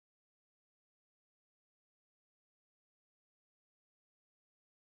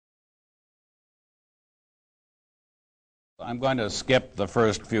I'm going to skip the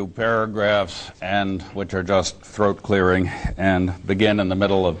first few paragraphs, and which are just throat clearing, and begin in the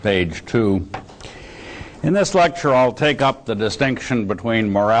middle of page 2. In this lecture, I'll take up the distinction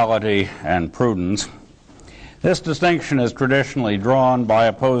between morality and prudence. This distinction is traditionally drawn by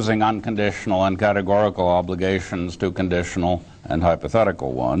opposing unconditional and categorical obligations to conditional and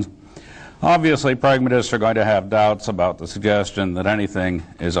hypothetical ones. Obviously, pragmatists are going to have doubts about the suggestion that anything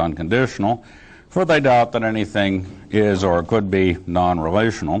is unconditional, for they doubt that anything is or could be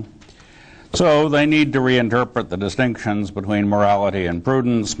non-relational. So they need to reinterpret the distinctions between morality and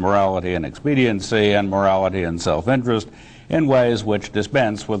prudence, morality and expediency, and morality and self-interest in ways which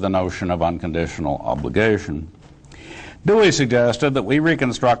dispense with the notion of unconditional obligation. Dewey suggested that we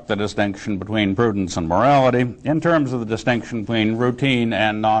reconstruct the distinction between prudence and morality in terms of the distinction between routine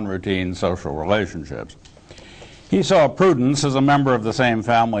and non-routine social relationships. He saw prudence as a member of the same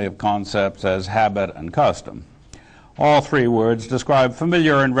family of concepts as habit and custom. All three words describe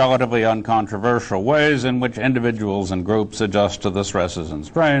familiar and relatively uncontroversial ways in which individuals and groups adjust to the stresses and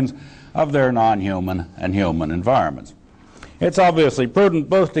strains of their non-human and human environments. It's obviously prudent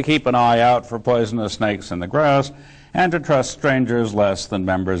both to keep an eye out for poisonous snakes in the grass and to trust strangers less than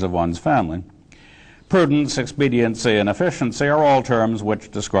members of one's family. Prudence, expediency, and efficiency are all terms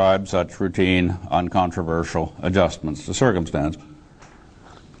which describe such routine, uncontroversial adjustments to circumstance.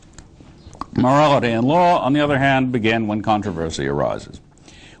 Morality and law, on the other hand, begin when controversy arises.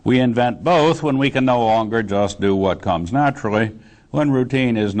 We invent both when we can no longer just do what comes naturally, when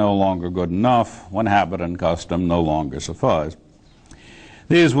routine is no longer good enough, when habit and custom no longer suffice.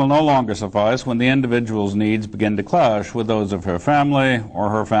 These will no longer suffice when the individual's needs begin to clash with those of her family, or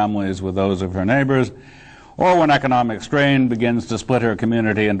her family's with those of her neighbors, or when economic strain begins to split her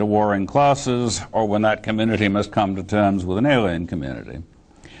community into warring classes, or when that community must come to terms with an alien community.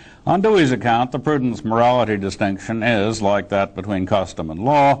 On Dewey's account, the prudence-morality distinction is, like that between custom and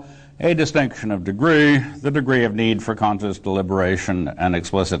law, a distinction of degree, the degree of need for conscious deliberation and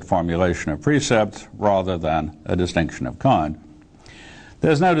explicit formulation of precepts, rather than a distinction of kind.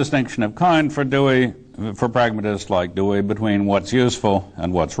 There's no distinction of kind for pragmatists like Dewey between what's useful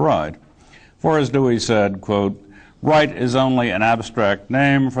and what's right. For as Dewey said, quote, "Right is only an abstract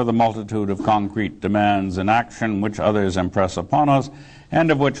name for the multitude of concrete demands in action which others impress upon us,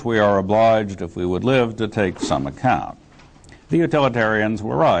 and of which we are obliged, if we would live, to take some account." The utilitarians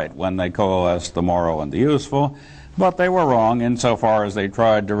were right when they coalesced the moral and the useful, but they were wrong insofar as they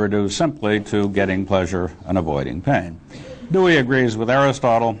tried to reduce simply to getting pleasure and avoiding pain. Dewey agrees with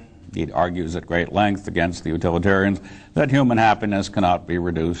Aristotle. He argues at great length against the utilitarians that human happiness cannot be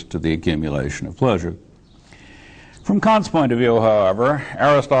reduced to the accumulation of pleasure. From Kant's point of view, however,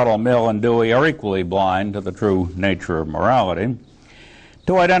 Aristotle, Mill, and Dewey are equally blind to the true nature of morality.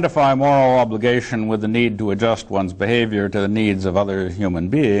 To identify moral obligation with the need to adjust one's behavior to the needs of other human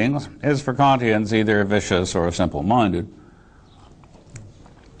beings is for Kantians either vicious or simple-minded.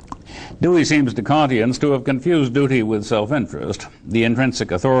 Dewey seems to Kantians to have confused duty with self-interest, the intrinsic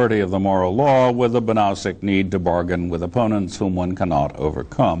authority of the moral law with the Banausic need to bargain with opponents whom one cannot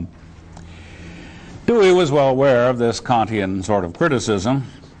overcome. Dewey was well aware of this Kantian sort of criticism.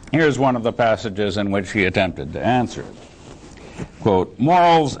 Here's one of the passages in which he attempted to answer it. Quote,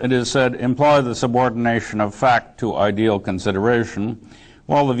 "Morals, it is said, imply the subordination of fact to ideal consideration,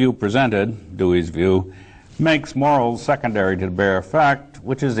 while the view presented, Dewey's view, makes morals secondary to bare fact,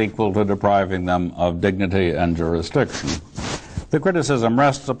 which is equal to depriving them of dignity and jurisdiction. The criticism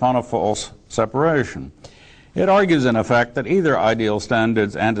rests upon a false separation. It argues, in effect, that either ideal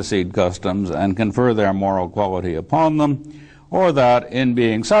standards antecede customs and confer their moral quality upon them, or that, in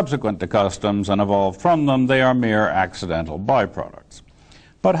being subsequent to customs and evolved from them, they are mere accidental byproducts.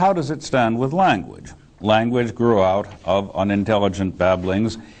 But how does it stand with language? Language grew out of unintelligent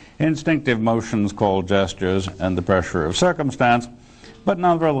babblings, instinctive motions called gestures, and the pressure of circumstance, but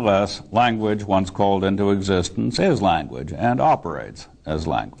nevertheless, language once called into existence is language and operates as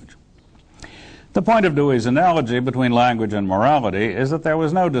language. The point of Dewey's analogy between language and morality is that there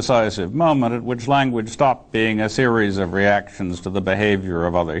was no decisive moment at which language stopped being a series of reactions to the behavior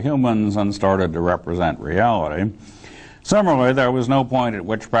of other humans and started to represent reality. Similarly, there was no point at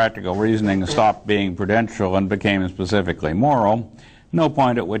which practical reasoning stopped being prudential and became specifically moral, no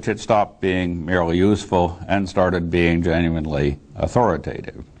point at which it stopped being merely useful and started being genuinely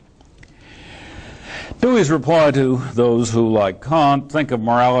authoritative. Dewey's reply to those who, like Kant, think of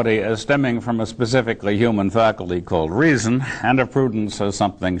morality as stemming from a specifically human faculty called reason, and of prudence as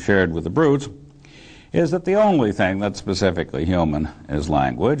something shared with the brutes, is that the only thing that's specifically human is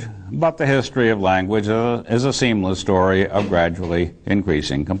language, but the history of language is a seamless story of gradually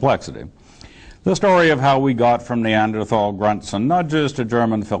increasing complexity. The story of how we got from Neanderthal grunts and nudges to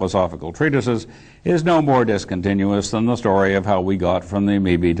German philosophical treatises is no more discontinuous than the story of how we got from the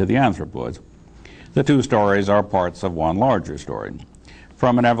amoebae to the anthropoids. The two stories are parts of one larger story.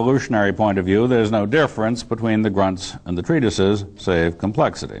 From an evolutionary point of view, there is no difference between the grunts and the treatises, save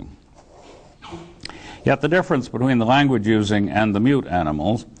complexity. Yet the difference between the language-using and the mute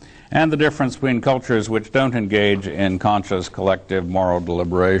animals, and the difference between cultures which don't engage in conscious collective moral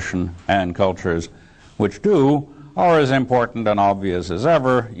deliberation and cultures which do, are as important and obvious as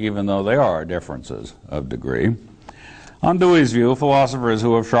ever, even though they are differences of degree. On Dewey's view, philosophers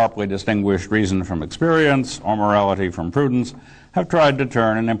who have sharply distinguished reason from experience or morality from prudence have tried to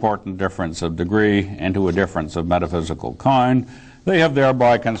turn an important difference of degree into a difference of metaphysical kind. They have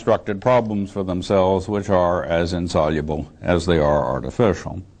thereby constructed problems for themselves which are as insoluble as they are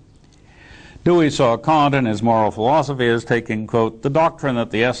artificial. Dewey saw Kant in his moral philosophy as taking, quote, the doctrine that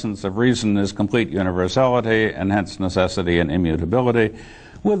the essence of reason is complete universality and hence necessity and immutability,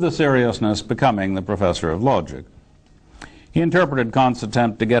 with the seriousness becoming the professor of logic. He interpreted Kant's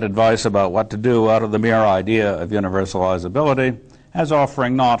attempt to get advice about what to do out of the mere idea of universalizability as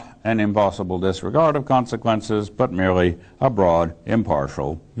offering not an impossible disregard of consequences, but merely a broad,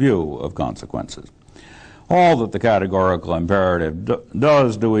 impartial view of consequences. All that the categorical imperative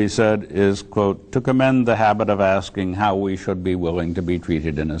does, Dewey said, is, quote, to commend the habit of asking how we should be willing to be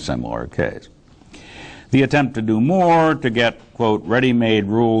treated in a similar case. The attempt to do more, to get, quote, ready-made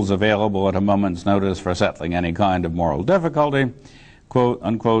rules available at a moment's notice for settling any kind of moral difficulty, quote,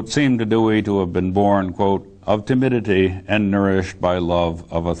 unquote, seemed to Dewey to have been born, quote, of timidity and nourished by love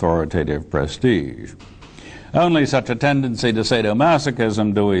of authoritative prestige. Only such a tendency to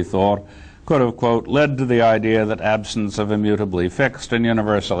sadomasochism, Dewey thought, could have, quote, led to the idea that absence of immutably fixed and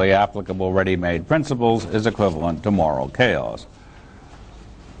universally applicable ready-made principles is equivalent to moral chaos.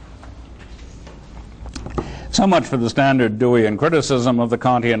 So much for the standard Deweyan criticism of the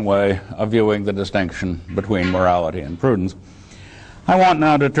Kantian way of viewing the distinction between morality and prudence. I want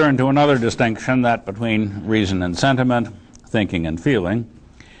now to turn to another distinction, that between reason and sentiment, thinking and feeling.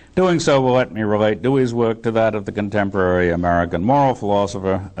 Doing so will let me relate Dewey's work to that of the contemporary American moral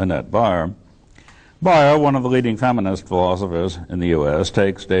philosopher Annette Beyer. Beyer, one of the leading feminist philosophers in the U.S.,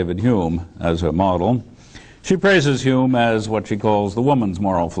 takes David Hume as her model. She praises Hume as what she calls the woman's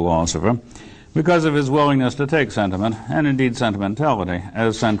moral philosopher, because of his willingness to take sentiment, and indeed sentimentality,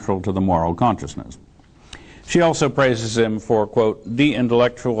 as central to the moral consciousness. She also praises him for, quote,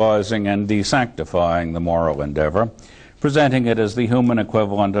 de-intellectualizing and de-sanctifying the moral endeavor, presenting it as the human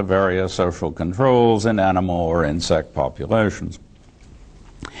equivalent of various social controls in animal or insect populations.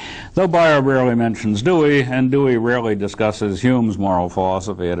 Though Beyer rarely mentions Dewey, and Dewey rarely discusses Hume's moral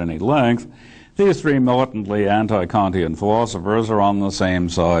philosophy at any length, these three militantly anti-Kantian philosophers are on the same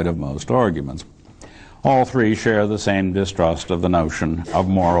side of most arguments. All three share the same distrust of the notion of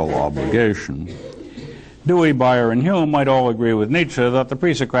moral obligation. Dewey, Beyer, and Hume might all agree with Nietzsche that the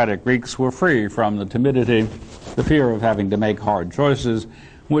pre-Socratic Greeks were free from the timidity, the fear of having to make hard choices,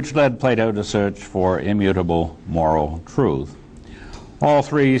 which led Plato to search for immutable moral truth. All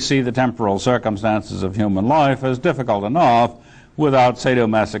three see the temporal circumstances of human life as difficult enough without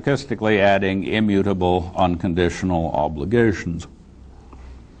sadomasochistically adding immutable, unconditional obligations.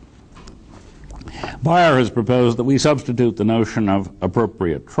 Beyer has proposed that we substitute the notion of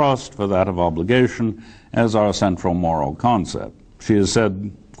appropriate trust for that of obligation as our central moral concept. She has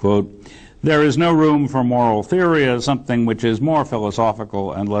said, quote, there is no room for moral theory as something which is more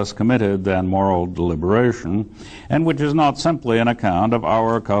philosophical and less committed than moral deliberation, and which is not simply an account of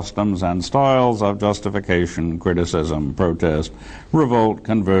our customs and styles of justification, criticism, protest, revolt,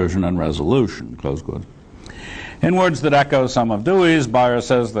 conversion, and resolution, close quote. In words that echo some of Dewey's, Beyer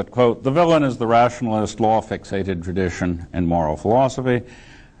says that, quote, the villain is the rationalist, law-fixated tradition in moral philosophy,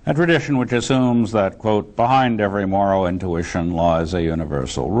 a tradition which assumes that, quote, behind every moral intuition lies a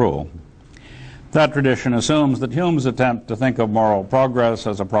universal rule. That tradition assumes that Hume's attempt to think of moral progress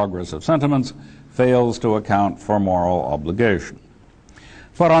as a progress of sentiments fails to account for moral obligation.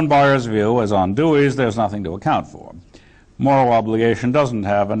 But on Beyer's view, as on Dewey's, there's nothing to account for. Moral obligation doesn't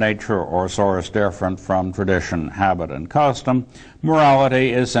have a nature or source different from tradition, habit, and custom.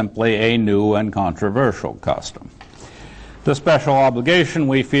 Morality is simply a new and controversial custom. The special obligation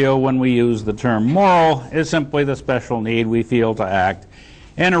we feel when we use the term moral is simply the special need we feel to act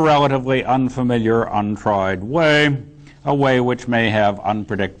in a relatively unfamiliar, untried way, a way which may have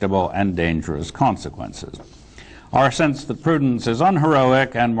unpredictable and dangerous consequences. Our sense that prudence is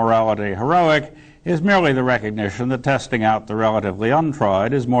unheroic and morality heroic is merely the recognition that testing out the relatively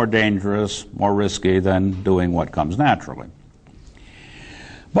untried is more dangerous, more risky than doing what comes naturally.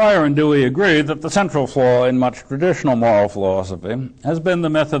 Bayer and Dewey agree that the central flaw in much traditional moral philosophy has been the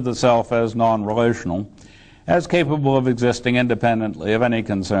myth of the self as non-relational, as capable of existing independently of any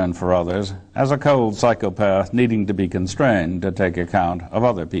concern for others, as a cold psychopath needing to be constrained to take account of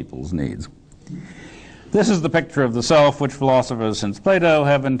other people's needs. This is the picture of the self which philosophers since Plato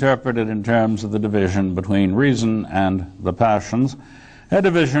have interpreted in terms of the division between reason and the passions, a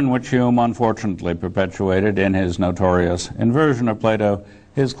division which Hume unfortunately perpetuated in his notorious inversion of Plato,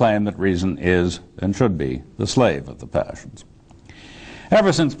 his claim that reason is and should be the slave of the passions.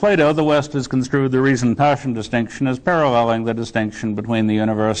 Ever since Plato, the West has construed the reason-passion distinction as paralleling the distinction between the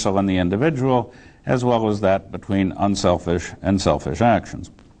universal and the individual, as well as that between unselfish and selfish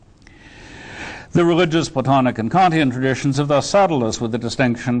actions. The religious, Platonic, and Kantian traditions have thus saddled us with the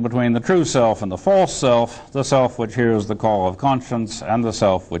distinction between the true self and the false self, the self which hears the call of conscience, and the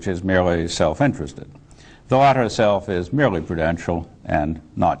self which is merely self-interested. The latter self is merely prudential and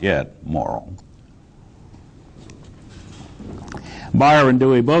not yet moral. Bayer and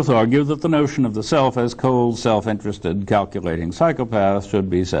Dewey both argue that the notion of the self as cold, self-interested, calculating psychopath should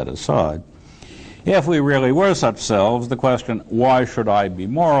be set aside. If we really were such selves, the question, why should I be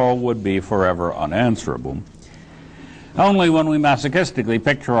moral, would be forever unanswerable. Only when we masochistically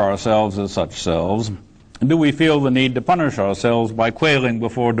picture ourselves as such selves do we feel the need to punish ourselves by quailing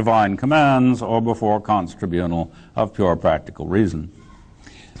before divine commands or before Kant's tribunal of pure practical reason.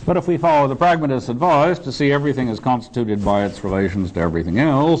 But if we follow the pragmatist's advice to see everything as constituted by its relations to everything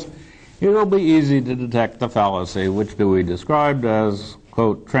else, it will be easy to detect the fallacy which Dewey described as,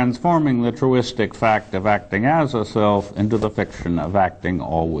 quote, transforming the truistic fact of acting as a self into the fiction of acting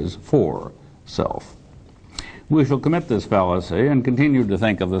always for self. We shall commit this fallacy and continue to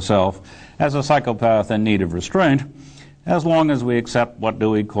think of the self as a psychopath in need of restraint as long as we accept what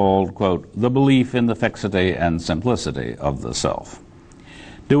Dewey called, quote, the belief in the fixity and simplicity of the self.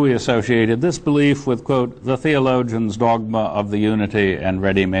 Dewey associated this belief with, quote, the theologian's dogma of the unity and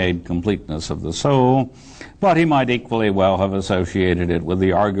ready-made completeness of the soul, but he might equally well have associated it with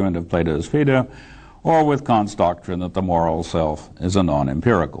the argument of Plato's Phaedo, or with Kant's doctrine that the moral self is a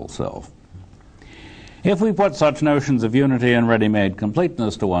non-empirical self. If we put such notions of unity and ready-made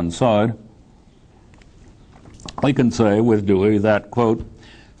completeness to one side, we can say with Dewey that, quote,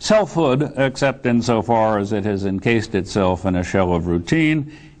 selfhood, except insofar as it has encased itself in a shell of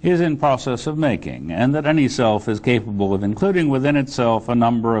routine, is in process of making, and that any self is capable of including within itself a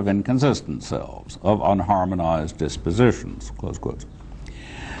number of inconsistent selves, of unharmonized dispositions, close quotes.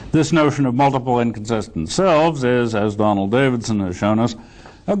 This notion of multiple inconsistent selves is, as Donald Davidson has shown us,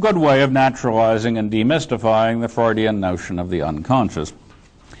 a good way of naturalizing and demystifying the Freudian notion of the unconscious.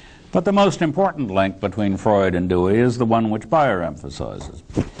 But the most important link between Freud and Dewey is the one which Bayer emphasizes,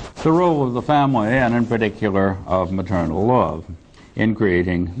 the role of the family, and in particular of maternal love, in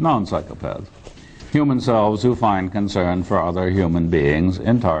creating non-psychopaths, human selves who find concern for other human beings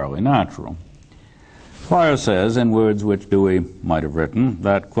entirely natural. Bayer says, in words which Dewey might have written,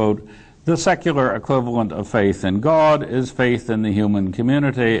 that, quote, the secular equivalent of faith in God is faith in the human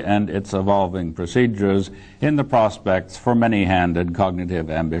community and its evolving procedures in the prospects for many-handed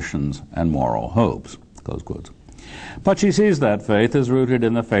cognitive ambitions and moral hopes, close quotes. But she sees that faith as rooted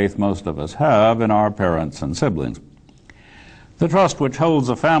in the faith most of us have in our parents and siblings. The trust which holds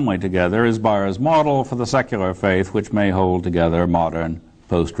a family together is Bayer's model for the secular faith which may hold together modern,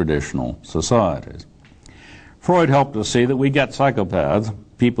 post-traditional societies. Freud helped us see that we get psychopaths,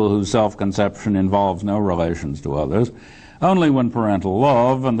 people whose self-conception involves no relations to others, only when parental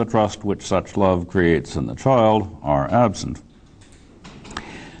love and the trust which such love creates in the child are absent.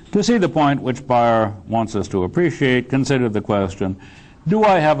 To see the point which Bayer wants us to appreciate, consider the question, do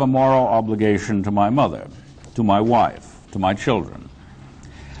I have a moral obligation to my mother, to my wife, to my children?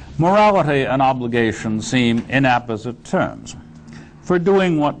 Morality and obligation seem inapposite terms. For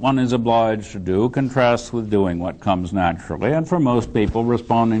doing what one is obliged to do contrasts with doing what comes naturally, and for most people,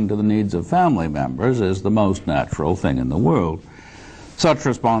 responding to the needs of family members is the most natural thing in the world. Such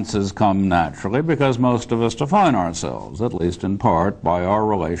responses come naturally because most of us define ourselves, at least in part, by our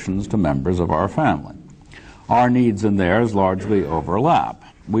relations to members of our family. Our needs and theirs largely overlap.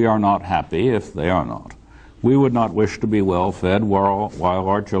 We are not happy if they are not. We would not wish to be well fed while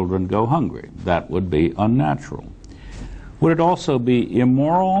our children go hungry. That would be unnatural. Would it also be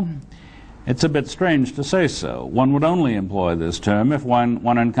immoral? It's a bit strange to say so. One would only employ this term if one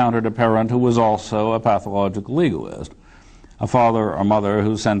encountered a parent who was also a pathological egoist, a father or mother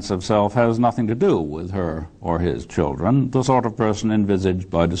whose sense of self has nothing to do with her or his children, the sort of person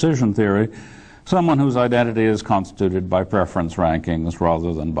envisaged by decision theory, someone whose identity is constituted by preference rankings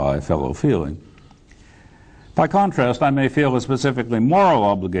rather than by fellow feeling. By contrast, I may feel a specifically moral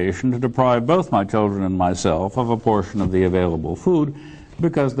obligation to deprive both my children and myself of a portion of the available food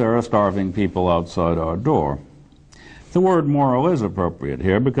because there are starving people outside our door. The word moral is appropriate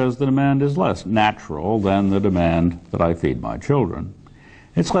here because the demand is less natural than the demand that I feed my children.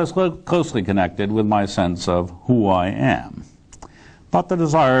 It's less closely connected with my sense of who I am. But the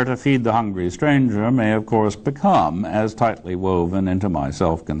desire to feed the hungry stranger may, of course, become as tightly woven into my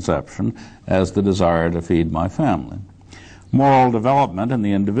self-conception as the desire to feed my family. Moral development in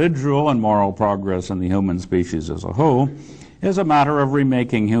the individual and moral progress in the human species as a whole is a matter of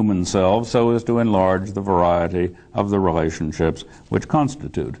remaking human selves so as to enlarge the variety of the relationships which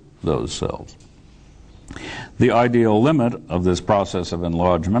constitute those selves. The ideal limit of this process of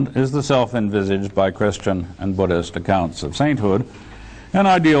enlargement is the self envisaged by Christian and Buddhist accounts of sainthood, an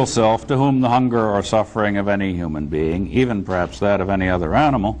ideal self to whom the hunger or suffering of any human being, even perhaps that of any other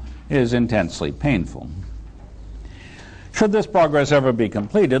animal, is intensely painful. Should this progress ever be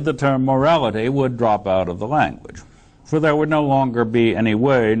completed, the term morality would drop out of the language, for there would no longer be any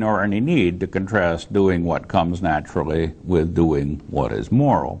way nor any need to contrast doing what comes naturally with doing what is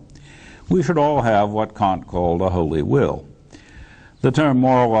moral. We should all have what Kant called a holy will. The term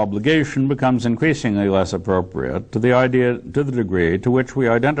moral obligation becomes increasingly less appropriate to the degree to which we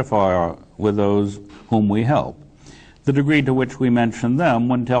identify with those whom we help, the degree to which we mention them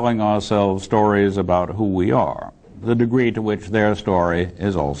when telling ourselves stories about who we are, the degree to which their story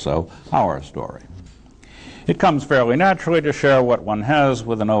is also our story. It comes fairly naturally to share what one has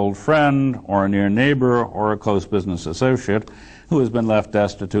with an old friend or a near neighbor or a close business associate who has been left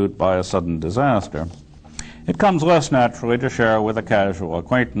destitute by a sudden disaster. It comes less naturally to share with a casual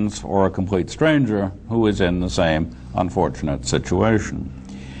acquaintance or a complete stranger who is in the same unfortunate situation.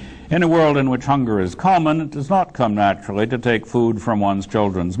 In a world in which hunger is common, it does not come naturally to take food from one's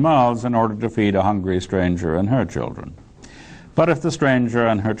children's mouths in order to feed a hungry stranger and her children. But if the stranger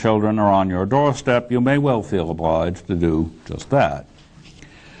and her children are on your doorstep, you may well feel obliged to do just that.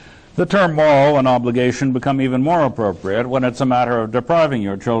 The term moral and obligation become even more appropriate when it's a matter of depriving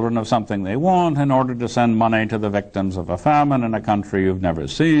your children of something they want in order to send money to the victims of a famine in a country you've never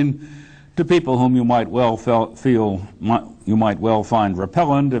seen, to people whom you might well find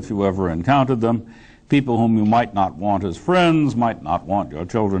repellent if you ever encountered them, people whom you might not want as friends, might not want your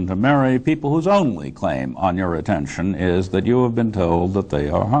children to marry, people whose only claim on your attention is that you have been told that they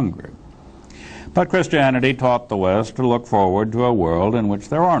are hungry. But Christianity taught the West to look forward to a world in which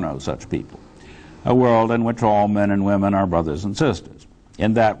there are no such people, a world in which all men and women are brothers and sisters.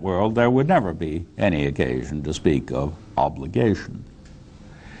 In that world, there would never be any occasion to speak of obligation.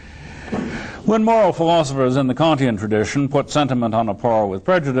 When moral philosophers in the Kantian tradition put sentiment on a par with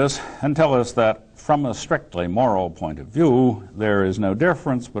prejudice and tell us that from a strictly moral point of view, there is no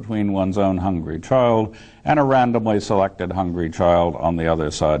difference between one's own hungry child and a randomly selected hungry child on the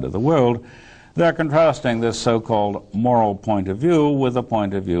other side of the world, they're contrasting this so-called moral point of view with a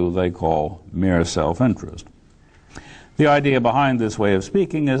point of view they call mere self-interest. The idea behind this way of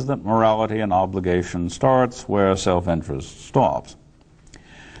speaking is that morality and obligation starts where self-interest stops.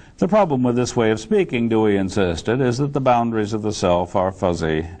 The problem with this way of speaking, Dewey insisted, is that the boundaries of the self are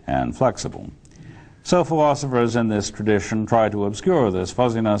fuzzy and flexible. So philosophers in this tradition try to obscure this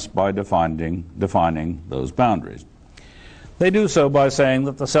fuzziness by defining those boundaries. They do so by saying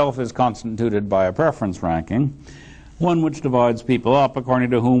that the self is constituted by a preference ranking, one which divides people up according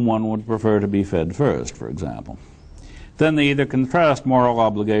to whom one would prefer to be fed first, for example. Then they either contrast moral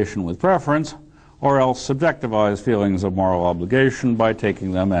obligation with preference, or else subjectivize feelings of moral obligation by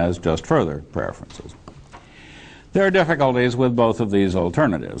taking them as just further preferences. There are difficulties with both of these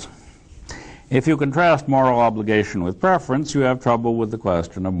alternatives. If you contrast moral obligation with preference, you have trouble with the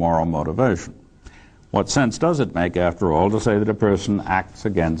question of moral motivation. What sense does it make, after all, to say that a person acts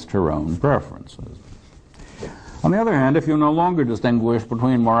against her own preferences? On the other hand, if you no longer distinguish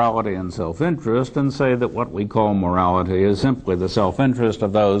between morality and self-interest and say that what we call morality is simply the self-interest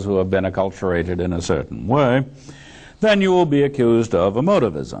of those who have been acculturated in a certain way, then you will be accused of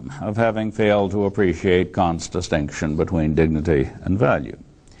emotivism, of having failed to appreciate Kant's distinction between dignity and value.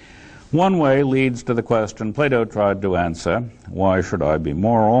 One way leads to the question Plato tried to answer, why should I be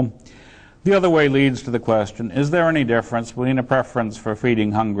moral? The other way leads to the question, is there any difference between a preference for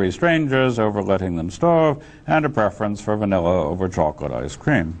feeding hungry strangers over letting them starve and a preference for vanilla over chocolate ice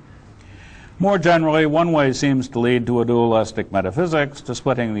cream? More generally, one way seems to lead to a dualistic metaphysics, to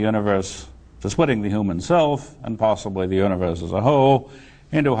splitting the human self, and possibly the universe as a whole,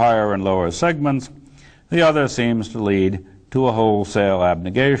 into higher and lower segments. The other seems to lead to a wholesale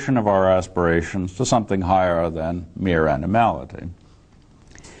abnegation of our aspirations to something higher than mere animality.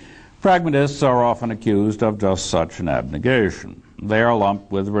 Pragmatists are often accused of just such an abnegation. They are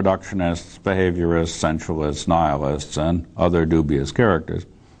lumped with reductionists, behaviorists, sensualists, nihilists, and other dubious characters.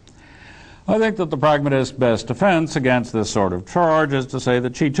 I think that the pragmatist's best defense against this sort of charge is to say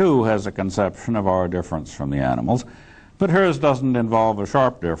that she too has a conception of our difference from the animals, but hers doesn't involve a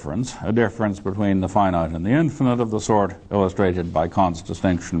sharp difference, a difference between the finite and the infinite of the sort illustrated by Kant's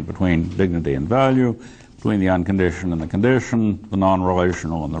distinction between dignity and value, between the unconditioned and the conditioned, the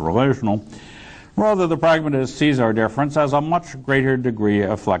non-relational and the relational. Rather, the pragmatist sees our difference as a much greater degree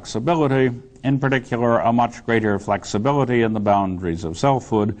of flexibility, in particular a much greater flexibility in the boundaries of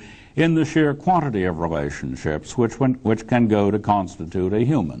selfhood, in the sheer quantity of relationships which can go to constitute a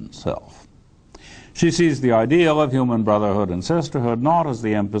human self. She sees the ideal of human brotherhood and sisterhood not as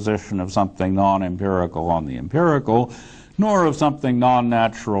the imposition of something non-empirical on the empirical, nor of something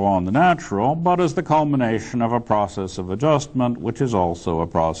non-natural on the natural, but as the culmination of a process of adjustment, which is also a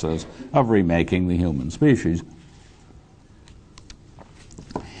process of remaking the human species.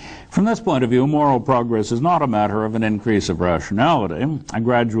 From this point of view, moral progress is not a matter of an increase of rationality, a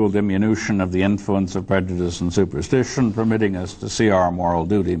gradual diminution of the influence of prejudice and superstition, permitting us to see our moral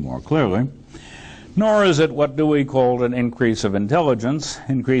duty more clearly. Nor is it what Dewey called an increase of intelligence,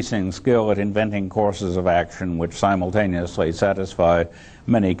 increasing skill at inventing courses of action which simultaneously satisfy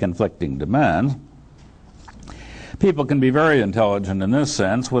many conflicting demands. People can be very intelligent in this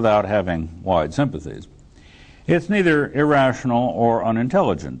sense without having wide sympathies. It's neither irrational or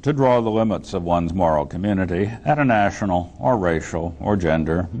unintelligent to draw the limits of one's moral community at a national or racial or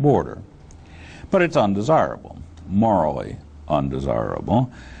gender border. But it's undesirable, morally undesirable.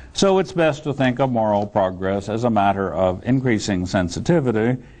 So it's best to think of moral progress as a matter of increasing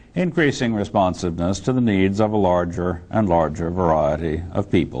sensitivity, increasing responsiveness to the needs of a larger and larger variety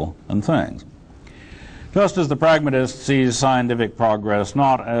of people and things. Just as the pragmatist sees scientific progress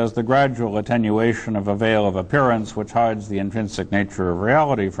not as the gradual attenuation of a veil of appearance which hides the intrinsic nature of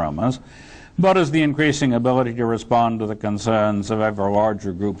reality from us, but as the increasing ability to respond to the concerns of ever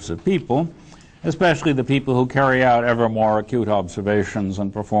larger groups of people, especially the people who carry out ever more acute observations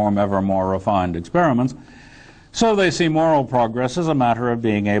and perform ever more refined experiments, so they see moral progress as a matter of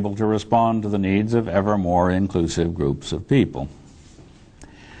being able to respond to the needs of ever more inclusive groups of people.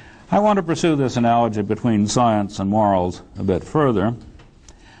 I want to pursue this analogy between science and morals a bit further.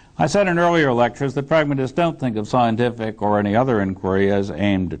 I said in earlier lectures that pragmatists don't think of scientific or any other inquiry as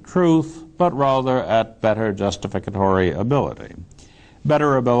aimed at truth, but rather at better justificatory ability.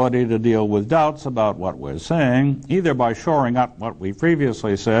 Better ability to deal with doubts about what we're saying, either by shoring up what we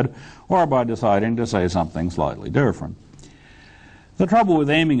previously said or by deciding to say something slightly different. The trouble with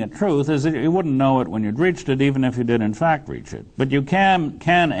aiming at truth is that you wouldn't know it when you'd reached it, even if you did in fact reach it. But you can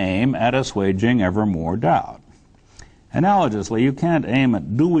aim at assuaging ever more doubt. Analogously, you can't aim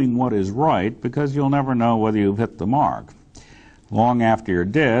at doing what is right because you'll never know whether you've hit the mark. Long after you're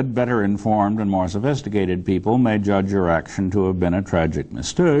dead, better informed and more sophisticated people may judge your action to have been a tragic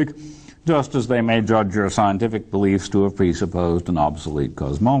mistake, just as they may judge your scientific beliefs to have presupposed an obsolete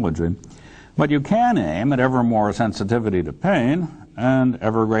cosmology. But you can aim at ever more sensitivity to pain and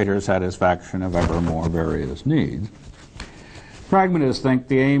ever greater satisfaction of ever more various needs. Pragmatists think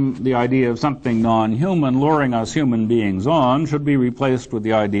the idea of something non-human luring us human beings on should be replaced with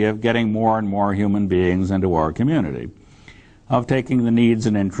the idea of getting more and more human beings into our community, of taking the needs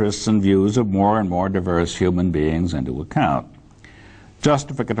and interests and views of more and more diverse human beings into account.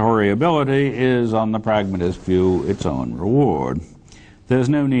 Justificatory ability is, on the pragmatist view, its own reward. There's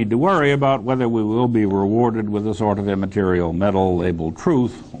no need to worry about whether we will be rewarded with a sort of immaterial medal labeled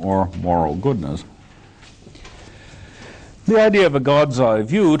truth or moral goodness. The idea of a God's eye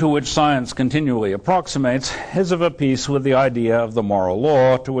view to which science continually approximates is of a piece with the idea of the moral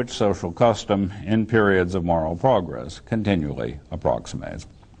law to which social custom in periods of moral progress continually approximates.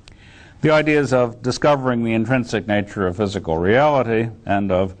 The ideas of discovering the intrinsic nature of physical reality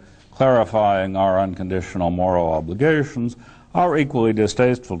and of clarifying our unconditional moral obligations are equally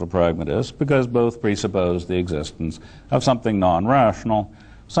distasteful to pragmatists because both presuppose the existence of something non-rational,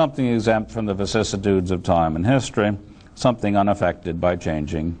 something exempt from the vicissitudes of time and history, something unaffected by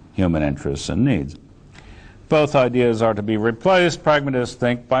changing human interests and needs. Both ideas are to be replaced, pragmatists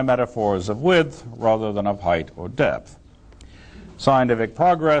think, by metaphors of width rather than of height or depth. Scientific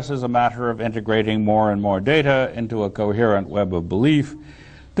progress is a matter of integrating more and more data into a coherent web of belief,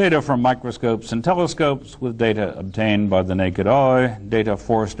 data from microscopes and telescopes with data obtained by the naked eye, data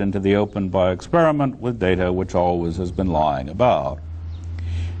forced into the open by experiment with data which always has been lying about.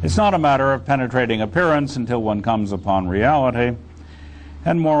 It's not a matter of penetrating appearance until one comes upon reality.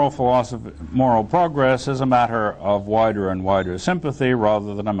 And moral progress is a matter of wider and wider sympathy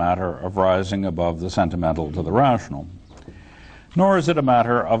rather than a matter of rising above the sentimental to the rational. Nor is it a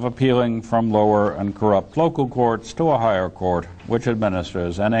matter of appealing from lower and corrupt local courts to a higher court which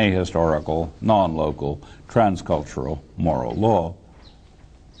administers an ahistorical, non-local, transcultural moral law.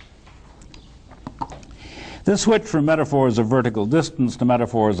 This switch from metaphors of vertical distance to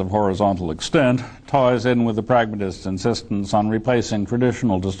metaphors of horizontal extent ties in with the pragmatist's insistence on replacing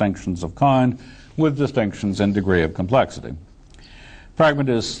traditional distinctions of kind with distinctions in degree of complexity.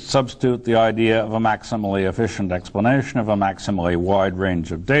 Pragmatists substitute the idea of a maximally efficient explanation of a maximally wide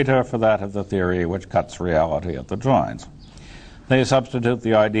range of data for that of the theory which cuts reality at the joints. They substitute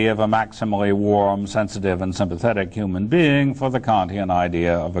the idea of a maximally warm, sensitive, and sympathetic human being for the Kantian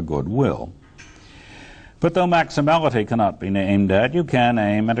idea of a good will. But though maximality cannot be aimed at, you can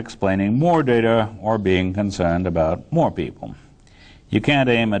aim at explaining more data or being concerned about more people. You can't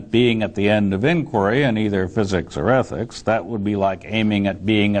aim at being at the end of inquiry in either physics or ethics. That would be like aiming at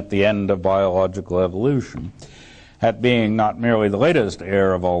being at the end of biological evolution, at being not merely the latest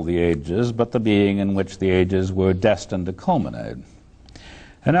heir of all the ages, but the being in which the ages were destined to culminate.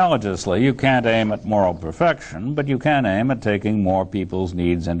 Analogously, you can't aim at moral perfection, but you can aim at taking more people's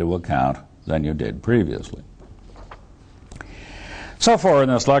needs into account than you did previously. So far in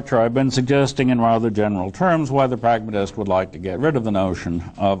this lecture, I've been suggesting in rather general terms why the pragmatist would like to get rid of the notion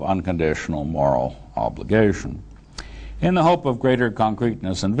of unconditional moral obligation. In the hope of greater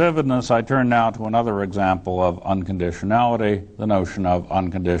concreteness and vividness, I turn now to another example of unconditionality, the notion of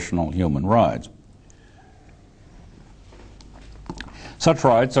unconditional human rights. Such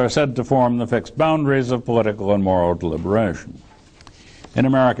rights are said to form the fixed boundaries of political and moral deliberation. In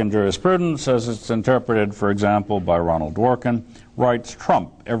American jurisprudence, as it's interpreted, for example, by Ronald Dworkin, rights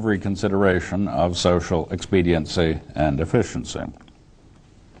trump every consideration of social expediency and efficiency.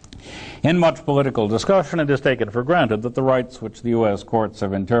 In much political discussion, it is taken for granted that the rights which the U.S. courts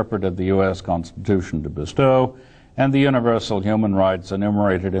have interpreted the U.S. Constitution to bestow and the universal human rights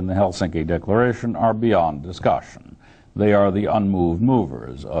enumerated in the Helsinki Declaration are beyond discussion. They are the unmoved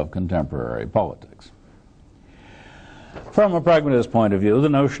movers of contemporary politics. From a pragmatist point of view, the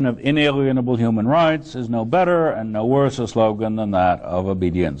notion of inalienable human rights is no better and no worse a slogan than that of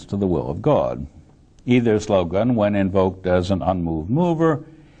obedience to the will of God. Either slogan, when invoked as an unmoved mover,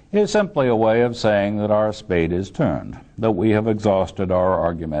 is simply a way of saying that our spade is turned, that we have exhausted our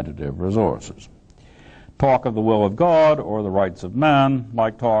argumentative resources. Talk of the will of God or the rights of man,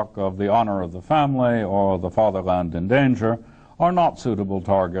 like talk of the honor of the family or the fatherland in danger, are not suitable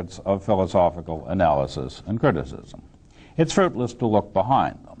targets of philosophical analysis and criticism. It's fruitless to look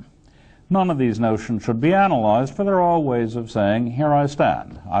behind them. None of these notions should be analyzed, for they're all ways of saying, here I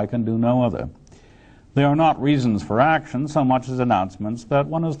stand, I can do no other. They are not reasons for action so much as announcements that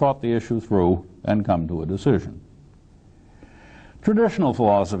one has thought the issue through and come to a decision. Traditional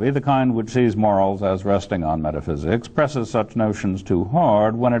philosophy, the kind which sees morals as resting on metaphysics, presses such notions too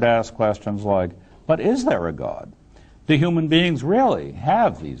hard when it asks questions like, but is there a God? Do human beings really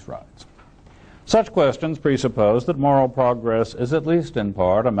have these rights? Such questions presuppose that moral progress is at least in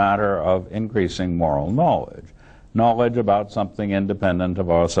part a matter of increasing moral knowledge, knowledge about something independent of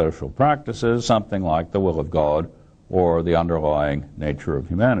our social practices, something like the will of God or the underlying nature of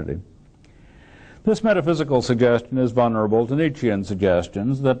humanity. This metaphysical suggestion is vulnerable to Nietzschean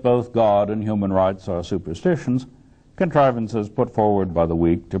suggestions that both God and human rights are superstitions, contrivances put forward by the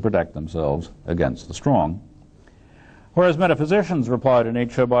weak to protect themselves against the strong. Whereas metaphysicians reply to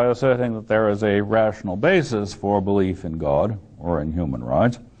Nietzsche by asserting that there is a rational basis for belief in God or in human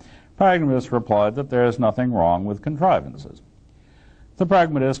rights, pragmatists replied that there is nothing wrong with contrivances. The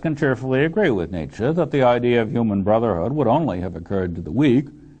pragmatist can cheerfully agree with Nietzsche that the idea of human brotherhood would only have occurred to the weak,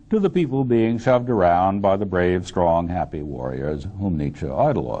 to the people being shoved around by the brave, strong, happy warriors whom Nietzsche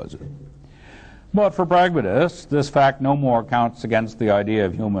idolizes. But for pragmatists, this fact no more counts against the idea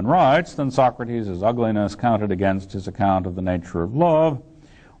of human rights than Socrates' ugliness counted against his account of the nature of love,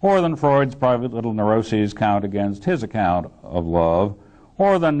 or than Freud's private little neuroses count against his account of love,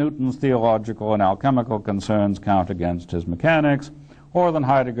 or than Newton's theological and alchemical concerns count against his mechanics, or than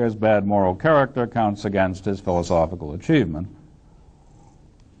Heidegger's bad moral character counts against his philosophical achievement.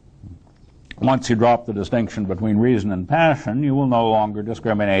 Once you drop the distinction between reason and passion, you will no longer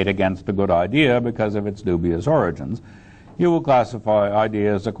discriminate against a good idea because of its dubious origins. You will classify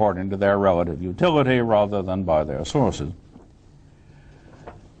ideas according to their relative utility rather than by their sources.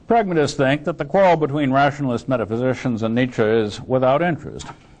 Pragmatists think that the quarrel between rationalist metaphysicians and Nietzsche is without interest.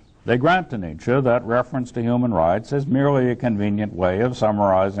 They grant to Nietzsche that reference to human rights is merely a convenient way of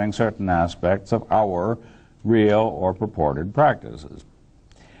summarizing certain aspects of our real or purported practices.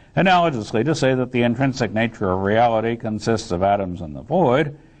 Analogously, to say that the intrinsic nature of reality consists of atoms in the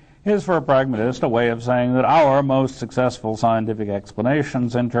void is for a pragmatist a way of saying that our most successful scientific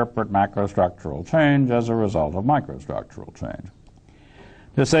explanations interpret macrostructural change as a result of microstructural change.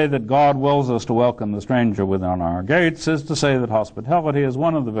 To say that God wills us to welcome the stranger within our gates is to say that hospitality is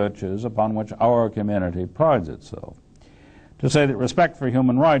one of the virtues upon which our community prides itself. To say that respect for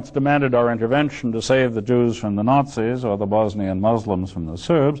human rights demanded our intervention to save the Jews from the Nazis or the Bosnian Muslims from the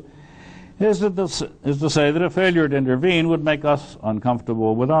Serbs is to say that a failure to intervene would make us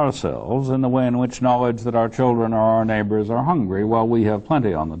uncomfortable with ourselves in the way in which knowledge that our children or our neighbors are hungry while we have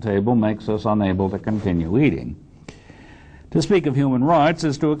plenty on the table makes us unable to continue eating. To speak of human rights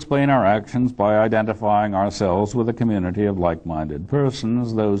is to explain our actions by identifying ourselves with a community of like-minded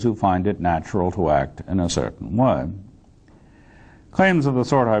persons, those who find it natural to act in a certain way. Claims of the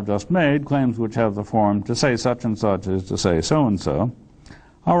sort I've just made, claims which have the form to say such and such is to say so and so,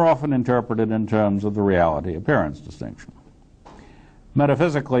 are often interpreted in terms of the reality-appearance distinction.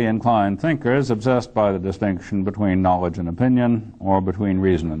 Metaphysically inclined thinkers, obsessed by the distinction between knowledge and opinion, or between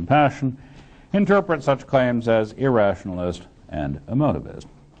reason and passion, interpret such claims as irrationalist and emotivist.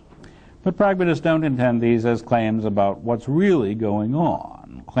 But pragmatists don't intend these as claims about what's really going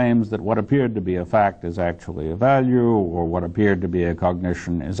on, claims that what appeared to be a fact is actually a value, or what appeared to be a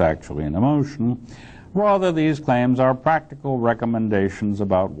cognition is actually an emotion. Rather, these claims are practical recommendations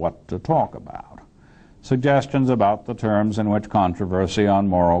about what to talk about, suggestions about the terms in which controversy on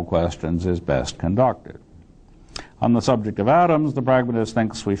moral questions is best conducted. On the subject of atoms, the pragmatist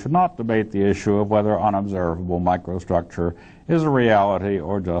thinks we should not debate the issue of whether unobservable microstructure is a reality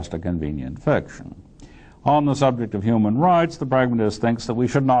or just a convenient fiction. On the subject of human rights, the pragmatist thinks that we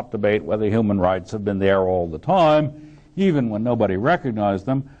should not debate whether human rights have been there all the time, even when nobody recognized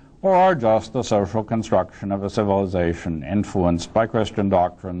them, or are just the social construction of a civilization influenced by Christian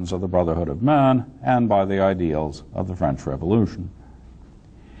doctrines of the brotherhood of man and by the ideals of the French Revolution.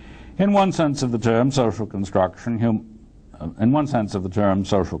 In one sense of the term social construction,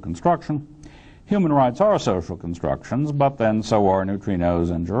 human rights are social constructions, but then so are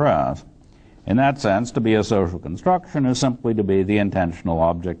neutrinos and giraffes. In that sense, to be a social construction is simply to be the intentional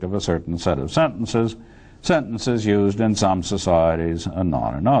object of a certain set of sentences used in some societies and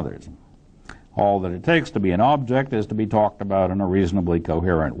not in others. All that it takes to be an object is to be talked about in a reasonably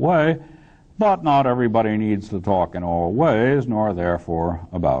coherent way, but not everybody needs to talk in all ways, nor therefore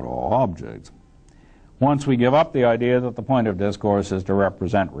about all objects. Once we give up the idea that the point of discourse is to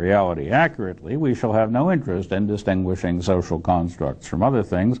represent reality accurately, we shall have no interest in distinguishing social constructs from other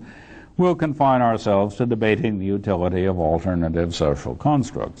things. We'll confine ourselves to debating the utility of alternative social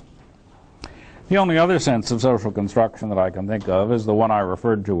constructs. The only other sense of social construction that I can think of is the one I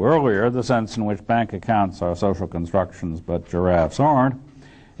referred to earlier, the sense in which bank accounts are social constructions but giraffes aren't.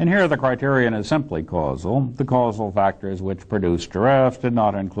 And here the criterion is simply causal. The causal factors which produced giraffes did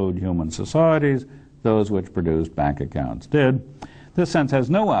not include human societies. Those which produced bank accounts did. This sense has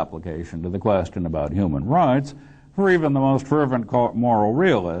no application to the question about human rights, for even the most fervent moral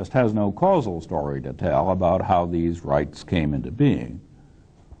realist has no causal story to tell about how these rights came into being.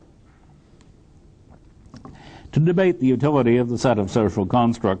 To debate the utility of the set of social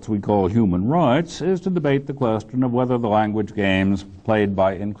constructs we call human rights is to debate the question of whether the language games played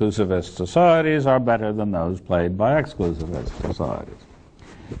by inclusivist societies are better than those played by exclusivist societies.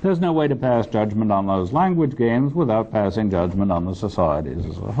 There's no way to pass judgment on those language games without passing judgment on the societies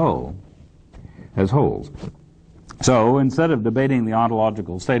as a whole, as wholes. So, instead of debating the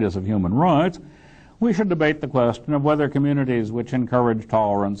ontological status of human rights, we should debate the question of whether communities which encourage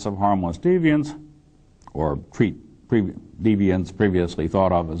tolerance of harmless deviance or treat deviance previously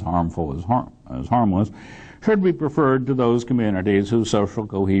thought of as harmful as harmless, should be preferred to those communities whose social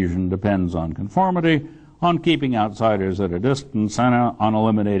cohesion depends on conformity, on keeping outsiders at a distance, and on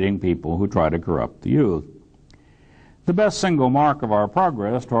eliminating people who try to corrupt the youth. The best single mark of our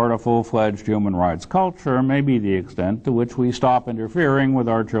progress toward a full-fledged human rights culture may be the extent to which we stop interfering with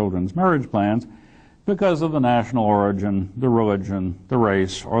our children's marriage plans because of the national origin, the religion, the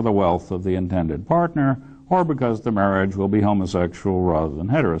race, or the wealth of the intended partner, or because the marriage will be homosexual rather than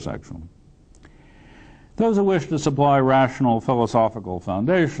heterosexual. Those who wish to supply rational philosophical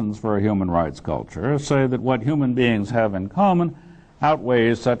foundations for a human rights culture say that what human beings have in common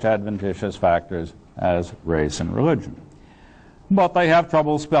outweighs such adventitious factors as race and religion. But they have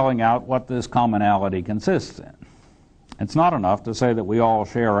trouble spelling out what this commonality consists in. It's not enough to say that we all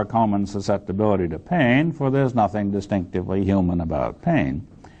share a common susceptibility to pain, for there's nothing distinctively human about pain.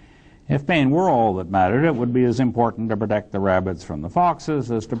 If pain were all that mattered, it would be as important to protect the rabbits from the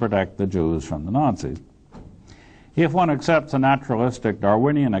foxes as to protect the Jews from the Nazis. If one accepts a naturalistic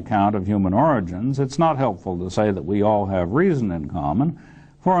Darwinian account of human origins, it's not helpful to say that we all have reason in common,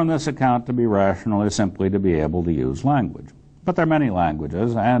 for in this account to be rational is simply to be able to use language. But there are many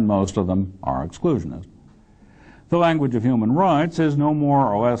languages, and most of them are exclusionist. The language of human rights is no more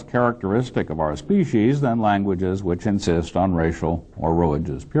or less characteristic of our species than languages which insist on racial or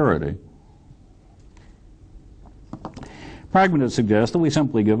religious purity. Pragmatists suggest that we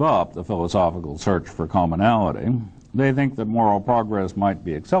simply give up the philosophical search for commonality. They think that moral progress might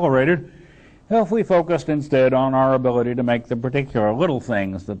be accelerated if we focused instead on our ability to make the particular little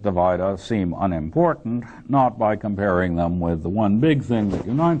things that divide us seem unimportant, not by comparing them with the one big thing that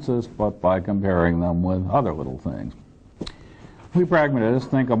unites us, but by comparing them with other little things. We pragmatists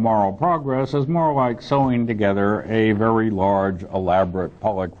think of moral progress as more like sewing together a very large, elaborate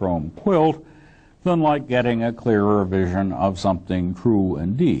polychrome quilt than like getting a clearer vision of something true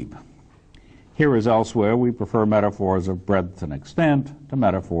and deep. Here as elsewhere, we prefer metaphors of breadth and extent to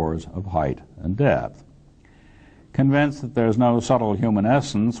metaphors of height and depth. Convinced that there's no subtle human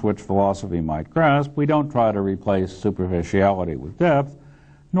essence which philosophy might grasp, we don't try to replace superficiality with depth,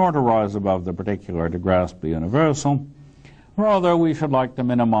 nor to rise above the particular to grasp the universal. Rather, we should like to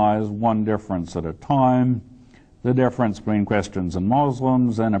minimize one difference at a time, the difference between Christians and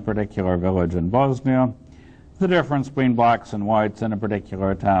Muslims in a particular village in Bosnia, the difference between blacks and whites in a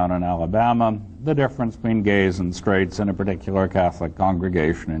particular town in Alabama, the difference between gays and straights in a particular Catholic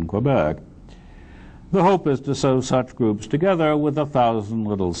congregation in Quebec. The hope is to sew such groups together with 1,000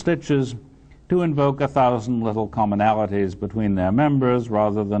 little stitches, to invoke 1,000 little commonalities between their members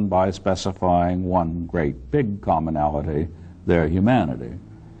rather than by specifying one great big commonality, their humanity.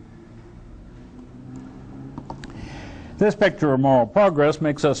 This picture of moral progress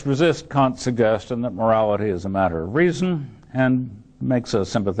makes us resist Kant's suggestion that morality is a matter of reason, and makes us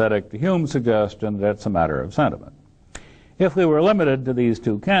sympathetic to Hume's suggestion that it's a matter of sentiment. If we were limited to these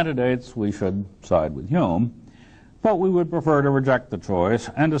two candidates, we should side with Hume, but we would prefer to reject the choice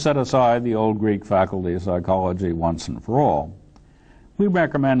and to set aside the old Greek faculty of psychology once and for all. We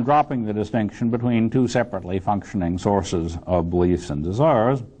recommend dropping the distinction between two separately functioning sources of beliefs and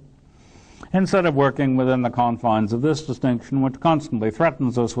desires, instead of working within the confines of this distinction, which constantly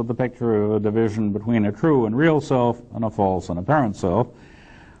threatens us with the picture of a division between a true and real self and a false and apparent self.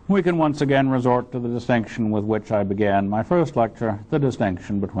 We can once again resort to the distinction with which I began my first lecture, the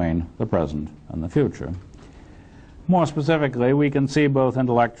distinction between the present and the future. More specifically, we can see both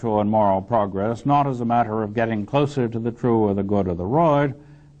intellectual and moral progress not as a matter of getting closer to the true or the good or the right,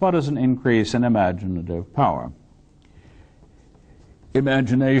 but as an increase in imaginative power.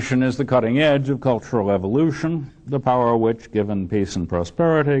 Imagination is the cutting edge of cultural evolution, the power which, given peace and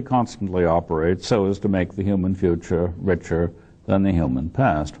prosperity, constantly operates so as to make the human future richer than the human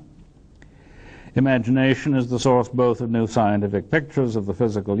past. Imagination is the source both of new scientific pictures of the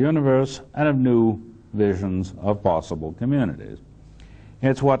physical universe and of new visions of possible communities.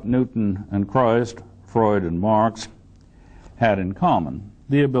 It's what Newton and Christ, Freud and Marx had in common,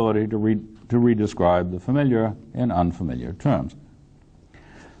 the ability to redescribe the familiar in unfamiliar terms.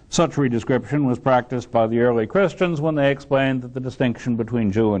 Such redescription was practiced by the early Christians when they explained that the distinction between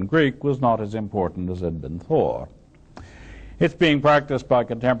Jew and Greek was not as important as had been thought. It's being practiced by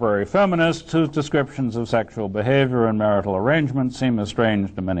contemporary feminists whose descriptions of sexual behavior and marital arrangements seem as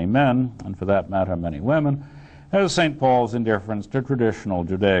strange to many men, and for that matter many women, as St. Paul's indifference to traditional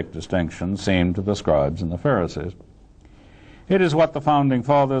Judaic distinctions seemed to the scribes and the Pharisees. It is what the founding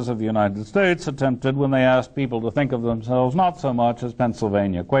fathers of the United States attempted when they asked people to think of themselves not so much as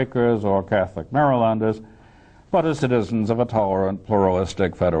Pennsylvania Quakers or Catholic Marylanders, but as citizens of a tolerant,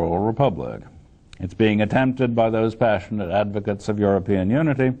 pluralistic federal republic. It's being attempted by those passionate advocates of European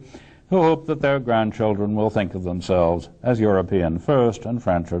unity who hope that their grandchildren will think of themselves as European first and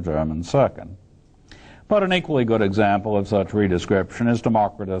French or German second. But an equally good example of such redescription is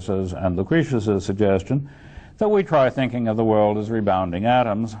Democritus's and Lucretius's suggestion that we try thinking of the world as rebounding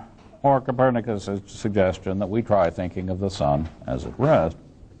atoms, or Copernicus' suggestion that we try thinking of the sun as at rest.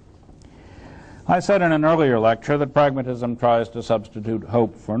 I said in an earlier lecture that pragmatism tries to substitute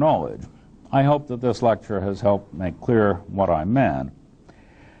hope for knowledge. I hope that this lecture has helped make clear what I meant.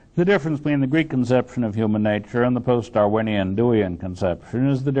 The difference between the Greek conception of human nature and the post-Darwinian Deweyan conception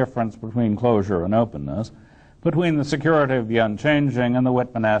is the difference between closure and openness, between the security of the unchanging and the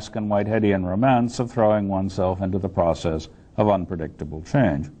Whitmanesque and Whiteheadian romance of throwing oneself into the process of unpredictable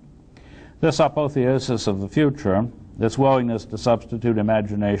change. This apotheosis of the future, this willingness to substitute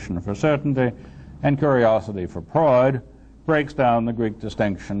imagination for certainty and curiosity for pride, breaks down the Greek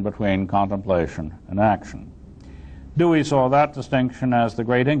distinction between contemplation and action. Dewey saw that distinction as the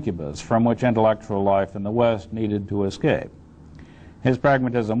great incubus from which intellectual life in the West needed to escape. His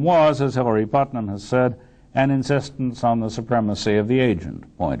pragmatism was, as Hilary Putnam has said, an insistence on the supremacy of the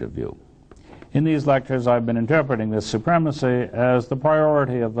agent point of view. In these lectures, I've been interpreting this supremacy as the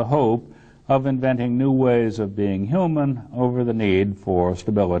priority of the hope of inventing new ways of being human over the need for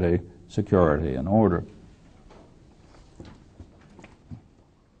stability, security, and order.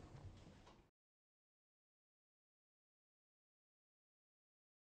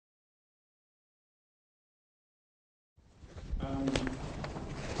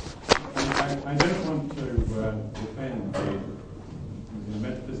 I don't want to defend the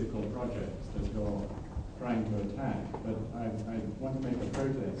metaphysical projects that you're trying to attack, but I want to make a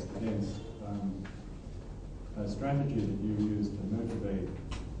protest against a strategy that you use to motivate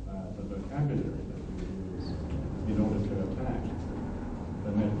the vocabulary that you use in order to attack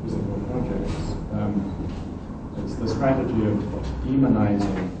the metaphysical projects. It's the strategy of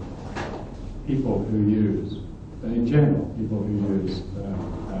demonizing people who use, in general, people who use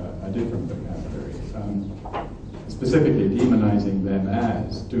a different vocabulary, specifically demonizing them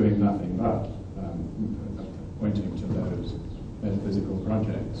as doing nothing but pointing to those metaphysical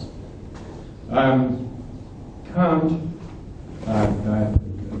projects. Kant,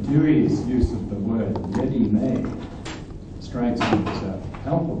 Dewey's use of the word ready-made strikes me as a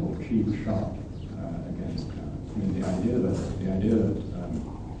palpable cheap shot against Kant. I mean, the idea that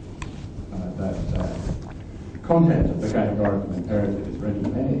the content of the categorical imperative is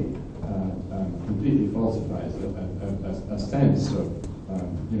ready-made completely falsifies a sense of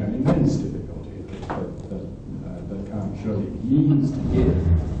immense difficulty that Kant surely means to give.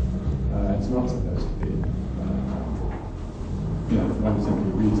 It's not supposed to be. One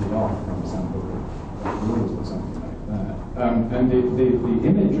simply reads it off from some book of rules or something like that. And the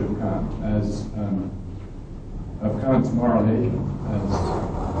image of Kant as of Kant's moral agent as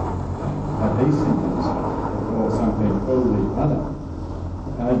abasing himself before something wholly other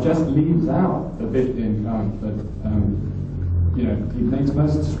just leaves out the bit in Kant that he makes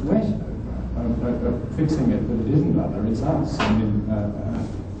most sweat over fixing it, but it isn't other, it's us. I mean,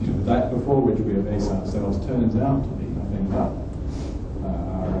 that before which we abase ourselves turns out to be nothing but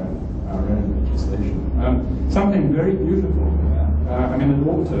our own legislation. Something very beautiful there. I mean, it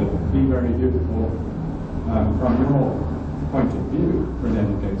ought to be very beautiful from your point of view,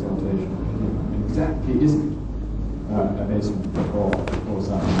 frenetic exaltation of the human. It exactly isn't abasement before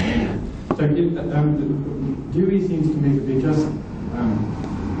something. So Dewey seems to me to be just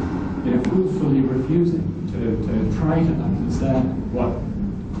fruitfully refusing to try to understand what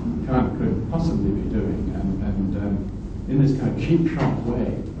Kant could possibly be doing, and in this kind of cheap shot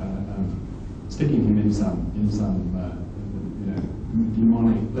way, sticking him in some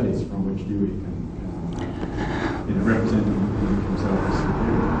demonic place from which Dewey can represent himself as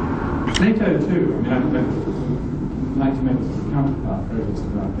superior. Plato too. I mean, I'd like to make a counterpart protest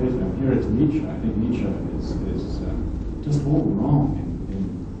about Plato. Here it's Nietzsche. I think Nietzsche is just all wrong in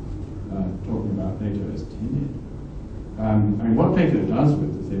talking about Plato as timid. I mean, what Plato does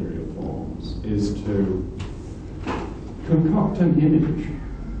with the theory of forms is to concoct an image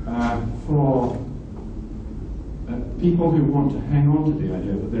for people who want to hang on to the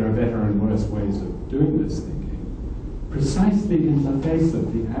idea that there are better and worse ways of doing this thinking, precisely in the face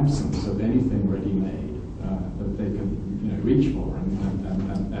of the absence of anything ready-made that they can reach for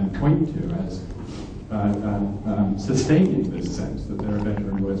and point to as sustaining this sense that there are better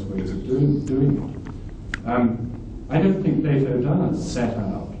and worse ways of doing it. I don't think Plato does set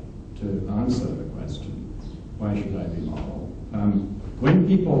out to answer the question, why should I be moral? When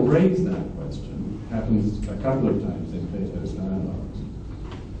people raise that question, it happens a couple of times in Plato's dialogues,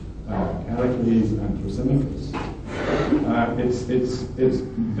 Callicles and Thrasymachus, it's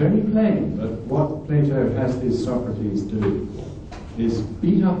very plain that what Plato has his Socrates do is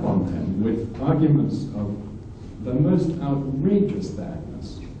beat up on them with arguments of the most outrageous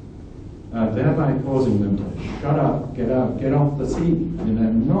badness, thereby causing them to shut up, get out, get off the scene, and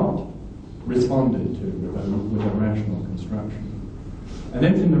they're not responded to with a rational construction. And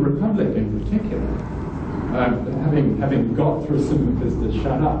then in the Republic in particular, having got Thrasymachus to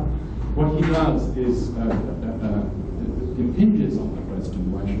shut up, what he does is impinges on the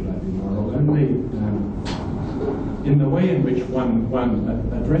question, why should I be moral, only in the way in which one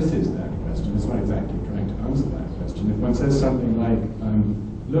addresses that question. It's not exactly trying to answer that question. If one says something like,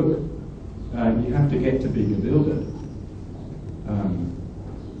 look, you have to get to be bewildered,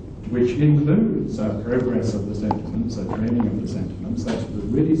 which includes progress of the sentiments, training of the sentiments. That's the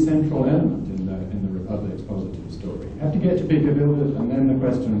really central element in the Republic's positive story. You have to get to be bewildered, and then the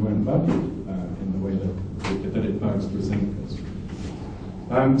question won't bug you in the way that it most recincus.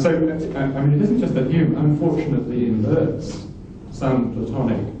 So, I mean, it isn't just that Hume unfortunately inverts some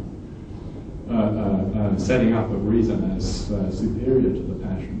Platonic setting up of reason as superior to the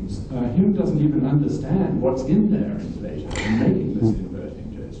passions. Hume doesn't even understand what's in there in Plato in making this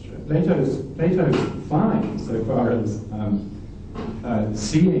inverting gesture. Plato's fine so far as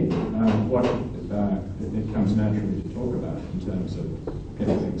seeing what it comes naturally to talk about in terms of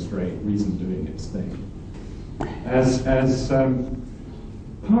getting things straight, reason doing its thing, as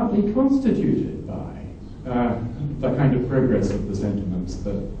partly constituted by the kind of progress of the sentiments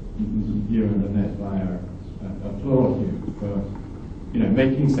that you and Annette Weyer applaud Hume for,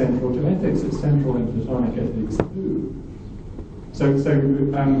 making central to ethics. It's central in Platonic ethics too. So I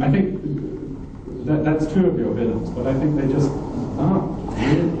think that's two of your villains, but I think they just aren't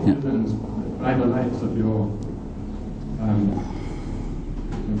really villains by the lights of your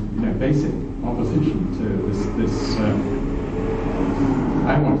basic opposition to this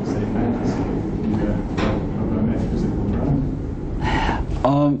I want to say fantasy of a metaphysical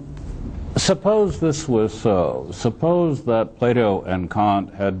drama. Suppose this was so. Suppose that Plato and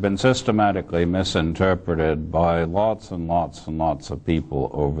Kant had been systematically misinterpreted by lots and lots and lots of people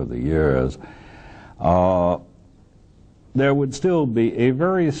over the years. There would still be a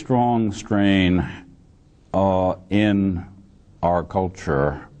very strong strain in our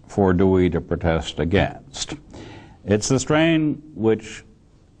culture for Dewey to protest against. It's the strain which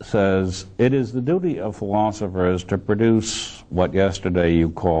says it is the duty of philosophers to produce what yesterday you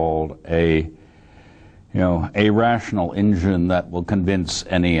called a rational engine that will convince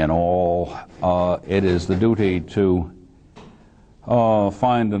any and all. It is the duty to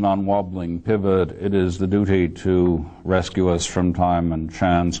find an unwobbling pivot. It is the duty to rescue us from time and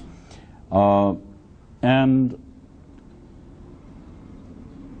chance. And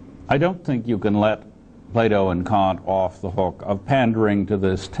I don't think you can let Plato and Kant off the hook of pandering to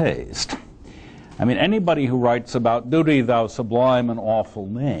this taste. I mean, anybody who writes about duty, thou sublime and awful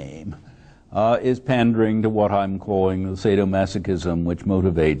name, is pandering to what I'm calling the sadomasochism which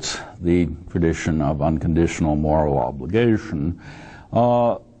motivates the tradition of unconditional moral obligation.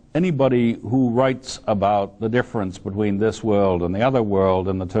 Anybody who writes about the difference between this world and the other world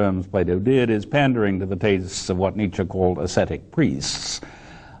in the terms Plato did is pandering to the tastes of what Nietzsche called ascetic priests.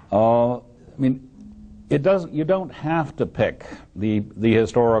 You don't have to pick the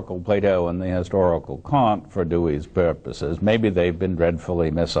historical Plato and the historical Kant for Dewey's purposes. Maybe they've been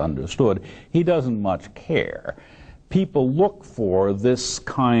dreadfully misunderstood. He doesn't much care. People look for this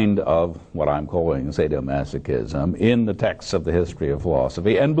kind of what I'm calling sadomasochism in the texts of the history of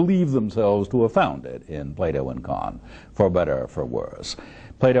philosophy and believe themselves to have found it in Plato and Kant, for better or for worse.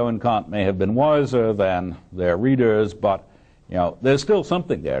 Plato and Kant may have been wiser than their readers, but there's still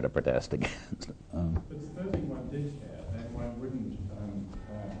something there to protest against. But supposing one did care, then one wouldn't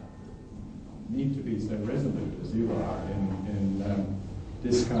need to be so resolute as you are in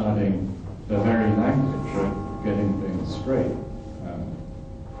discarding the very language of getting things straight.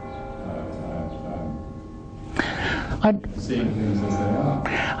 Seeing things as they are.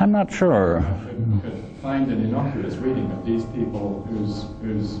 I'm not sure. Could find an innocuous reading of these people whose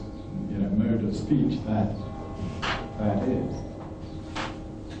mode of speech that is.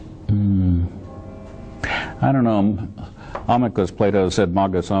 I don't know. Amicus, Plato said,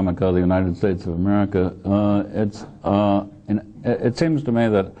 Magus Amica, the United States of America. It seems to me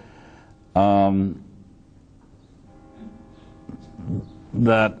that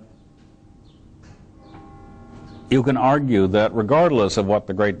that you can argue that regardless of what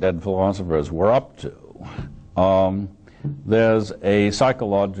the great dead philosophers were up to, there's a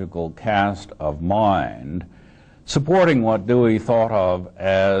psychological cast of mind supporting what Dewey thought of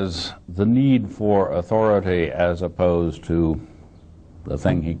as the need for authority as opposed to the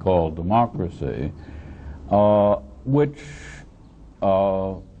thing he called democracy, which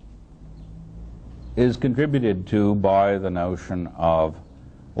is contributed to by the notion of,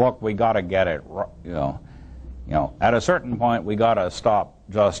 look, we got to get it, at a certain point we got to stop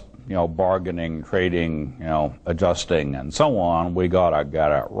just bargaining, trading, adjusting, and so on. We got to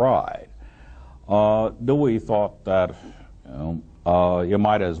get it right. Dewey thought that you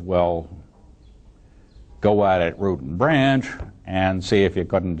might as well go at it root and branch and see if you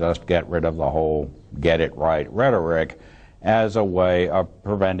couldn't just get rid of the whole get it right rhetoric as a way of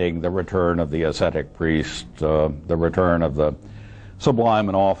preventing the return of the ascetic priest, the return of the sublime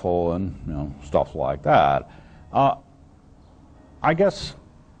and awful, and stuff like that. I guess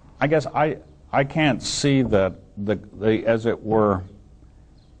I can't see that the as it were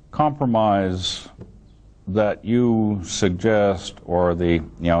compromise that you suggest, or the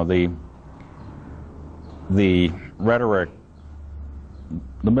the rhetoric,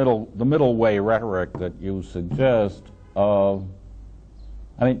 the middle way rhetoric that you suggest, I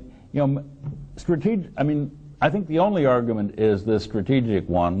mean, you know, I think the only argument is the strategic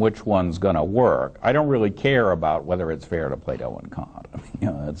one, which one's going to work. I don't really care about whether it's fair to Plato and Kant. I mean, you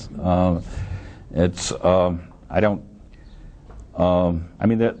know, I don't. I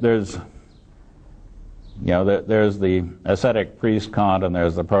mean, there's, you know, there's the ascetic priest Kant, and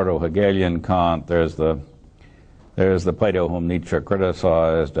there's the proto-Hegelian Kant. There's the Plato whom Nietzsche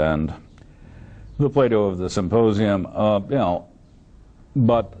criticized, and the Plato of the Symposium. You know,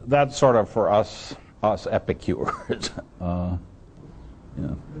 but that's sort of for us epicures. Yeah.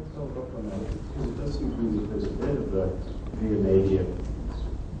 Let's follow up on that, because it does seem to me that there's a bit of a via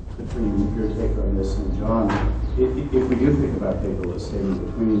between your take on this and John. If we do think about Hegel as standing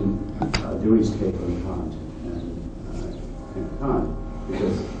between Dewey's take on Kant and Kant,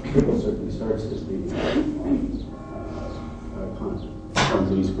 because Hegel certainly starts his reading on Kant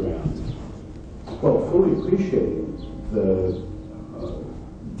on these grounds, while fully appreciating the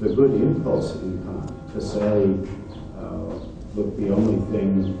good impulse in Kant to say, look, the only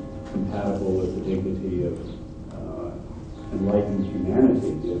thing compatible with the dignity of enlightened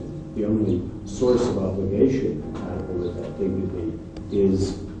humanity, the only source of obligation compatible with that dignity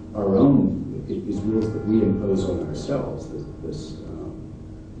is our own, is rules that we impose on ourselves, this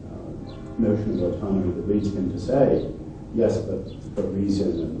notion of autonomy that leads him to say, yes, but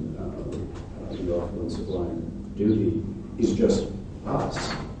reason and the awful and sublime duty is just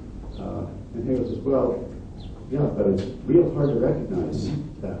us. And Hegel says, well, yeah, but it's real hard to recognize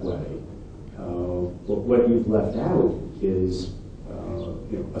that way. But what you've left out is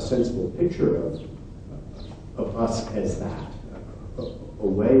you know, a sensible picture of us as that, a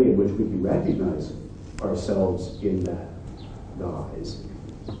way in which we can recognize ourselves in that guise.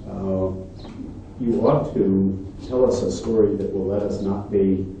 You ought to tell us a story that will let us not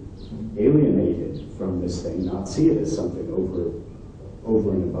be alienated from this thing, not see it as something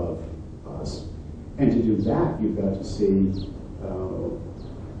over and above us. And to do that, you've got to see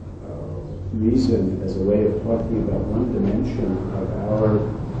reason as a way of talking about one dimension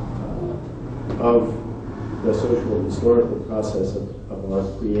of the social historical process of our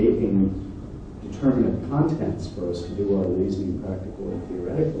creating determinate contents for us to do our reasoning, practical and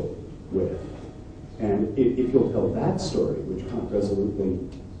theoretical with. And if you'll tell that story, which Kant resolutely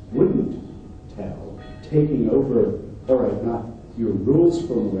wouldn't tell, taking over, all right, not your rules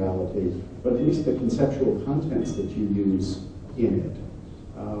for morality, but at least the conceptual contents that you use in it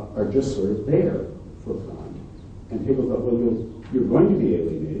are just sort of there for Kant. And Hegel thought, well, you're going to be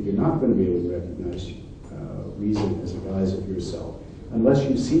alienated. You're not going to be able to recognize reason as a guise of yourself unless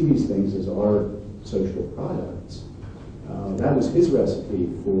you see these things as our social products. That was his recipe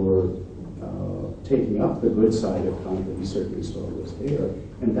for taking up the good side of Kant that he certainly saw was there.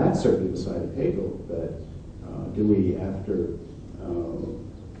 And that's certainly the side of Hegel that Dewey, after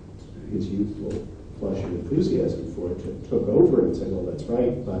his youthful flush of enthusiasm for it, took over and said, well, that's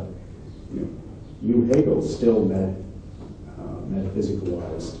right, but you Hegel, still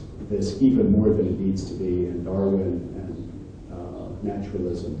metaphysicalized this even more than it needs to be, and Darwin and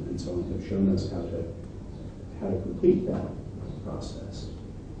naturalism and so on have shown us how to complete that process.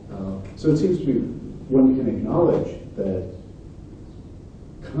 So it seems to me one can acknowledge that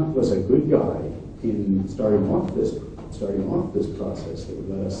Kant was a good guy in starting off this process that would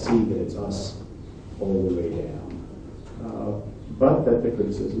let us see that it's us all the way down. But that the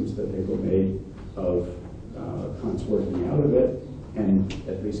criticisms that Hegel made of Kant's working out of it, and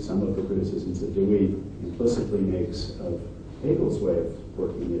at least some of the criticisms that Dewey implicitly makes of Hegel's way of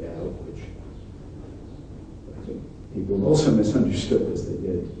working it out, which I think people also misunderstood as they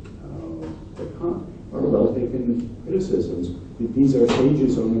did for Kant, are well-taken criticisms. These are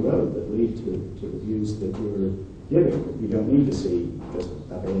stages on the road that lead to the views that we're giving. We don't need to see just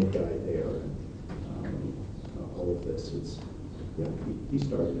a bad guy there and all of this. It's, yeah, he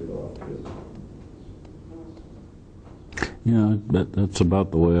started it off too. Yeah, that's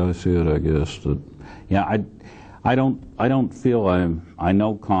about the way I see it, I guess. That, yeah, I don't feel I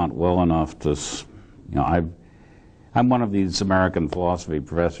know Kant well enough to, I'm one of these American philosophy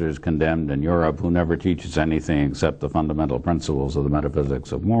professors condemned in Europe who never teaches anything except the fundamental principles of the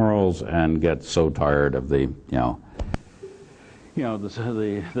metaphysics of morals, and gets so tired of the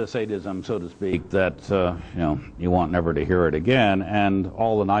sadism, so to speak, that you want never to hear it again. And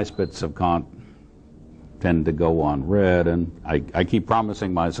all the nice bits of Kant tend to go unread, and I keep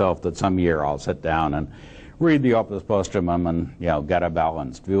promising myself that some year I'll sit down and read the Opus Posthumum and get a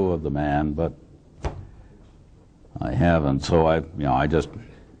balanced view of the man, but I haven't. So I just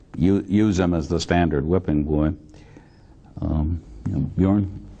use him as the standard whipping boy.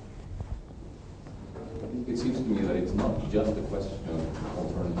 Bjorn? It seems to me that it's not just a question of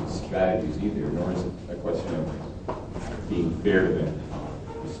alternative strategies either, nor is it a question of being fair to them,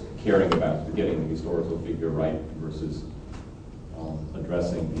 just caring about getting the historical figure right versus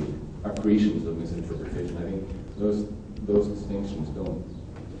addressing the accretions of misinterpretation. I think those distinctions don't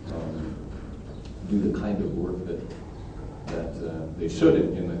do the kind of work that they should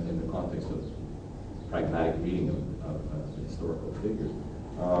in the context of pragmatic reading of historical figures.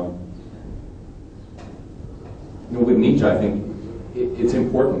 With Nietzsche, I think it's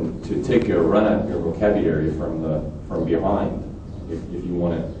important to take a run at your vocabulary from behind if you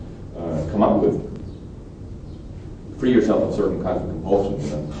want to come up with, free yourself of certain kinds of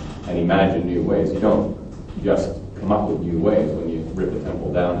compulsions and imagine new ways. You don't just come up with new ways when you rip a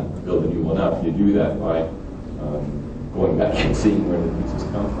temple down and build a new one up. You do that by going back and seeing where the pieces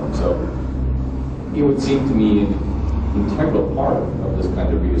come from. So it would seem to me an integral part of this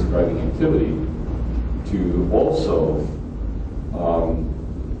kind of redescribing activity to also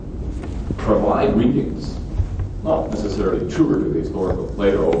provide readings, not necessarily truer to the historical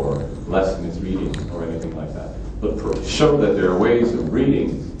Plato or less misreading or anything like that, but show that there are ways of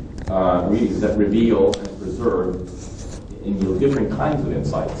readings that reveal and preserve and yield different kinds of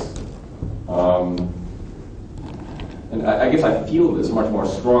insights. And I guess I feel this much more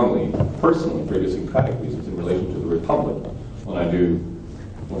strongly, personally, for idiosyncratic reasons in relation to the Republic when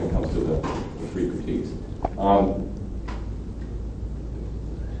it comes to the three critiques.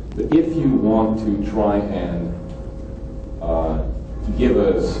 But if you want to try and give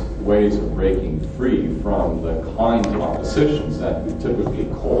us ways of breaking free from the kinds of oppositions that we typically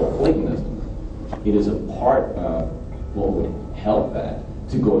call Platonism, it is a part of what would help that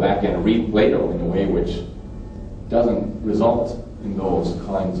to go back and read Plato in a way which doesn't result in those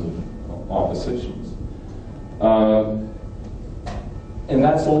kinds of oppositions. And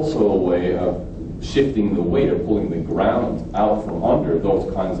that's also a way of shifting the weight or pulling the ground out from under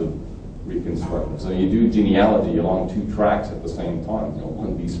those kinds of reconstructions. So you do genealogy along two tracks at the same time,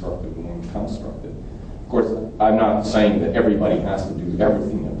 one destructive and one constructive. Of course, I'm not saying that everybody has to do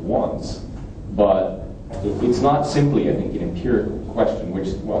everything at once, but it's not simply, I think, an empirical question,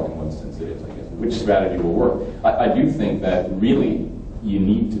 which, well, in one sense it is, I guess, which strategy will work. I do think that really you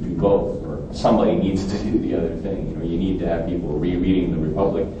need to do both, or somebody needs to do the other thing. You need to have people rereading the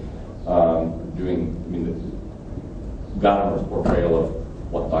Republic, Gadamer's portrayal of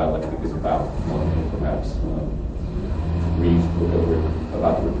what dialectic is about, perhaps read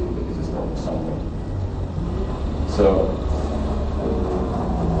about the Republic as historical somewhere. So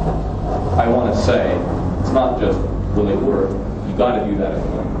I want to say it's not just will it work. You got to do that at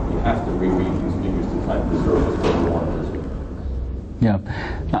home. You have to reread these figures to try and preserve what you want to preserve. Yeah.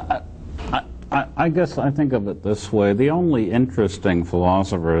 I guess I think of it this way. The only interesting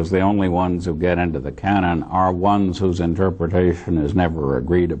philosophers, the only ones who get into the canon, are ones whose interpretation is never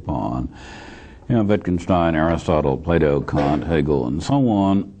agreed upon. Wittgenstein, Aristotle, Plato, Kant, Hegel, and so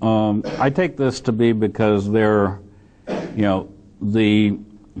on. I take this to be because they're, the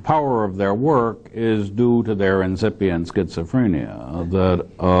power of their work is due to their incipient schizophrenia.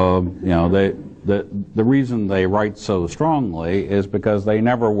 The reason they write so strongly is because they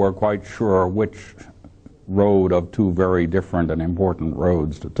never were quite sure which road of two very different and important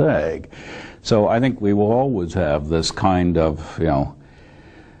roads to take. So I think we will always have this kind of,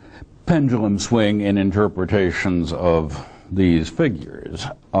 pendulum swing in interpretations of these figures.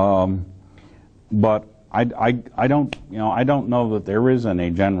 But I don't know that there is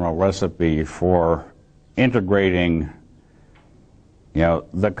any general recipe for integrating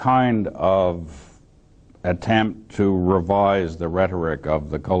the kind of attempt to revise the rhetoric of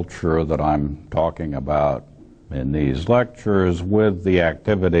the culture that I'm talking about in these lectures with the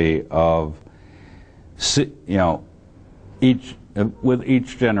activity of,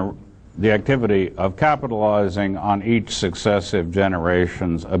 the activity of capitalizing on each successive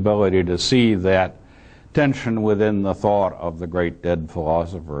generation's ability to see that tension within the thought of the great dead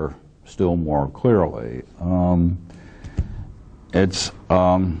philosopher still more clearly.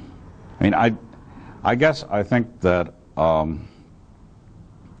 I guess I think that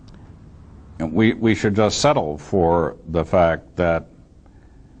we should just settle for the fact that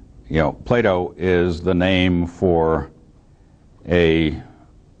Plato is the name for a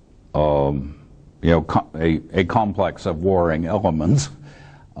complex of warring elements,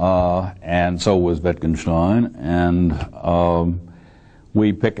 and so was Wittgenstein, and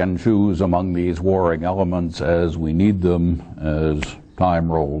we pick and choose among these warring elements as we need them as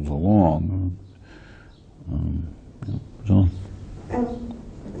time rolls along.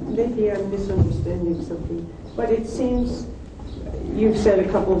 maybe I'm misunderstanding something, but it seems you've said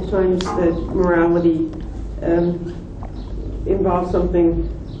a couple of times that morality involves something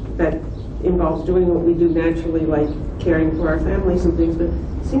that involves doing what we do naturally, like caring for our families and things, but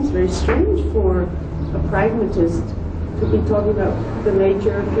it seems very strange for a pragmatist to be talking about the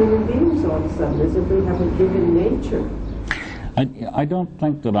nature of human beings all of a sudden, as if we have a given nature. I don't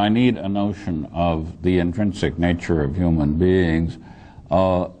think that I need a notion of the intrinsic nature of human beings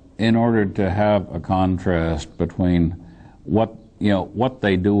in order to have a contrast between what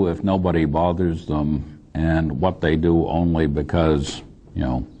they do if nobody bothers them and what they do only because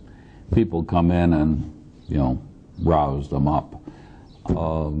people come in and rouse them up.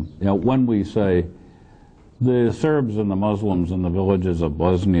 When we say the Serbs and the Muslims in the villages of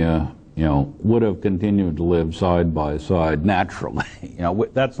Bosnia would have continued to live side by side naturally.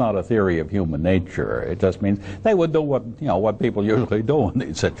 That's not a theory of human nature. It just means they would do what people usually do in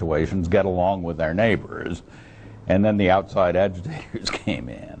these situations, get along with their neighbors. And then the outside agitators came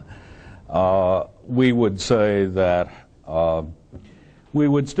in. We would say that we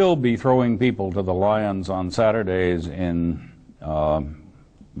would still be throwing people to the lions on Saturdays in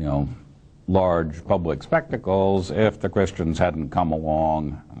large public spectacles if the Christians hadn't come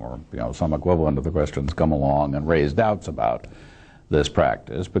along, or some equivalent of the Christians come along and raise doubts about this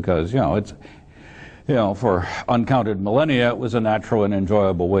practice, because it's for uncounted millennia it was a natural and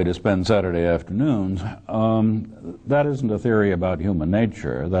enjoyable way to spend Saturday afternoons. That isn't a theory about human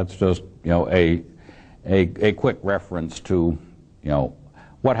nature. That's just a quick reference to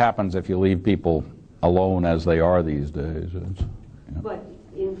what happens if you leave people alone as they are these days. But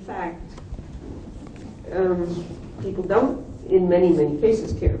in fact, people don't, in many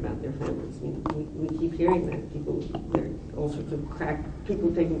cases, care about their families. I mean, we keep hearing that. There are all sorts of people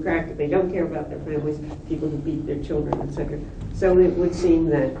taking crack, they don't care about their families, people who beat their children, etc. So it would seem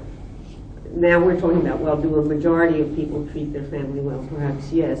that now we're talking about, well, do a majority of people treat their family well?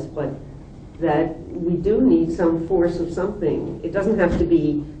 Perhaps yes, but that we do need some force of something. It doesn't have to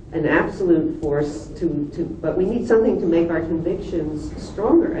be an absolute force but we need something to make our convictions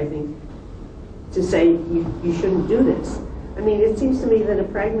stronger, I think, to say you shouldn't do this. I mean, it seems to me that a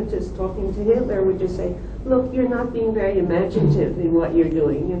pragmatist talking to Hitler would just say, look, you're not being very imaginative in what you're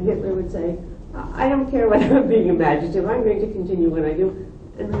doing. And Hitler would say, I don't care whether I'm being imaginative, I'm going to continue what I do.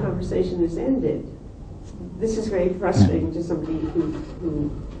 And the conversation is ended. This is very frustrating to somebody who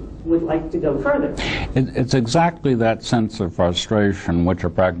would like to go further. It's exactly that sense of frustration which a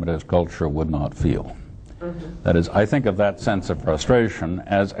pragmatist culture would not feel. That is, I think of that sense of frustration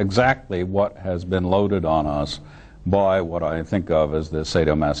as exactly what has been loaded on us by what I think of as the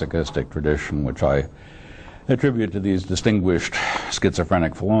sadomasochistic tradition, which I attribute to these distinguished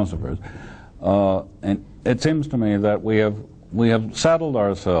schizophrenic philosophers. And it seems to me that we have saddled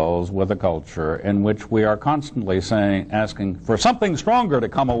ourselves with a culture in which we are constantly asking for something stronger to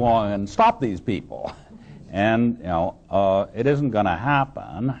come along and stop these people. And it isn't going to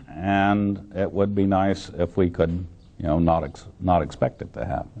happen, and it would be nice if we could not expect it to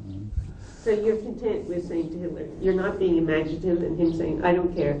happen. So you're content with saying to Hitler, you're not being imaginative, and him saying, I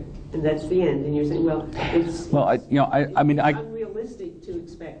don't care, and that's the end. And you're saying, well, it's unrealistic to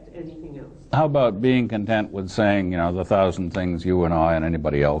expect anything else. How about being content with saying, the 1,000 things you and I and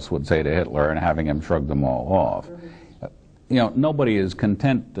anybody else would say to Hitler and having him shrug them all off? Nobody is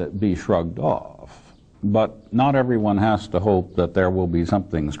content to be shrugged off. But not everyone has to hope that there will be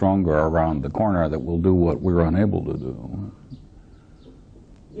something stronger around the corner that will do what we're unable to do.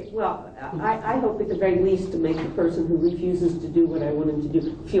 Well, I hope at the very least to make the person who refuses to do what I want him to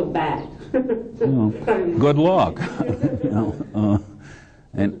do feel bad. Good luck.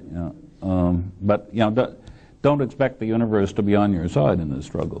 But don't expect the universe to be on your side in this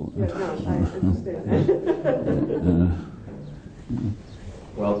struggle. Yeah, no, I understand.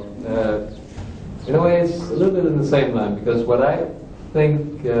 Well, in a way, it's a little bit in the same line, because what I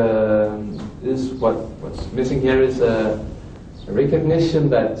think is what's missing here is a recognition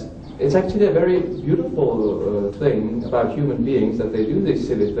that it's actually a very beautiful thing about human beings, that they do these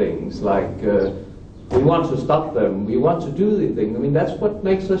silly things, like we want to stop them, we want to do the thing. I mean, that's what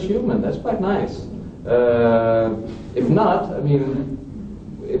makes us human. That's quite nice. If not, I mean,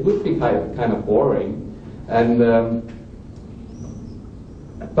 it would be kind of boring. And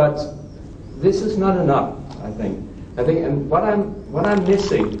but this is not enough, I think. And what I'm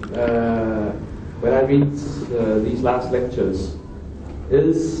missing when I read these last lectures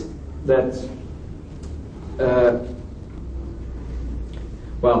is that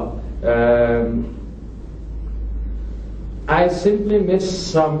I simply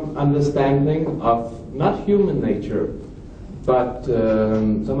miss some understanding of not human nature, but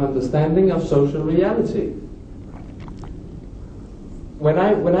some understanding of social reality. When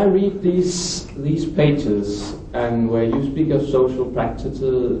I read these pages, and where you speak of social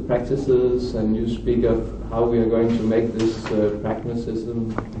practices, and you speak of how we are going to make this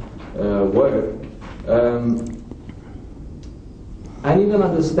pragmatism work, I need an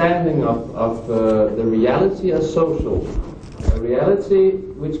understanding of the reality as social, a reality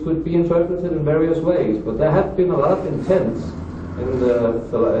which could be interpreted in various ways. But there have been a lot of intents in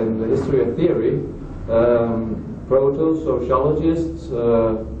the history of theory. Proto-sociologists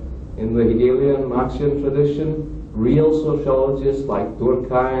in the Hegelian Marxian tradition, real sociologists like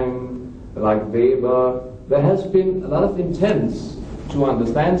Durkheim, like Weber. There has been a lot of intents to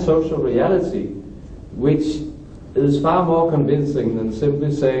understand social reality, which is far more convincing than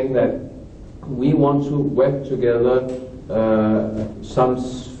simply saying that we want to web together some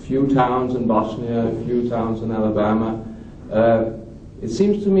few towns in Bosnia, a few towns in Alabama. It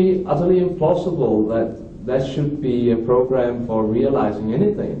seems to me utterly implausible that should be a program for realizing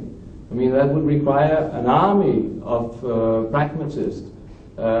anything. I mean, that would require an army of pragmatists.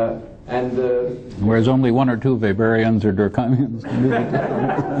 Whereas only one or two Weberians or Durkheimians can do it.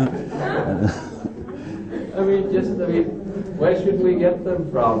 Where should we get them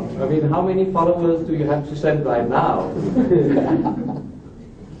from? I mean, how many followers do you have to send right now?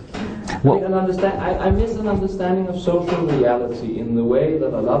 I miss an understanding of social reality in the way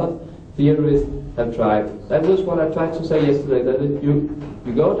that a lot of theorists have tried. That was what I tried to say yesterday, that you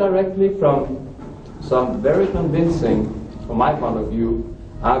go directly from some very convincing, from my point of view,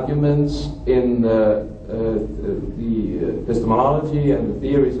 arguments in the epistemology and the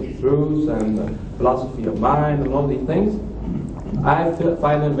theories of truth and the philosophy of mind and all these things. I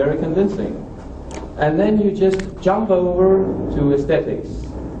find them very convincing. And then you just jump over to aesthetics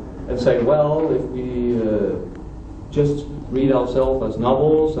and say, well, if we just read ourselves as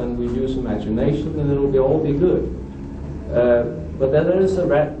novels and we use imagination, then it'll all be good. But then there is a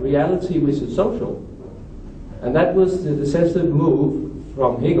reality which is social. And that was the decisive move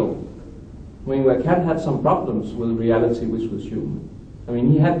from Hegel. I mean, Kant had some problems with reality which was human. I mean,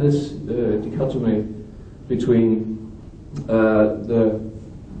 he had this dichotomy between the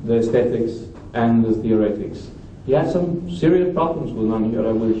aesthetics and the theoretics. He had some serious problems with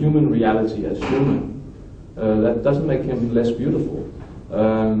human reality as human. That doesn't make him less beautiful.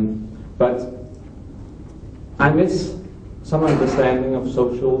 But I miss some understanding of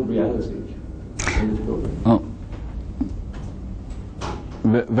social reality in this program. Oh.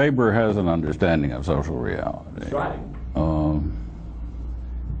 Weber has an understanding of social reality. Trying.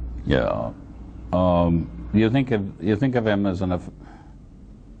 Yeah. You think of him as an. I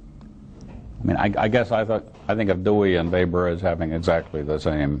mean, I guess I think of Dewey and Weber as having exactly the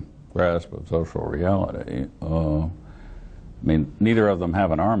same grasp of social reality. I mean, neither of them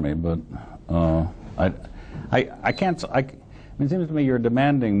have an army, but I can't. It seems to me you're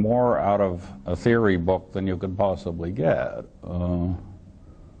demanding more out of a theory book than you could possibly get.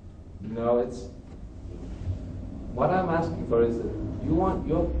 No, it's what I'm asking for is that you want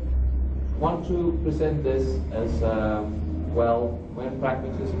to present this as well. When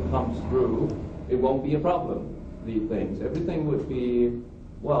pragmatism comes through, it won't be a problem. These things, everything would be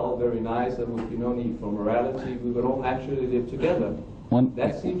very nice. There would be no need for morality. We would all naturally live together.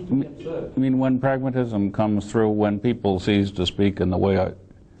 That seems to be absurd. I mean, when pragmatism comes through, when people cease to speak in the way I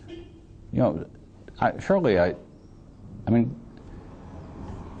mean,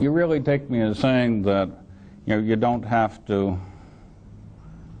 you really take me as saying that, you don't have to,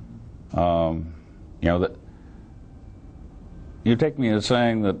 that you take me as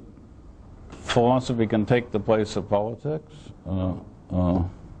saying that philosophy can take the place of politics? No,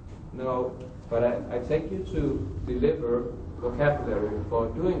 but I take you to deliver vocabulary for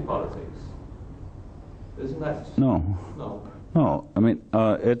doing politics. Isn't that? No. No. No. I mean,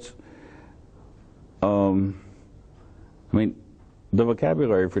 it's. I mean, the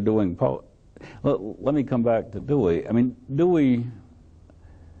vocabulary for doing let me come back to Dewey. I mean, Dewey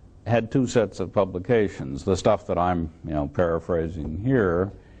had two sets of publications, the stuff that I'm, paraphrasing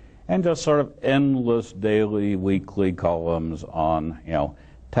here, and just sort of endless daily, weekly columns on,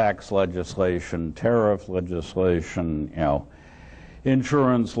 tax legislation, tariff legislation,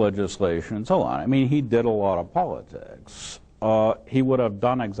 insurance legislation, and so on. I mean, he did a lot of politics. He would have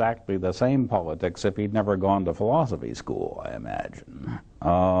done exactly the same politics if he'd never gone to philosophy school, I imagine.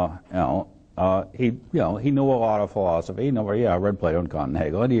 He knew a lot of philosophy. I read Plato and Kant and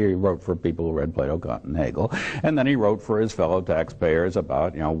Hegel, and he wrote for people who read Plato, Kant, and Hegel. And then he wrote for his fellow taxpayers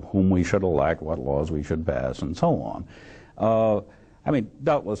about, whom we should elect, what laws we should pass, and so on. I mean,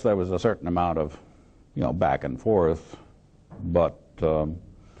 doubtless there was a certain amount of, back and forth but So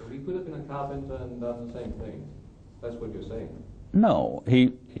he could have been a carpenter and done the same thing. That's what you're saying. no,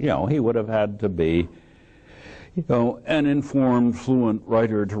 he would have had to be, an informed, fluent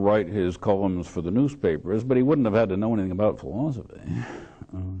writer to write his columns for the newspapers, but he wouldn't have had to know anything about philosophy.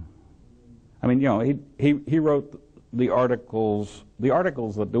 I mean, he wrote the articles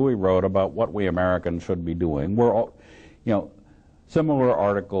that Dewey wrote about what we Americans should be doing were all, similar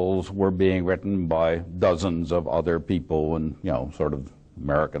articles were being written by dozens of other people and, sort of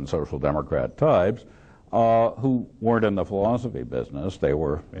American social democrat types, who weren't in the philosophy business. They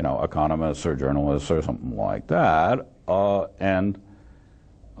were, economists or journalists or something like that.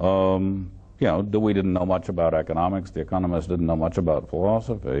 Dewey didn't know much about economics. The economists didn't know much about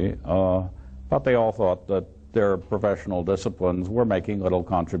philosophy. But they all thought that their professional disciplines were making little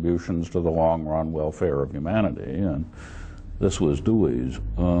contributions to the long-run welfare of humanity, and this was Dewey's.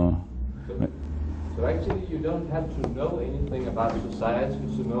 So actually, you don't have to know anything about society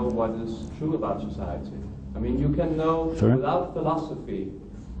to know what is true about society. I mean, you can know without philosophy,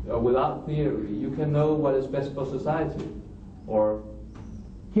 or without theory, you can know what is best for society, or.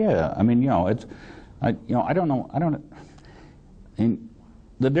 Yeah, I mean, I don't know.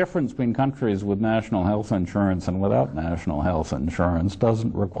 The difference between countries with national health insurance and without national health insurance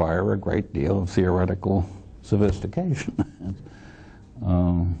doesn't require a great deal of theoretical sophistication.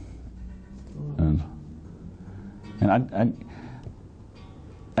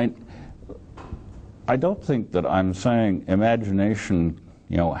 I don't think that I'm saying imagination,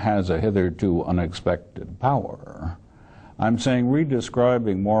 has a hitherto unexpected power. I'm saying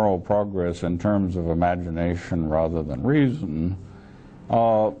redescribing moral progress in terms of imagination rather than reason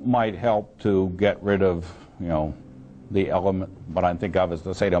might help to get rid of, the element, what I think of as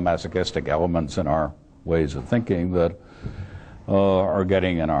the sadomasochistic elements in our ways of thinking that are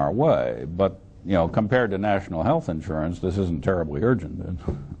getting in our way. But, compared to national health insurance, this isn't terribly urgent.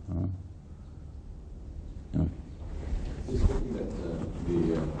 Just looking at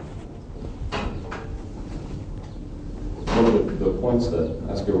one of the points that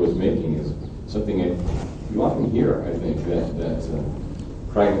Oscar was making is something you often hear, I think, that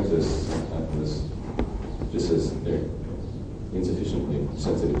pragmatists just as they're insufficiently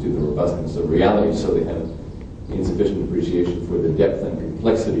sensitive to the robustness of reality, so they have insufficient appreciation for the depth and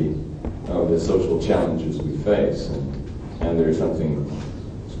complexity of the social challenges we face. And there's something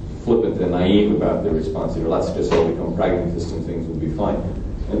flippant and naive about their response here. Let's just all become pragmatists and things will be fine.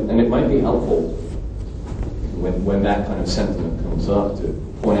 And it might be helpful when that kind of sentiment comes up to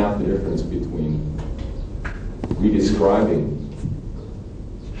point out the difference between redescribing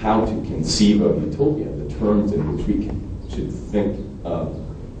how to conceive of utopia, the terms in which we should think of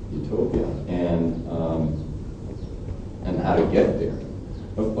utopia, and how to get there.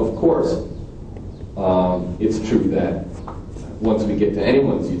 Of course, it's true that once we get to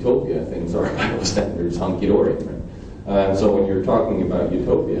anyone's utopia, things are by those standards hunky-dory. Right? So when you're talking about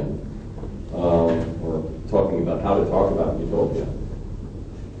utopia, or talking about how to talk about utopia,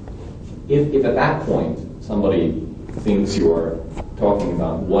 if at that point somebody thinks you're talking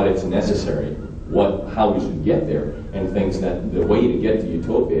about what is necessary, how we should get there, and thinks that the way to get to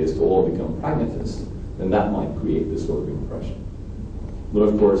utopia is to all become pragmatists, then that might create this sort of impression. But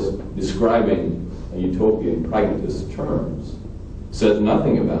of course, describing a utopia in pragmatist terms says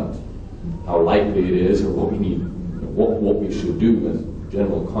nothing about how likely it is or what we need, what we should do as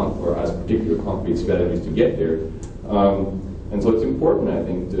general or as particular concrete strategies to get there. And so it's important, I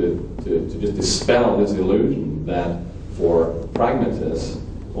think, to just dispel this illusion that for pragmatists,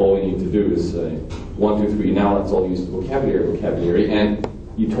 all we need to do is say, 1, 2, 3, now let's all use the vocabulary, and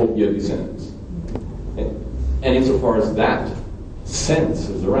utopia descends. And insofar as that sense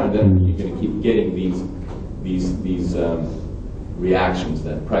is around, then you're going to keep getting these reactions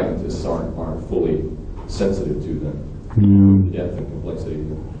that pragmatists aren't fully sensitive to them, the depth and complexity.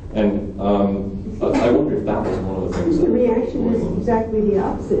 And I wonder if that was one of the things. The reaction is exactly the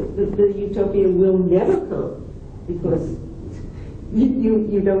opposite. That the utopia will never come because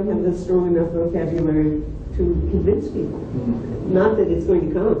you don't have the strong enough vocabulary to convince people. Not that it's going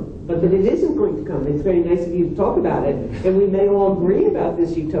to come, but that it isn't going to come. It's very nice of you to talk about it, and we may all agree about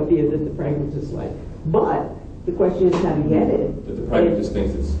this utopia that the pragmatists like. But the question is how to get it. But the pragmatist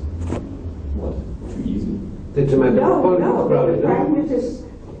thinks it's, what, too easy? No, the pragmatists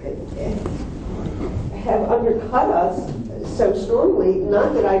have undercut us so strongly,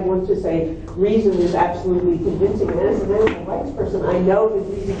 not that I want to say reason is absolutely convincing. And as an animal rights person, I know that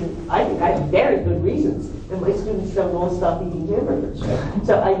reason, I think I have very good reasons, and my students don't all stop eating hamburgers.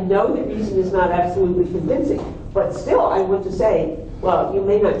 So I know that reason is not absolutely convincing, but still I want to say well, you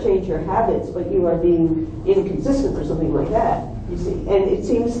may not change your habits, but you are being inconsistent or something like that, you see. And it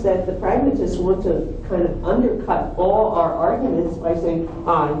seems that the pragmatists want to kind of undercut all our arguments by saying,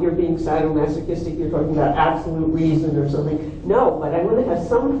 you're being sadomasochistic, you're talking about absolute reason or something. No, but I want to have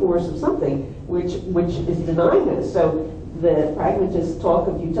some force of something which is denying us. So the pragmatist talk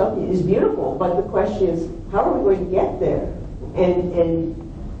of utopia is beautiful, but the question is, how are we going to get there? And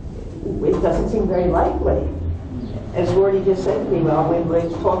it doesn't seem very likely. As Rorty just said to me, well, when I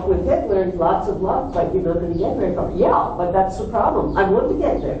talk with Hitler, lots of love, but you're not going to get very far. Yeah, but that's the problem. I want to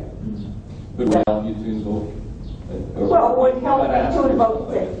get there. But what help you to invoke? Well, what help me to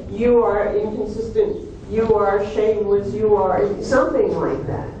invoke that you are inconsistent, you are shameless, you are something like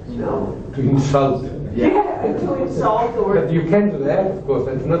that, you know? To insult. Yeah, to insult or... But you can do that, of course.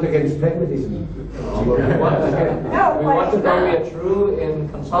 That's not against pragmatism. We want to know we are true in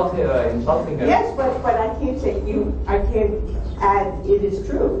insulting her. Yes, but I can't say I can't add it is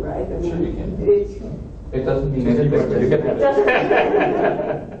true, right? I mean, Sure you can. It doesn't mean anything. It doesn't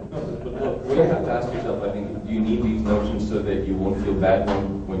What you have to ask yourself, I think, do you need these notions so that you won't feel bad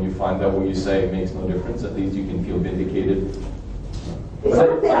when you find out what you say makes no difference? At least you can feel vindicated. It's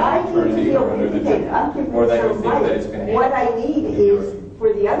not that I need to feel vindicated. I'm Or that you convinced think I'm that it's right. going to What happen. I need is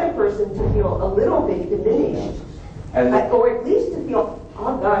for the other person to feel a little bit diminished. And Or at least to feel,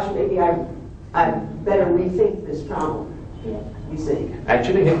 oh gosh, maybe I better rethink this problem. You see.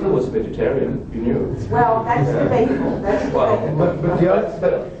 actually, Hitler was a vegetarian. You knew. Well, that's debatable. That's Well,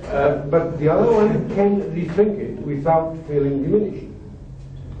 debatable. But the other one can rethink it without feeling diminished.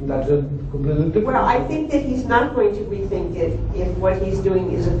 And that's a completely different. Well, I think that he's not going to rethink it if what he's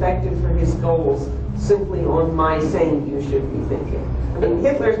doing is effective for his goals simply on my saying you should rethink it. I mean,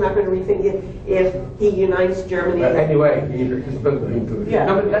 Hitler's not going to rethink it if he unites Germany. Anyway, he's built into it. Yeah.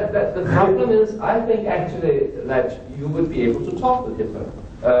 No, but the problem is, I think actually that you would be able to talk with Hitler.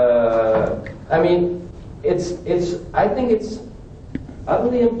 I mean, I think it's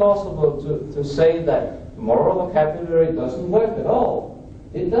utterly impossible to say that moral vocabulary doesn't work at all.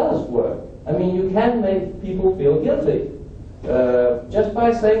 It does work. I mean, you can make people feel guilty just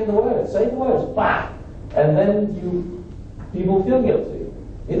by saying the words. Say the words, bah, and then people feel guilty.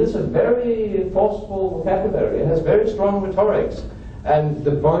 It is a very forceful vocabulary. It has very strong rhetorics. And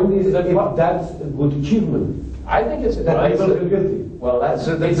The point is that The- that's a good achievement. I think it's That people feel guilty. well, that's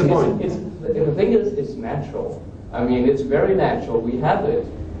So that's the point. The thing is, it's natural. I mean, it's very natural. We have it.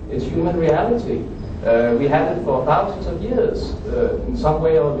 It's human reality. We had it for thousands of years, in some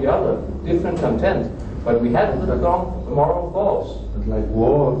way or the other, different content. But we had it with a strong moral force. But like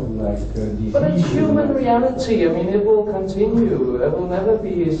war, like disease. But it's human reality. I mean, it will continue. There will never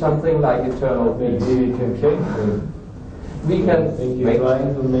be something like eternal peace. Maybe we can change it. We I can think you're make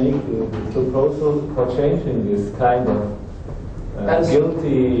trying to make a proposal for changing this kind of As-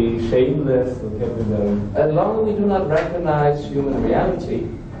 guilty, shameless vocabulary. as long as we do not recognize human reality,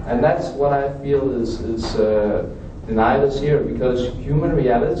 and that's what I feel is denied us here, because human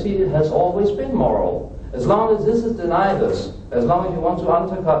reality has always been moral. As long as this is denied us, as long as you want to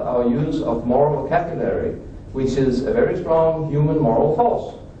undercut our use of moral vocabulary, which is a very strong human moral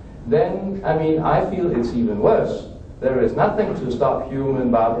force, then, I mean, I feel it's even worse. There is nothing to stop human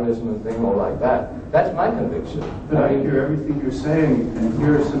barbarism and things all like that. That's my conviction. But I hear everything you're saying, and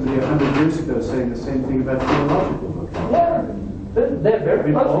here somebody 100 years ago saying the same thing about theological vocabulary. Yeah, they're I very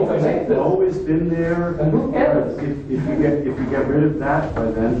mean, closely always, connected. always been there. And who cares? If you get rid of that,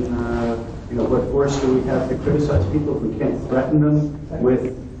 well, then what force do we have to criticize people if we can't threaten them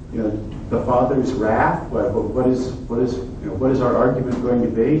with the Father's wrath? What is our argument going to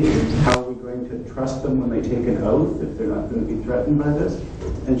be? How are we going to trust them when they take an oath if they're not going to be threatened by this?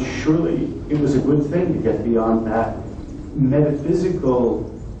 And surely it was a good thing to get beyond that metaphysical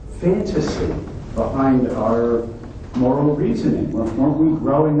fantasy behind our moral reasoning. Weren't we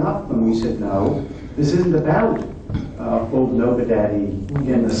growing up when we said, no, this isn't about old Nobodaddy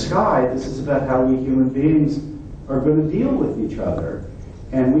in the sky. This is about how we human beings are going to deal with each other.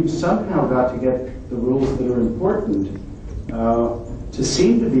 And we've somehow got to get the rules that are important to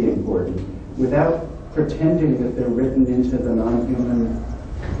seem to be important without pretending that they're written into the non-human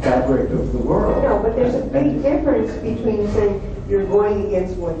fabric of the world. No, but there's a big difference between saying you're going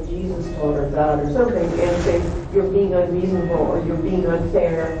against what Jesus taught or God or something, and saying you're being unreasonable or you're being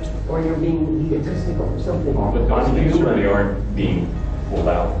unfair or you're being egotistical or something. But those things really aren't being pulled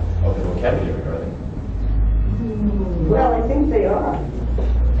out of the vocabulary, are they? Well, I think they are.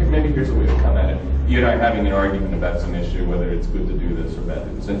 Maybe here's a way to come at it. You and I are having an argument about some issue, whether it's good to do this or bad to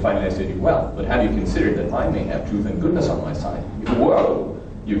do this. And finally I say to you, well, but have you considered that I may have truth and goodness on my side? You go, whoa!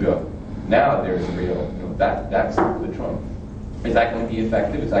 You go, now there's real, that's the trump. Is that going to be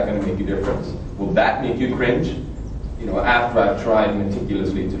effective? Is that going to make a difference? Will that make you cringe? You know, after I've tried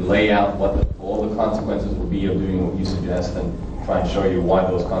meticulously to lay out what all the consequences will be of doing what you suggest and try and show you why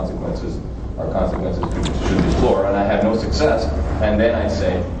those consequences are consequences we should deplore, and I have no success, and then I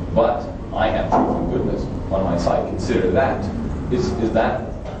say, but I have truth and goodness on my side, consider that. Is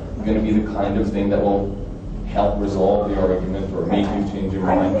that going to be the kind of thing that will help resolve the argument or make you change your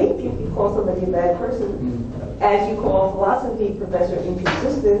mind? I think if you call somebody a bad person, as you call a philosophy professor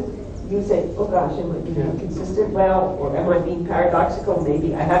inconsistent, you say, oh gosh, am I being inconsistent? Well, or am I being paradoxical?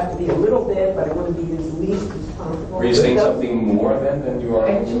 Maybe I have to be a little bit, but I want to be as least as possible. Are you saying something more then than you are?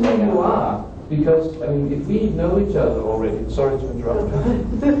 Actually, you are. Because, I mean, if we know each other already, sorry to interrupt,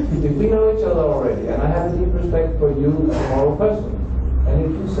 if we know each other already, and I have a deep respect for you as a moral person, and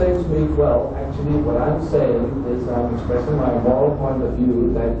if you say to me, well, actually, what I'm saying is I'm expressing my moral point of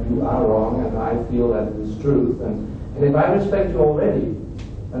view that you are wrong, and I feel that it is truth, and if I respect you already,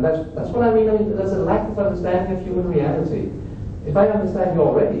 and that's what I mean, there's a lack of understanding of human reality. If I understand you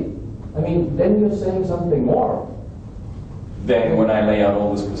already, I mean, then you're saying something more. Then when I lay out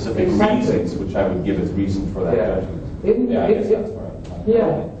all the specific reasons, which I would give as reason for that judgment. I guess that's right.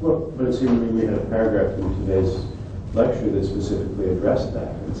 Yeah. Well, but it seemed to me we had a paragraph in today's lecture that specifically addressed that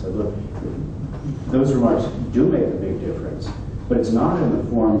and said, look, those remarks do make a big difference, but it's not in the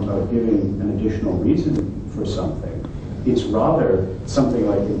form of giving an additional reason for something. It's rather something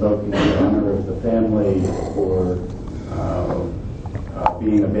like invoking the honor of the family or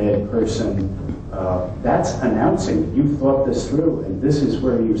being a bad person. That's announcing you've thought this through and this is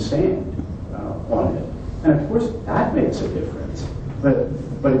where you stand on it. And of course, that makes a difference.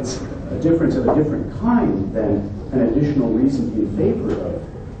 But it's a difference of a different kind than an additional reason in favor of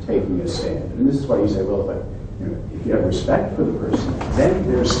taking a stand. And this is why you say, well, if you have respect for the person,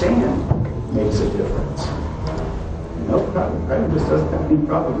 then their stand makes a difference. No problem. Pragmatism doesn't have any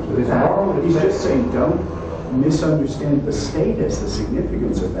problems with that. He's just saying don't misunderstand the status, the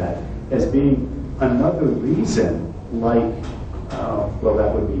significance of that, as being another reason, like, well,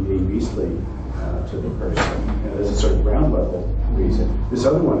 that would be being beastly to the person. There's a sort of ground level reason. This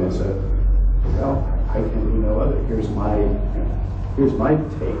other one is well, I can be no other. Here's my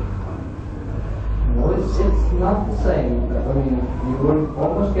take. No, it's not the same. I mean, you were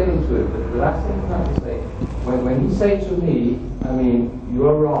almost getting to it, but the last thing is not the same. When he say to me, I mean, you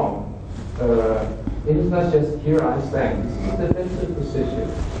are wrong. It is not just here I stand. This is a defensive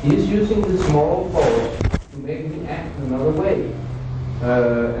position. He is using this moral force to make me act another way.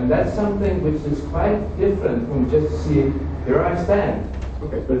 And that's something which is quite different from just seeing, here I stand.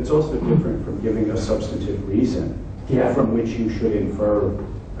 Okay, but it's also different from giving a substantive reason from which you should infer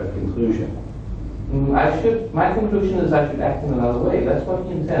a conclusion. My conclusion is I should act in another way. That's what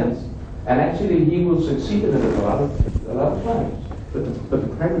he intends. And actually he will succeed in it a lot of times. But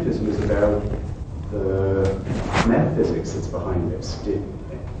the pragmatism is about the metaphysics that's behind this.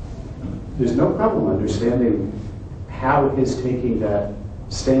 There's no problem understanding how his taking that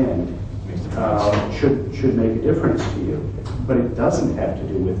stand should make a difference to you. But it doesn't have to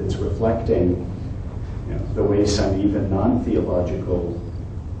do with its reflecting the way some even non-theological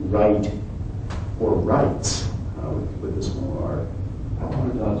right or rights with this more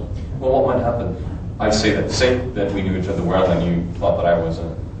Well, what might happen? I say that we knew each other well, and you thought that I was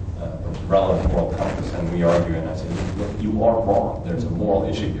a relevant moral compass, and we argue, and I say, look, you are wrong. There's a moral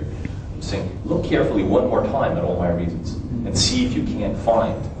issue here. I'm saying, look carefully one more time at all my reasons, and see if you can't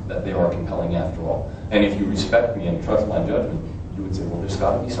find that they are compelling after all. And if you respect me and trust my judgment, you would say, well, there's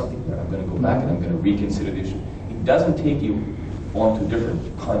got to be something there. I'm going to go back and I'm going to reconsider the issue. It doesn't take you on to a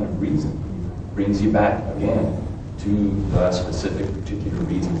different kind of reason. It brings you back again to the specific, particular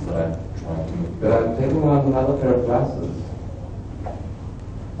reasons that I'm trying to make. But I'm taking on another pair of glasses.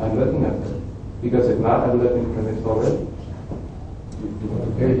 I'm looking at it. Because if not, I would have been convinced already.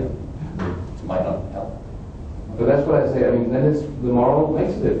 It might not help. But that's what I say. I mean, then it's the moral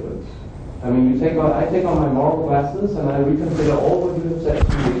makes a difference. I mean, I take on my moral glasses and I reconsider all what you have said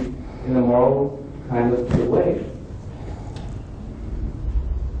to me in a moral kind of way.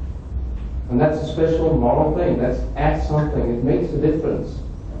 And that's a special moral thing. That's adds something. It makes a difference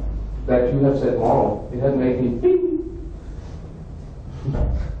that you have said moral. It has made me bing.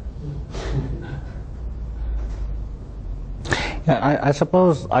 Yeah, I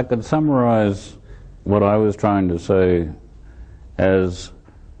suppose I could summarize what I was trying to say as,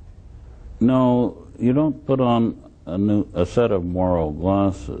 no, you don't put on a set of moral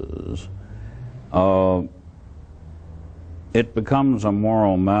glasses. It becomes a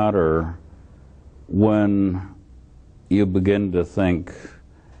moral matter when you begin to think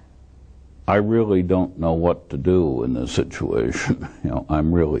I really don't know what to do in this situation.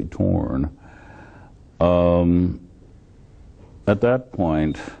 I'm really torn. At that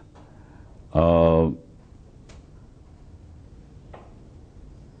point,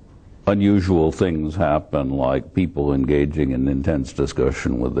 unusual things happen, like people engaging in intense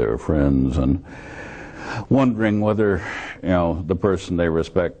discussion with their friends and wondering whether, the person they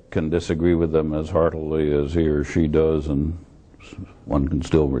respect can disagree with them as heartily as he or she does, and one can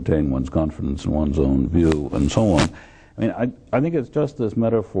still retain one's confidence in one's own view, and so on. I mean, I think it's just this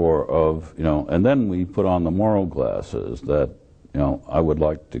metaphor of, and then we put on the moral glasses that, I would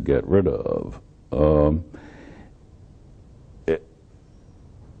like to get rid of.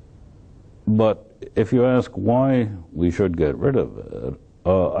 But if you ask why we should get rid of it,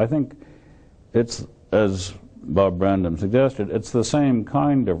 I think it's, as Bob Brandom suggested, it's the same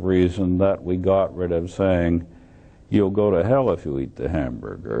kind of reason that we got rid of saying, you'll go to hell if you eat the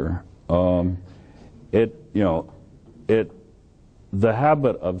hamburger. The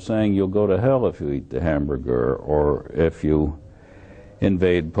habit of saying you'll go to hell if you eat the hamburger, or if you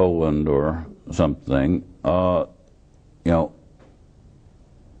invade Poland or something,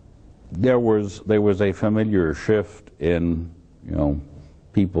 there was a familiar shift in,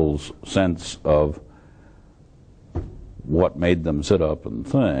 people's sense of what made them sit up and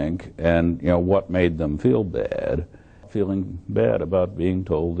think, and what made them feel bad. Feeling bad about being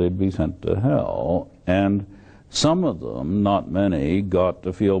told they'd be sent to hell, and some of them, not many, got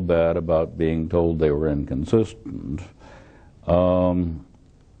to feel bad about being told they were inconsistent.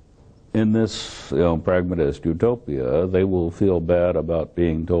 In this pragmatist utopia, they will feel bad about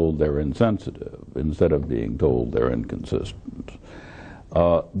being told they're insensitive instead of being told they're inconsistent.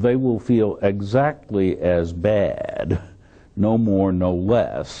 They will feel exactly as bad, no more, no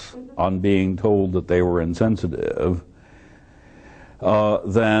less, on being told that they were insensitive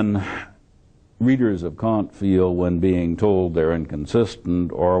than readers of Kant feel when being told they're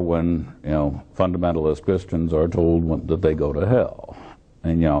inconsistent, or when fundamentalist Christians are told that they go to hell.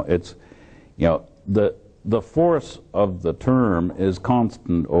 And it's the force of the term is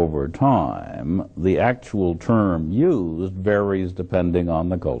constant over time. The actual term used varies depending on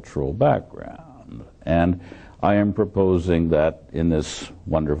the cultural background. And I am proposing that in this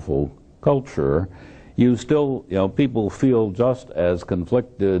wonderful culture, you still, people feel just as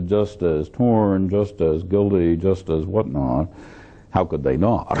conflicted, just as torn, just as guilty, just as whatnot. How could they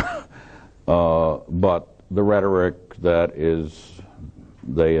not? But the rhetoric that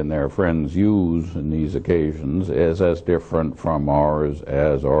they and their friends use in these occasions is as different from ours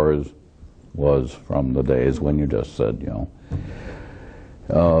as ours was from the days when you just said,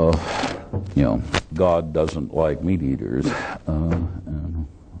 God doesn't like meat eaters.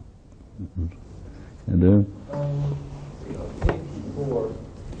 You do? Page 4,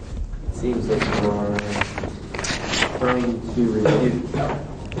 it seems that you're trying to refute a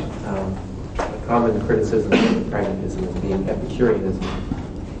common criticism of pragmatism as being Epicureanism,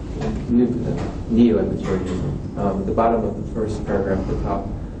 neo-Epicureanism. At the bottom of the first paragraph at the top,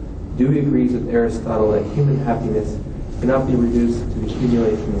 Dewey agrees with Aristotle that human happiness cannot be reduced to the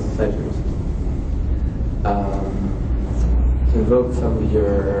accumulation of pleasures. To invoke some of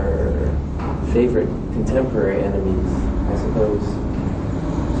your favorite contemporary enemies, I suppose,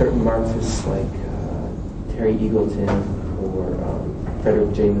 certain Marxists like Terry Eagleton or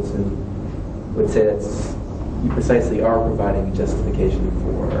Frederick Jameson would say that you precisely are providing a justification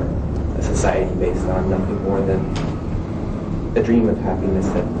for a society based on nothing more than a dream of happiness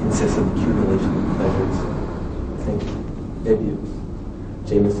that consists of accumulation of pleasures. I think maybe it was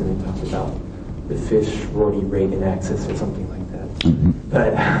Jameson who talked about the Fish-Rorty Reagan axis or something like that. Mm-hmm.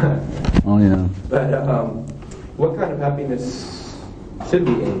 But oh yeah. But what kind of happiness should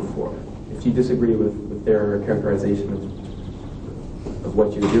we aim for? If you disagree with their characterization of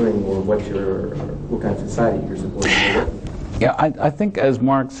what you're doing, or what kind of society you're supporting. Yeah, I think as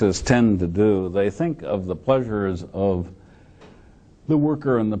Marxists tend to do, they think of the pleasures of the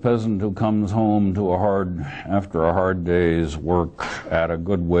worker and the peasant who comes home to after a hard day's work at a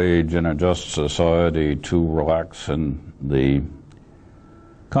good wage in a just society to relax in the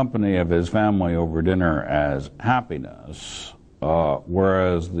company of his family over dinner as happiness,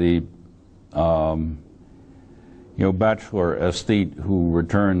 whereas the bachelor aesthete who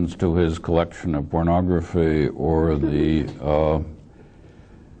returns to his collection of pornography, or the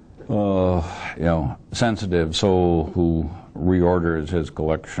sensitive soul who reorders his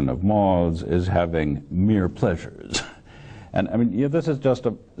collection of moths, is having mere pleasures. And I mean, this is just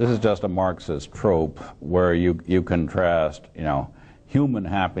a Marxist trope where you contrast, human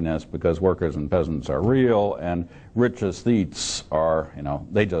happiness because workers and peasants are real, and rich aesthetes are,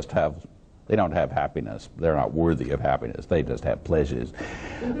 they just have they don't have happiness. They're not worthy of happiness. They just have pleasures.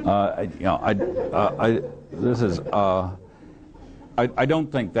 I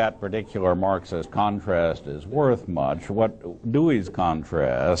don't think that particular Marxist contrast is worth much. What Dewey's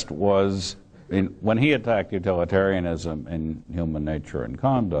contrast was, when he attacked utilitarianism in human nature and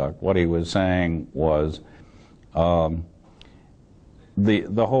conduct, what he was saying was the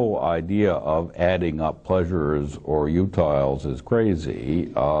whole idea of adding up pleasures or utiles is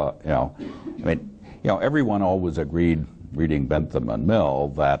crazy. Everyone always agreed, reading Bentham and Mill,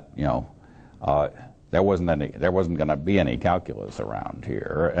 that there wasn't going to be any calculus around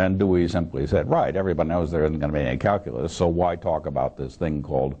here. And Dewey simply said, right, everybody knows there isn't going to be any calculus, so why talk about this thing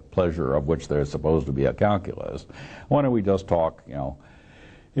called pleasure, of which there's supposed to be a calculus? Why don't we just talk,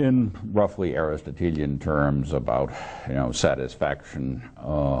 in roughly Aristotelian terms about, satisfaction,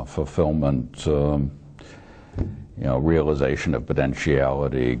 fulfillment, realization of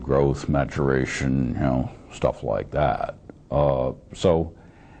potentiality, growth, maturation, stuff like that. So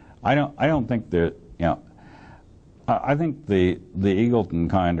I don't think that, I think the Eagleton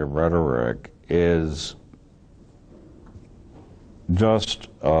kind of rhetoric is just,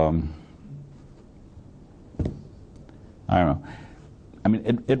 I don't know. I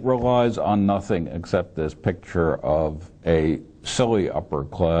mean, it relies on nothing except this picture of a silly upper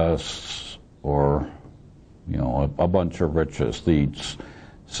class or, a bunch of rich aesthetes.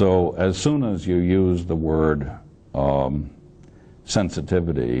 So as soon as you use the word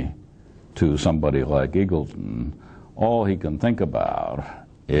sensitivity to somebody like Eagleton, all he can think about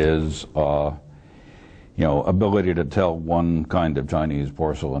is, ability to tell one kind of Chinese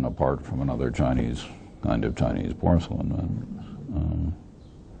porcelain apart from another kind of Chinese porcelain.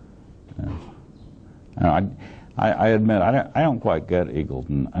 I admit I don't quite get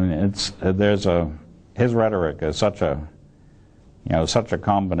Eagleton. I mean, his rhetoric is such a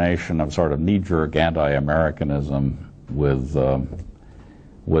combination of sort of knee-jerk anti-Americanism with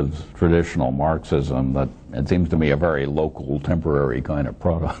traditional Marxism that it seems to me a very local, temporary kind of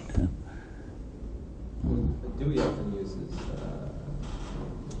product. Dewey often uses,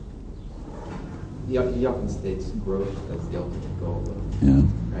 he often states growth as the ultimate goal of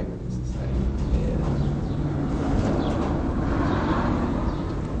pragmatic society.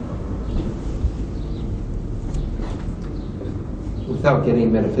 And without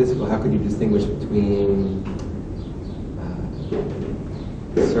getting metaphysical, how could you distinguish between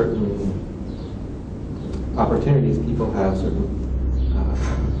certain opportunities people have,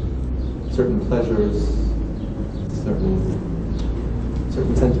 certain pleasures, certain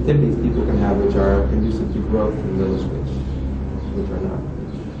sensitivities people can have which are conducive to growth, and those which are not,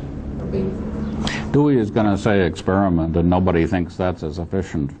 which are painful? Dewey is going to say experiment, and nobody thinks that's a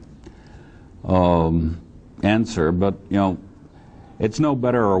sufficient answer, but it's no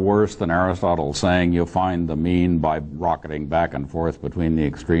better or worse than Aristotle saying you find the mean by rocketing back and forth between the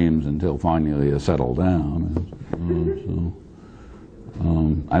extremes until finally you settle down.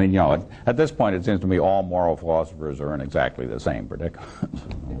 At this point it seems to me all moral philosophers are in exactly the same predicament.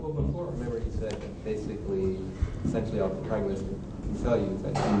 Well, before, remember he said that basically, essentially all the pragmatists can tell you is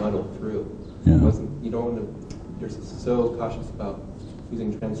that you muddle through. You're so cautious about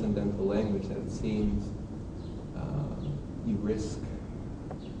using transcendental language that it seems you risk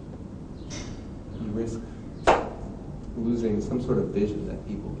losing some sort of vision that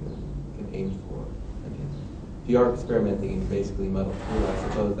people can aim for. If you are experimenting and basically muddle through, I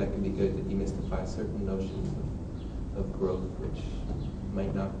suppose that can be good to demystify certain notions of growth, which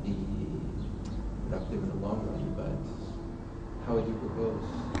might not be productive in the long run. But how would you propose?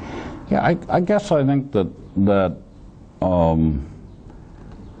 Yeah, I guess I think that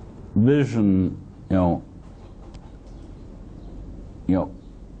vision,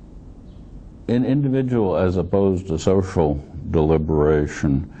 in individual as opposed to social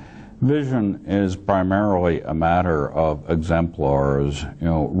deliberation, vision is primarily a matter of exemplars,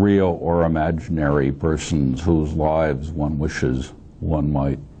 real or imaginary persons whose lives one wishes one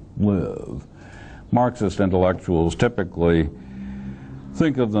might live. Marxist intellectuals typically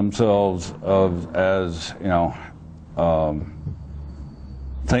think of themselves as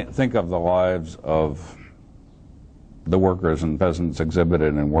think of the lives of the workers and peasants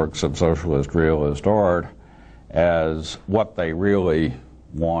exhibited in works of socialist realist art as what they really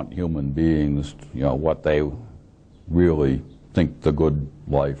want human beings, what they really think the good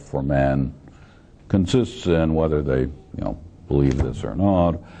life for man consists in, whether they, believe this or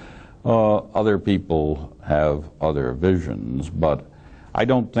not. Other people have other visions, but I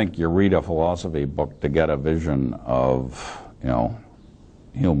don't think you read a philosophy book to get a vision of,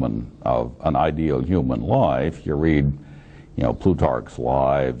 an ideal human life. You read, Plutarch's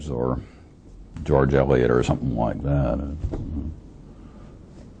Lives or George Eliot or something like that.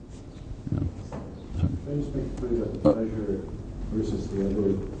 I just make a point about the pleasure versus the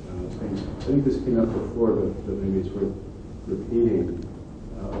other things. I think this came up before, but maybe it's worth repeating.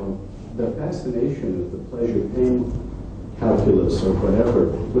 The fascination of the pleasure-pain calculus or whatever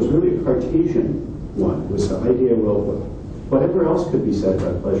was really a Cartesian one. It was the idea, well, whatever else could be said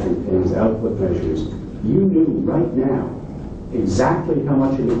about pleasure and pain as output measures, you knew right now exactly how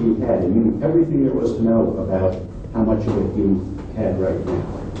much of it you had, and you knew everything there was to know about how much of it you had right now.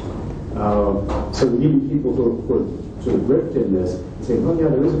 So even people who are sort of gripped in this say, well, yeah,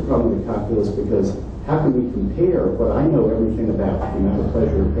 there is a problem with calculus because how can we compare what I know everything about, the amount of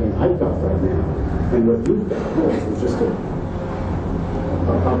pleasure and pain I've got right now, and what you've got? No, it's just a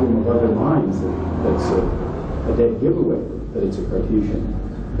problem of other minds that's a dead giveaway that it's a Cartesian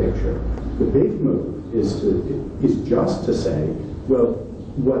picture. The big move is just to say, well,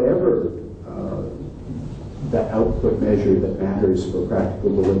 whatever the output measure that matters for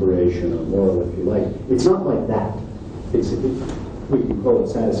practical deliberation or moral, if you like, it's not like that. We can call it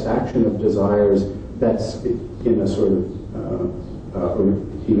satisfaction of desires. That's in a sort of or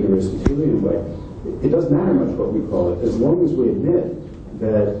even Aristotelian way. It doesn't matter much what we call it, as long as we admit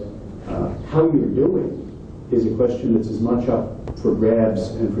that how you're doing is a question that's as much up for grabs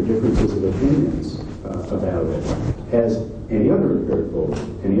and for differences of opinions about it as any other empirical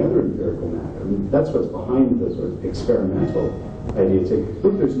matter. I mean, that's what's behind the sort of experimental idea. Say,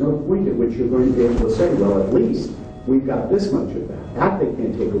 look, there's no point at which you're going to be able to say, well, at least we've got this much of that. That they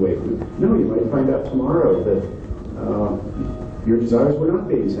can't take away from you. No, you might find out tomorrow that your desires were not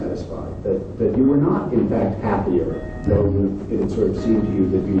being satisfied, that you were not, in fact, happier, though it had sort of seemed to you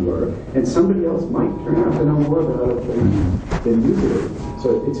that you were. And somebody else might turn out to know more about it than you did.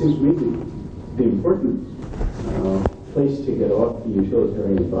 So it seems to me the important place to get off the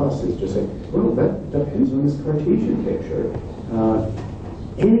utilitarian bus is just say, well, that depends on this Cartesian picture.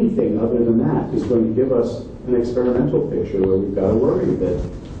 Anything other than that is going to give us an experimental picture where we've got to worry that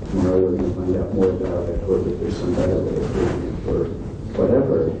tomorrow we're going to find out more about it, or that there's some better way of doing it, or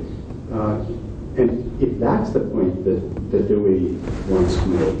whatever. And if that's the point that Dewey wants to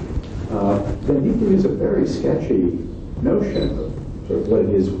make, then he can use a very sketchy notion of sort of what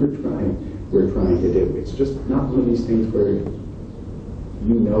it is we're trying to do. It's just not one of these things where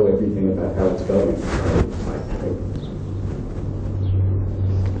you know everything about how it's going.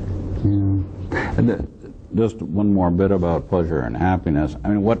 Yeah. And just one more bit about pleasure and happiness. I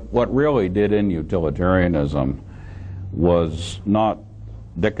mean, what really did in utilitarianism was not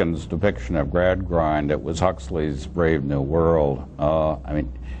Dickens' depiction of Gradgrind, it was Huxley's Brave New World. I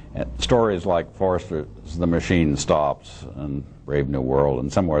mean, stories like Forster's The Machine Stops and Brave New World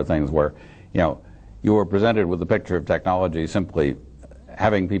and similar things where, you were presented with a picture of technology simply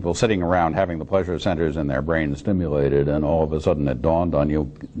having people sitting around having the pleasure centers in their brain stimulated, and all of a sudden it dawned on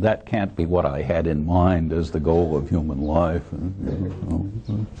you, that can't be what I had in mind as the goal of human life.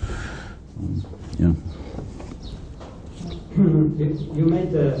 Yeah. You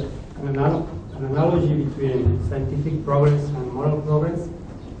made an analogy between scientific progress and moral progress.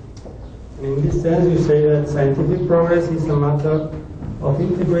 And in this sense, you say that scientific progress is a matter of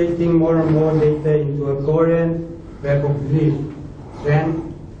integrating more and more data into a coherent web of belief.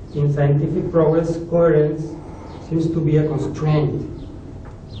 Then, in scientific progress, coherence seems to be a constraint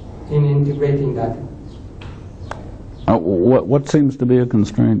in integrating data. What seems to be a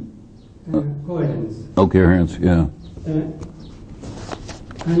constraint? Coherence. Oh, coherence, yeah. And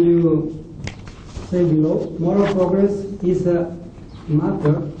you say below, moral progress is a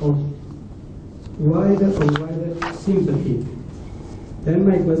matter of wider sympathy. Then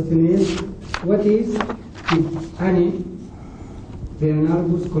my question is, what is, if any, the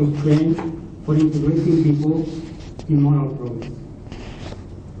analogous constraint for integrating people in moral progress?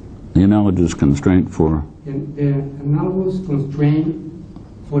 The analogous constraint for? The analogous constraint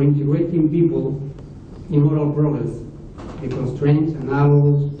for integrating people in moral progress. The constraints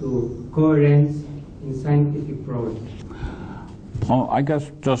analogous to coherence in scientific progress. Well, I guess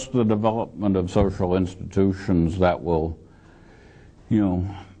just the development of social institutions that will,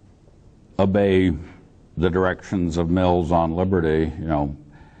 obey the directions of Mills on liberty,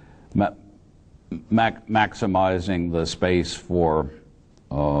 maximizing the space for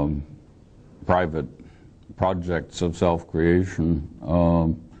private projects of self-creation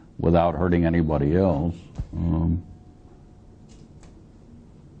without hurting anybody else.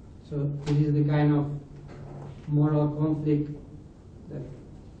 So this is the kind of moral conflict that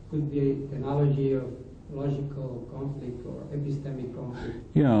could be an analogy of logical conflict or epistemic conflict.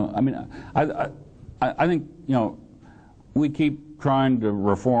 Yeah, I mean, I think, we keep trying to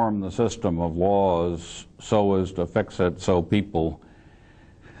reform the system of laws so as to fix it so people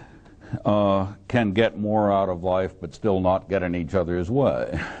can get more out of life but still not get in each other's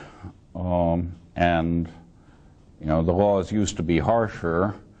way. And you know, the laws used to be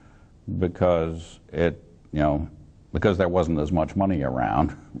harsher because because there wasn't as much money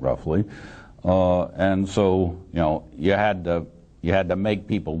around, roughly, and so you know you had to make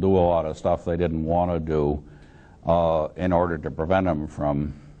people do a lot of stuff they didn't want to do in order to prevent them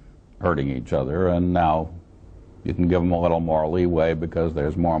from hurting each other. And now you can give them a little more leeway because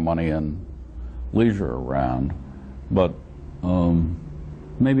there's more money and leisure around. But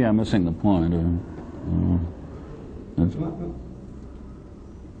maybe I'm missing the point.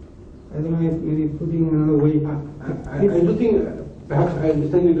 I don't know if maybe putting another way. I do think, perhaps I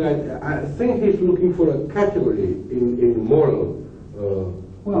understand you right, I think he's looking for a category in moral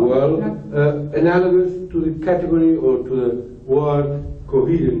world, analogous to the category or to the word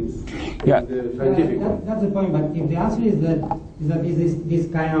coherence in the scientific world. That's the point, but if the answer is that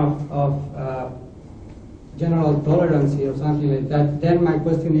this kind of general tolerance or something like that, then my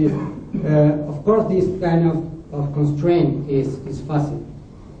question is, of course this kind of constraint is fuzzy.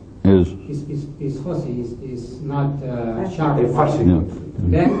 Is fuzzy, is not sharp. Fuzzy. Yeah.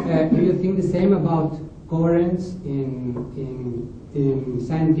 Then do you think the same about coherence in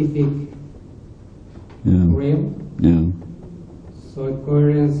scientific realm? Yeah. So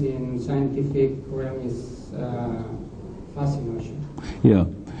coherence in scientific realm is fuzzy notion. Yeah.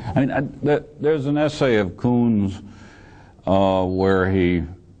 I mean, there's an essay of Kuhn's where he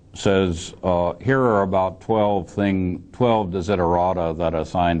says, here are about 12 desiderata that a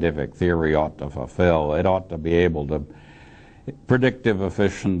scientific theory ought to fulfill. It ought to be able to predictive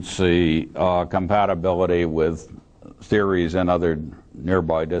efficiency, compatibility with theories in other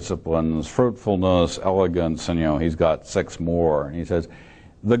nearby disciplines, fruitfulness, elegance, and you know, he's got 6 more. And he says,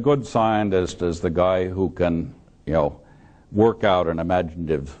 the good scientist is the guy who can, you know, work out an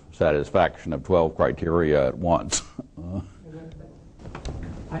imaginative satisfaction of 12 criteria at once.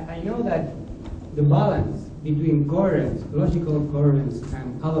 I know that the balance between coherence, logical coherence,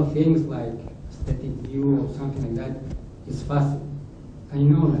 and other things like aesthetic view or something like that is fuzzy. I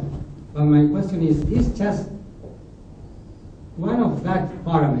know that. But my question is just one of that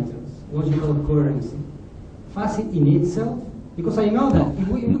parameters, logical coherence, fuzzy in itself? Because I know that if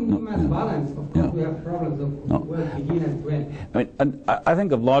we must balance, of course we have problems of where to begin and when. I mean, I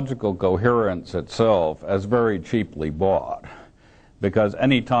think of logical coherence itself as very cheaply bought. Because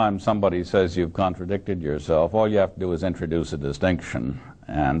any time somebody says you've contradicted yourself, all you have to do is introduce a distinction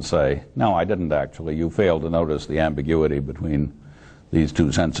and say, no, I didn't actually. You failed to notice the ambiguity between these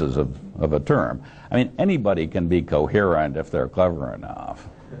two senses of a term. I mean, anybody can be coherent if they're clever enough.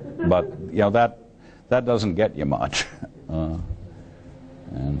 But, you know, that doesn't get you much. And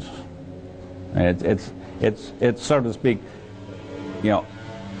it's so to speak, you know,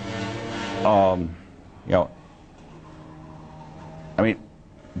 I mean,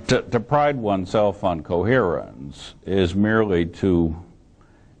 to pride oneself on coherence is merely to,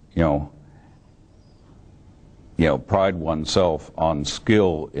 you know, pride oneself on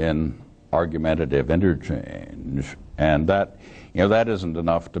skill in argumentative interchange, and that, you know, that isn't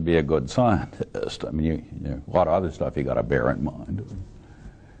enough to be a good scientist. I mean, you know, a lot of other stuff you got to bear in mind.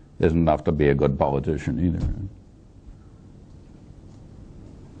 It isn't enough to be a good politician either.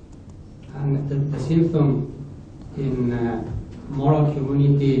 And the symptom in moral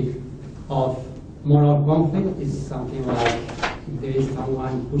community of moral conflict is something like if there is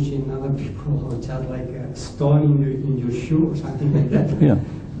someone pushing other people or just like a stone in your shoe or something like that. Yeah.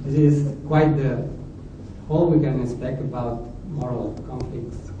 This is quite the all we can expect about moral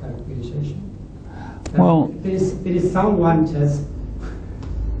conflict characterization. Well, there is someone just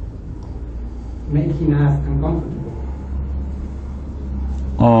making us uncomfortable.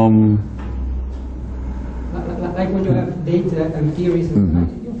 Like when you have data and theories,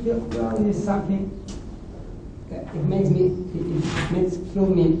 and you feel, well, there is something that it makes feel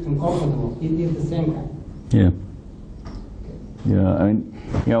me uncomfortable. It is the same kind. Yeah. Yeah, I mean,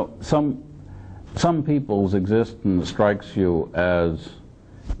 you know, some people's existence strikes you as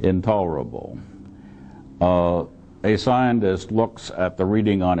intolerable. A scientist looks at the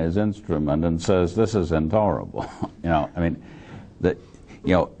reading on his instrument and says, this is intolerable. You know, I mean,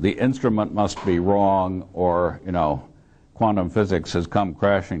 the instrument must be wrong, or, you know, quantum physics has come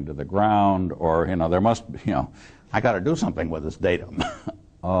crashing to the ground, or, you know, there must be, you know, I got to do something with this datum.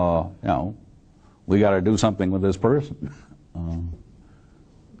 You know, we got to do something with this person.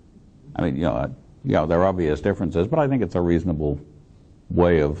 I mean, you know, there are obvious differences, but I think it's a reasonable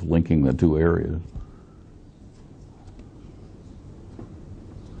way of linking the two areas.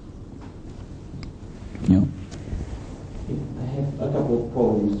 Yeah. I have a couple of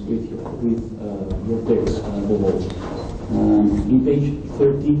problems with your text below. In page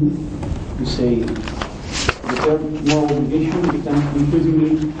 13, you say the term moral obligation becomes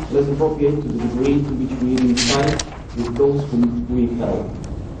increasingly less appropriate to the degree to which we identify with those whom we help.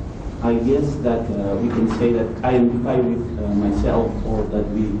 I guess that we can say that I identify with myself, or that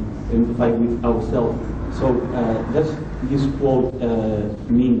we identify with ourselves. So does this quote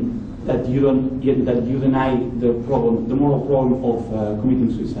mean that you deny the moral problem of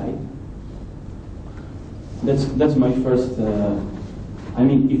committing suicide? That's my first. I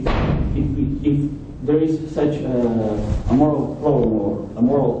mean, if there is such a moral problem or a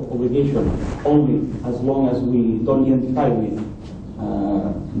moral obligation only as long as we don't identify with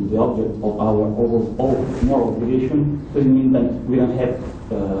the object of our moral obligation, doesn't mean that we don't have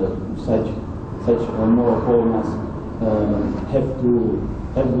such a moral problem as have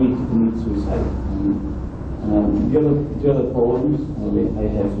we to commit suicide. The other problem I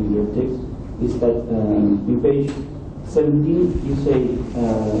have with your text is that in page 17 you say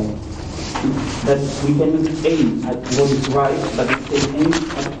that we cannot aim at what is right, but instead aim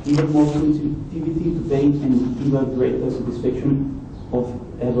at even more sensitivity to pain and even greater satisfaction of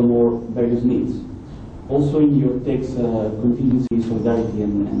ever more various needs. Also in your text, contingency, solidarity,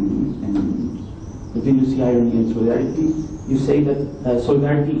 and contingency, irony, and solidarity, you say that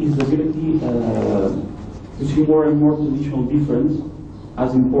solidarity is the ability to see more and more traditional difference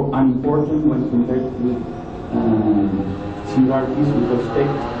as unimportant when compared with similarities with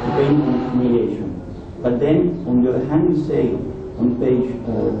respect to pain and humiliation. But then, on the other hand, you say on page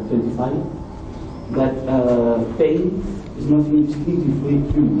 25 that pain is nothing distinctively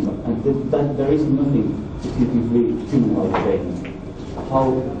human, and that there is nothing distinctively human about pain. How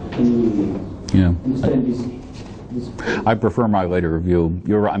can we understand this? I prefer my later review.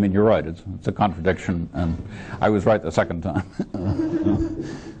 You're right. It's a contradiction, and I was right the second time.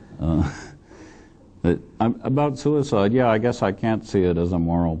 About suicide, yeah, I guess I can't see it as a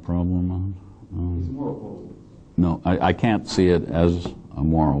moral problem. It's a moral problem. No, I can't see it as a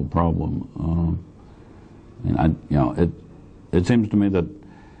moral problem. It seems to me that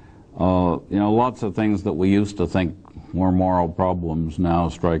lots of things that we used to think were moral problems now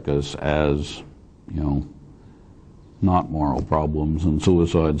strike us as not moral problems, and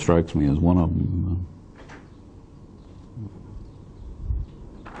suicide strikes me as one of them.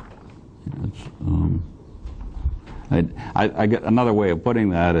 I get another way of putting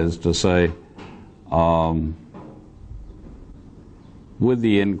that is to say, with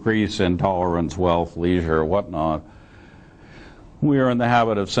the increase in tolerance, wealth, leisure, whatnot, we are in the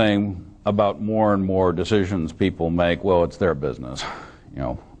habit of saying about more and more decisions people make, well, it's their business.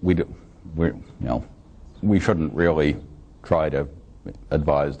 We shouldn't really try to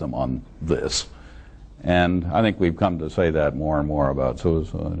advise them on this. And I think we've come to say that more and more about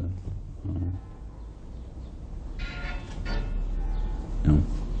suicide.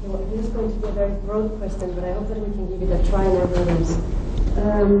 Well, this is going to be a very broad question, but I hope that we can give it a try nevertheless.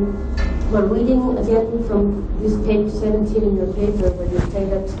 Well, reading again from this page 17 in your paper, where you say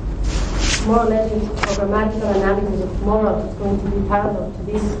that more or less a grammatical analysis of moral is going to be parallel to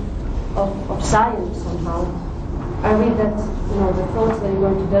this of science somehow. I read that the thoughts that you're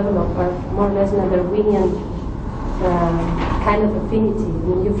going to develop are more or less in a Darwinian kind of affinity. I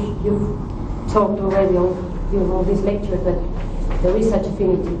mean, you've talked already on all these lectures that there is such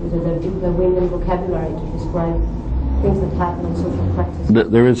affinity with the Darwinian vocabulary to describe things that happen in social practice.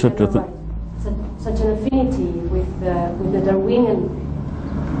 There is such a thing. Such an affinity with the Darwinian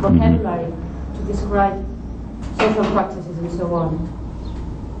vocabulary to describe social practices and so on.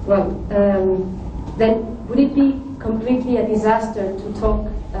 Well, then would it be completely a disaster to talk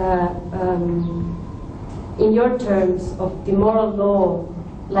in your terms of the moral law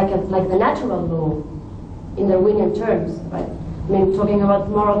like the natural law in Darwinian terms, right? I mean, talking about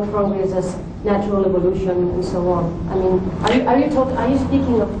moral progress as natural evolution and so on. I mean, are you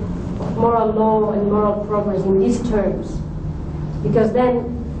speaking of moral law and moral progress in these terms? Because then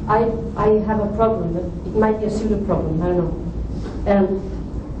I have a problem, but it might be a pseudo problem, I don't know.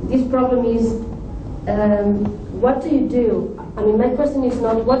 This problem is, what do you do? I mean, my question is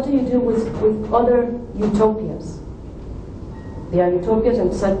not what do you do with other utopias? They are utopias,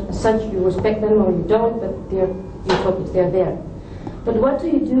 and such you respect them or you don't, but they're utopias, they're there. But what do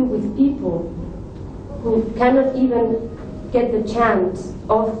you do with people who cannot even get the chance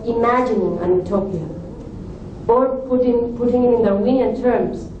of imagining an utopia? Or putting it in Darwinian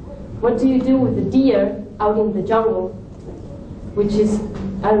terms, what do you do with the deer out in the jungle, which is,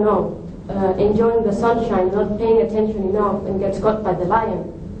 I don't know, enjoying the sunshine, not paying attention enough, and gets caught by the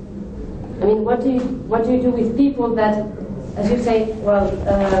lion? I mean, what do you do with people that, as you say, well,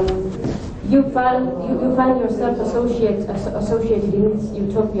 you find yourself associated in this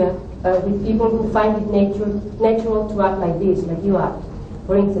utopia with people who find it natural to act like this, like you act.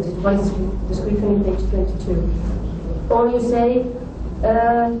 For instance, it's one description in page 22. Or you say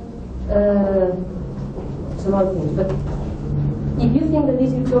some other things. But if you think that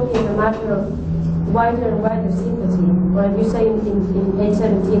this utopia is a matter of wider and wider sympathy, or as you say in page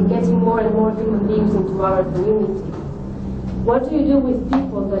 17, getting more and more human beings into our community, what do you do with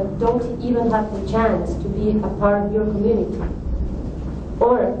people that don't even have the chance to be a part of your community?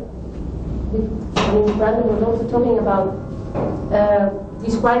 Or, I mean, Brandom was also talking about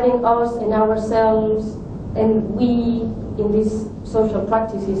describing us and ourselves and we in these social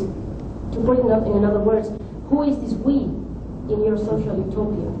practices. To put it in other words, who is this we in your social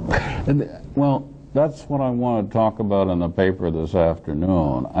utopia? Well, that's what I want to talk about in the paper this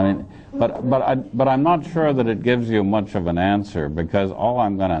afternoon. I mean, but I'm not sure that it gives you much of an answer, because all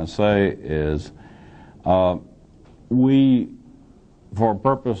I'm going to say is we, for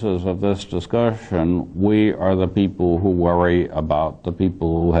purposes of this discussion, we are the people who worry about the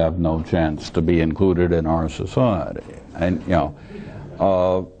people who have no chance to be included in our society. And, you know,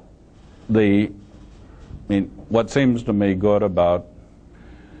 what seems to me good about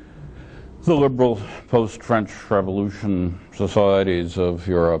the liberal post-French Revolution societies of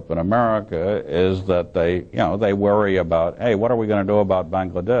Europe and America is that they worry about, hey, what are we going to do about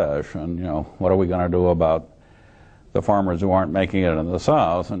Bangladesh? And, you know, what are we going to do about the farmers who aren't making it in the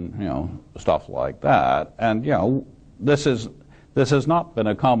South, and, you know, stuff like that. And, you know, this has not been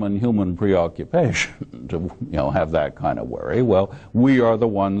a common human preoccupation to, you know, have that kind of worry. Well, we are the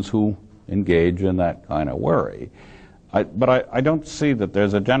ones who engage in that kind of worry. But I don't see that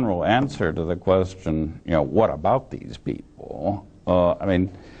there's a general answer to the question, you know, what about these people? I mean,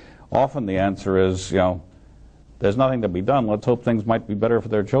 often the answer is, you know, there's nothing to be done. Let's hope things might be better for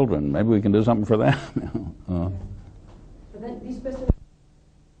their children. Maybe we can do something for them. But then this question.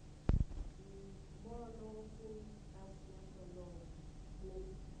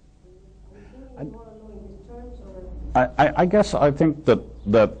 I guess I think that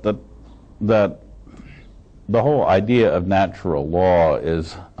the whole idea of natural law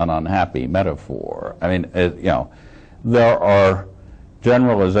is an unhappy metaphor. I mean, you know, there are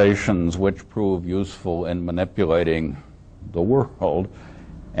generalizations which prove useful in manipulating the world,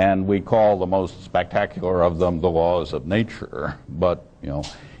 and we call the most spectacular of them the laws of nature. But, you know,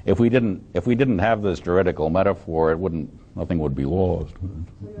 if we didn't have this juridical metaphor, nothing would be laws. So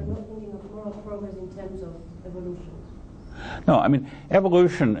you're not thinking of moral progress in terms of evolution? No, I mean,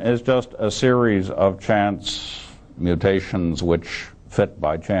 evolution is just a series of chance mutations which fit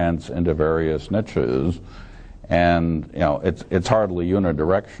by chance into various niches, and, you know, it's hardly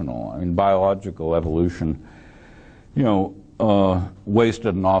unidirectional. I mean, biological evolution, you know,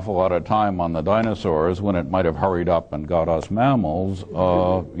 wasted an awful lot of time on the dinosaurs when it might have hurried up and got us mammals.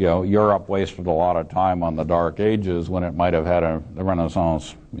 You know, Europe wasted a lot of time on the Dark Ages when it might have had the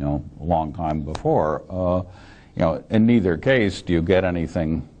Renaissance, you know, a long time before. You know, in neither case do you get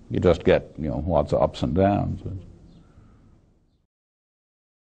anything. You just get, you know, lots of ups and downs.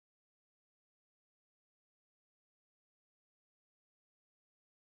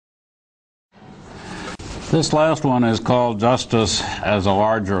 This last one is called Justice as a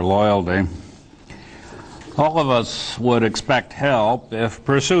Larger Loyalty. All of us would expect help. If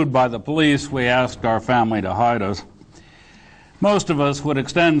pursued by the police, we asked our family to hide us. Most of us would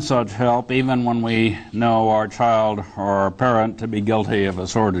extend such help even when we know our child or our parent to be guilty of a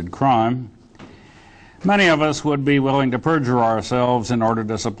sordid crime. Many of us would be willing to perjure ourselves in order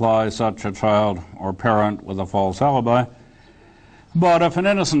to supply such a child or parent with a false alibi. But if an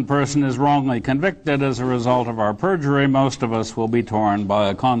innocent person is wrongly convicted as a result of our perjury, most of us will be torn by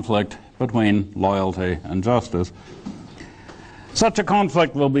a conflict between loyalty and justice. Such a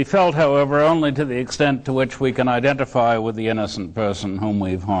conflict will be felt, however, only to the extent to which we can identify with the innocent person whom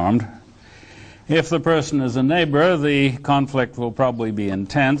we've harmed. If the person is a neighbor, the conflict will probably be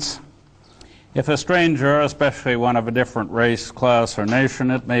intense. If a stranger, especially one of a different race, class, or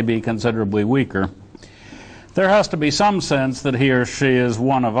nation, it may be considerably weaker. There has to be some sense that he or she is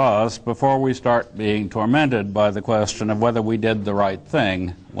one of us before we start being tormented by the question of whether we did the right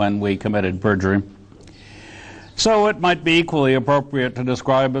thing when we committed perjury. So it might be equally appropriate to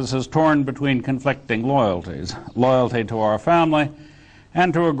describe us as torn between conflicting loyalties, loyalty to our family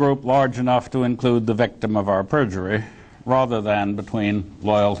and to a group large enough to include the victim of our perjury, rather than between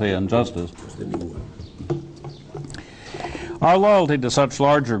loyalty and justice. Our loyalty to such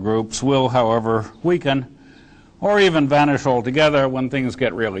larger groups will, however, weaken or even vanish altogether when things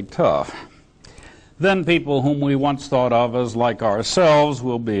get really tough. then people whom we once thought of as like ourselves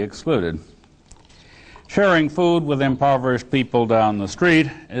will be excluded. Sharing food with impoverished people down the street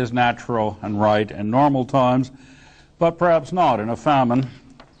is natural and right in normal times, but perhaps not in a famine,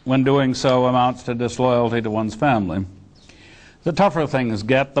 when doing so amounts to disloyalty to one's family. The tougher things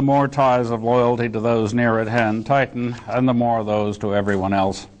get, the more ties of loyalty to those near at hand tighten, and the more those to everyone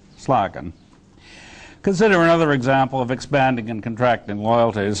else slacken. Consider another example of expanding and contracting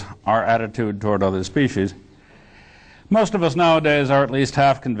loyalties, our attitude toward other species. Most of us nowadays are at least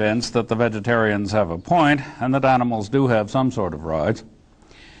half convinced that the vegetarians have a point and that animals do have some sort of rights.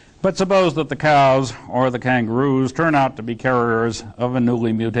 But suppose that the cows or the kangaroos turn out to be carriers of a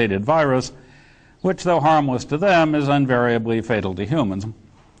newly mutated virus, which, though harmless to them, is invariably fatal to humans.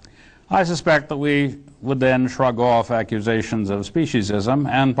 I suspect that we would then shrug off accusations of speciesism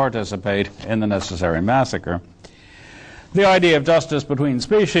and participate in the necessary massacre. The idea of justice between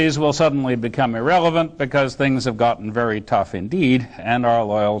species will suddenly become irrelevant because things have gotten very tough indeed, and our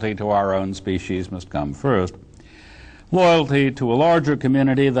loyalty to our own species must come first. Loyalty to a larger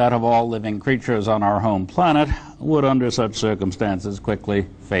community, that of all living creatures on our home planet, would under such circumstances quickly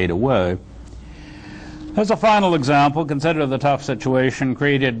fade away. As a final example, consider the tough situation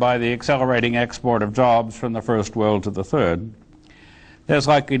created by the accelerating export of jobs from the first world to the third. There's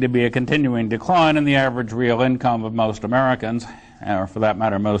likely to be a continuing decline in the average real income of most Americans, or for that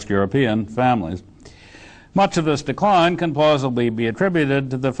matter, most European families. Much of this decline can plausibly be attributed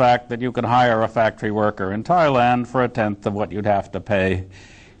to the fact that you can hire a factory worker in Thailand for a tenth of what you'd have to pay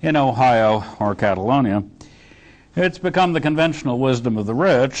in Ohio or Catalonia. It's become the conventional wisdom of the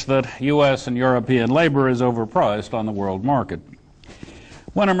rich that U.S. and European labor is overpriced on the world market.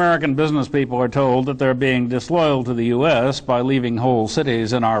 When American business people are told that they're being disloyal to the U.S. by leaving whole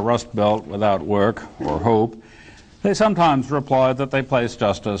cities in our Rust Belt without work or hope, they sometimes reply that they place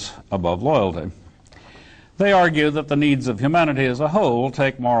justice above loyalty. They argue that the needs of humanity as a whole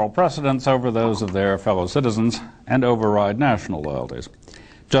take moral precedence over those of their fellow citizens and override national loyalties.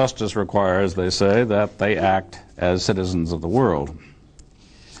 Justice requires, they say, that they act as citizens of the world.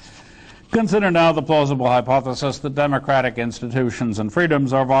 Consider now the plausible hypothesis that democratic institutions and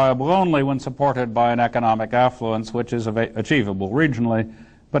freedoms are viable only when supported by an economic affluence which is achievable regionally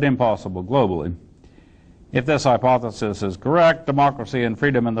but impossible globally. If this hypothesis is correct, democracy and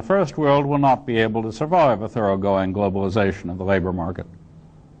freedom in the first world will not be able to survive a thoroughgoing globalization of the labor market.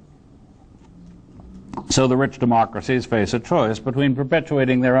 So the rich democracies face a choice between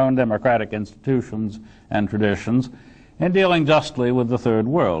perpetuating their own democratic institutions and traditions and dealing justly with the third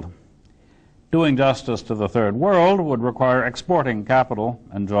world. Doing justice to the third world would require exporting capital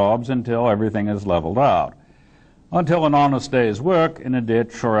and jobs until everything is leveled out, until an honest day's work in a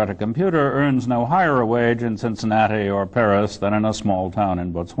ditch or at a computer earns no higher a wage in Cincinnati or Paris than in a small town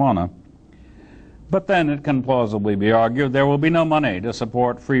in Botswana. But then it can plausibly be argued there will be no money to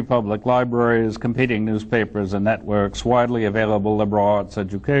support free public libraries, competing newspapers and networks, widely available liberal arts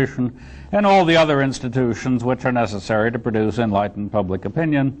education, and all the other institutions which are necessary to produce enlightened public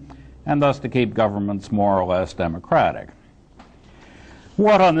opinion, and thus to keep governments more or less democratic.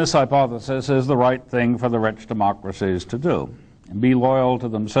 What on this hypothesis is the right thing for the rich democracies to do? Be loyal to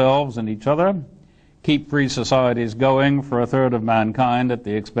themselves and each other, keep free societies going for a third of mankind at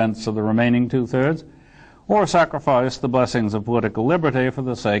the expense of the remaining two-thirds, or sacrifice the blessings of political liberty for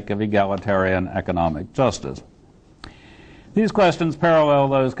the sake of egalitarian economic justice? These questions parallel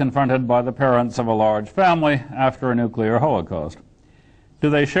those confronted by the parents of a large family after a nuclear holocaust. Do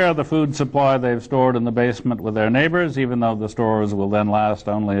they share the food supply they've stored in the basement with their neighbors, even though the stores will then last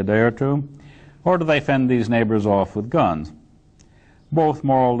only a day or two? Or do they fend these neighbors off with guns? Both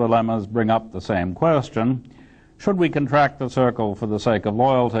moral dilemmas bring up the same question: should we contract the circle for the sake of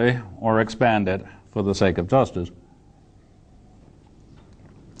loyalty or expand it for the sake of justice?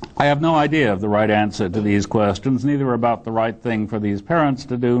 I have no idea of the right answer to these questions, neither about the right thing for these parents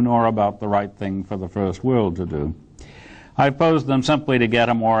to do nor about the right thing for the first world to do. I posed them simply to get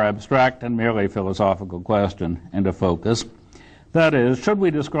a more abstract and merely philosophical question into focus. That is, should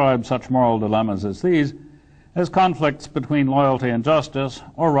we describe such moral dilemmas as these as conflicts between loyalty and justice,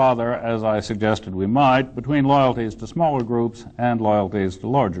 or rather, as I suggested we might, between loyalties to smaller groups and loyalties to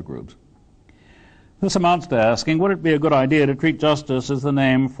larger groups? This amounts to asking, would it be a good idea to treat justice as the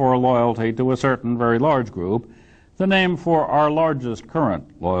name for loyalty to a certain very large group, the name for our largest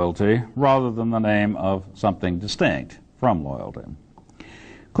current loyalty, rather than the name of something distinct from loyalty?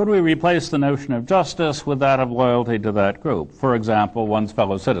 Could we replace the notion of justice with that of loyalty to that group? For example, one's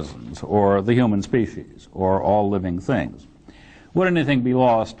fellow citizens, or the human species, or all living things. Would anything be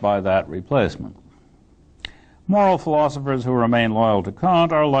lost by that replacement? Moral philosophers who remain loyal to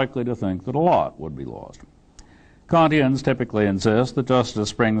Kant are likely to think that a lot would be lost. Kantians typically insist that justice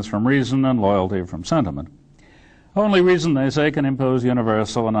springs from reason and loyalty from sentiment. Only reason, they say, can impose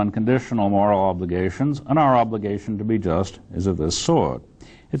universal and unconditional moral obligations, and our obligation to be just is of this sort.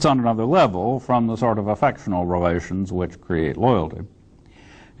 It's on another level from the sort of affectional relations which create loyalty.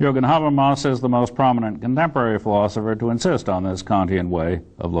 Jürgen Habermas is the most prominent contemporary philosopher to insist on this Kantian way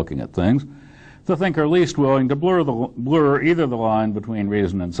of looking at things, the thinker least willing to blur either the line between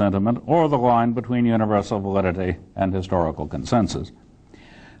reason and sentiment or the line between universal validity and historical consensus.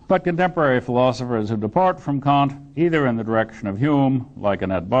 But contemporary philosophers who depart from Kant, either in the direction of Hume, like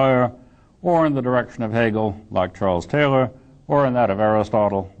Annette Beyer, or in the direction of Hegel, like Charles Taylor, or in that of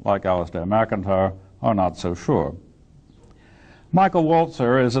Aristotle, like Alasdair MacIntyre, are not so sure. Michael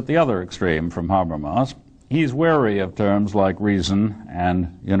Walzer is at the other extreme from Habermas. He's wary of terms like reason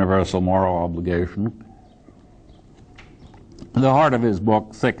and universal moral obligation. The heart of his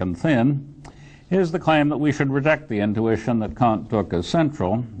book, Thick and Thin, is the claim that we should reject the intuition that Kant took as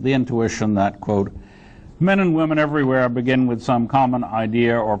central, the intuition that, quote, men and women everywhere begin with some common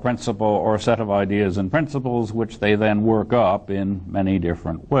idea or principle or set of ideas and principles which they then work up in many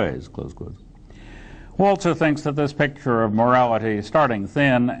different ways, close quote. Walzer thinks that this picture of morality starting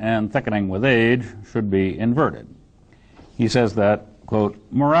thin and thickening with age should be inverted. He says that, quote,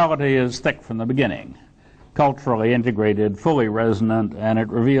 morality is thick from the beginning, culturally integrated, fully resonant, and it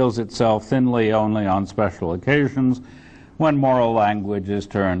reveals itself thinly only on special occasions when moral language is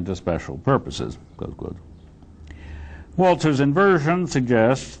turned to special purposes, close quote. Walzer's inversion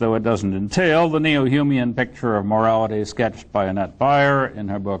suggests, though it doesn't entail, the neo-Humean picture of morality sketched by Annette Beyer in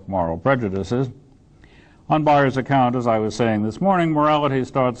her book Moral Prejudices. On Beyer's account, as I was saying this morning, morality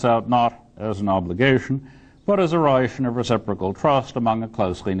starts out not as an obligation, but as a relation of reciprocal trust among a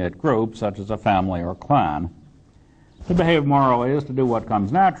closely knit group, such as a family or clan. To behave morally is to do what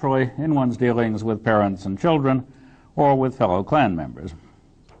comes naturally in one's dealings with parents and children, or with fellow clan members.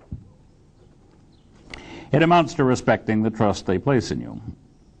 It amounts to respecting the trust they place in you.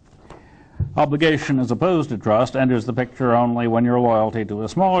 Obligation as opposed to trust enters the picture only when your loyalty to a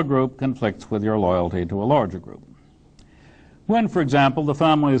smaller group conflicts with your loyalty to a larger group. When, for example, the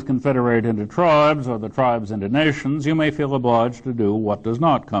families confederate into tribes or the tribes into nations, you may feel obliged to do what does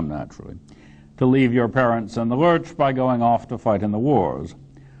not come naturally, to leave your parents in the lurch by going off to fight in the wars,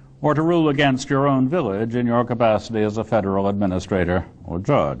 or to rule against your own village in your capacity as a federal administrator or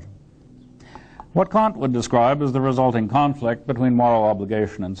judge. What Kant would describe as the resulting conflict between moral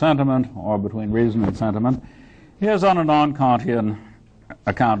obligation and sentiment, or between reason and sentiment, is, on a non-Kantian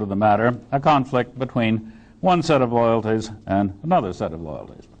account of the matter, a conflict between one set of loyalties and another set of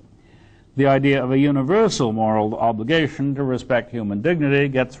loyalties. The idea of a universal moral obligation to respect human dignity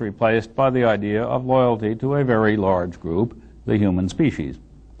gets replaced by the idea of loyalty to a very large group, the human species.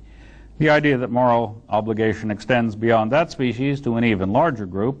 The idea that moral obligation extends beyond that species to an even larger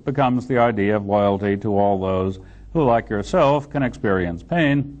group becomes the idea of loyalty to all those who, like yourself, can experience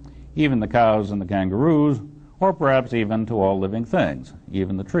pain, even the cows and the kangaroos, or perhaps even to all living things,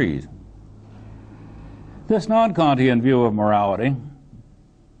 even the trees. This non-Kantian view of morality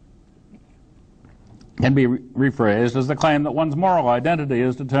can be rephrased as the claim that one's moral identity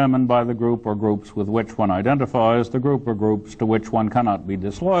is determined by the group or groups with which one identifies, the group or groups to which one cannot be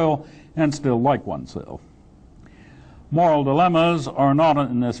disloyal and still like oneself. Moral dilemmas are not,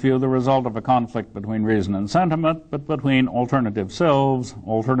 in this view, the result of a conflict between reason and sentiment, but between alternative selves,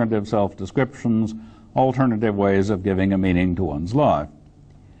 alternative self-descriptions, alternative ways of giving a meaning to one's life.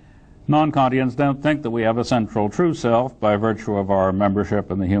 Non-Kantians don't think that we have a central true self by virtue of our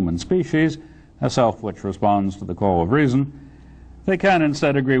membership in the human species, a self which responds to the call of reason. They can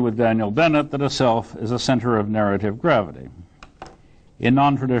instead agree with Daniel Dennett that a self is a center of narrative gravity. In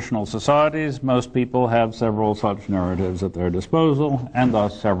non-traditional societies, most people have several such narratives at their disposal, and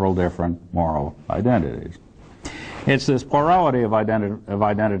thus several different moral identities. It's this plurality of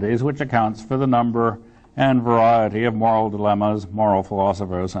identities which accounts for the number and variety of moral dilemmas, moral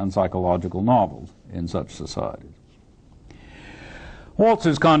philosophers, and psychological novels in such societies.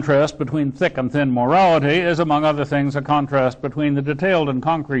 Walzer's contrast between thick and thin morality is, among other things, a contrast between the detailed and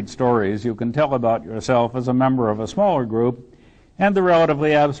concrete stories you can tell about yourself as a member of a smaller group and the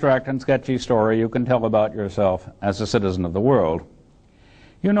relatively abstract and sketchy story you can tell about yourself as a citizen of the world.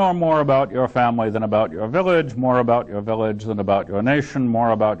 You know more about your family than about your village, more about your village than about your nation,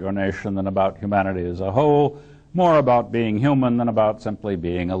 more about your nation than about humanity as a whole, more about being human than about simply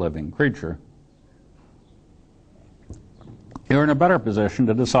being a living creature. You're in a better position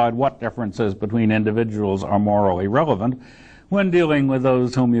to decide what differences between individuals are morally relevant when dealing with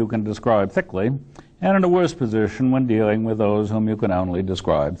those whom you can describe thickly, and in a worse position when dealing with those whom you can only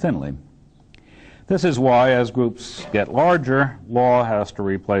describe thinly. This is why, as groups get larger, law has to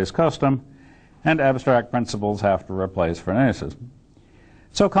replace custom, and abstract principles have to replace phrases.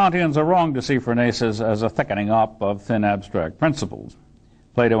 So Kantians are wrong to see phrases as a thickening up of thin abstract principles.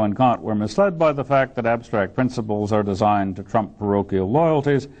 Plato and Kant were misled by the fact that abstract principles are designed to trump parochial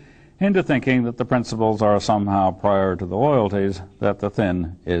loyalties into thinking that the principles are somehow prior to the loyalties, that the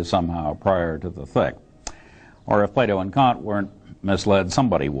thin is somehow prior to the thick. Or if Plato and Kant weren't misled,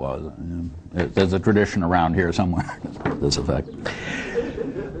 somebody was. There's a tradition around here somewhere to this effect.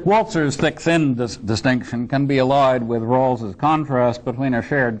 Walzer's thick-thin distinction can be allied with Rawls's contrast between a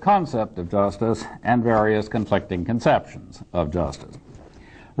shared concept of justice and various conflicting conceptions of justice.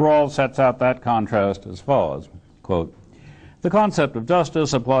 Rawls sets out that contrast as follows, quote, "The concept of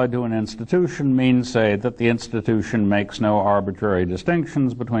justice applied to an institution means, say, that the institution makes no arbitrary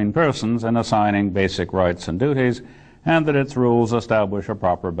distinctions between persons in assigning basic rights and duties, and that its rules establish a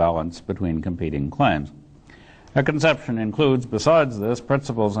proper balance between competing claims. A conception includes, besides this,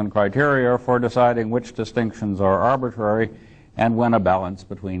 principles and criteria for deciding which distinctions are arbitrary and when a balance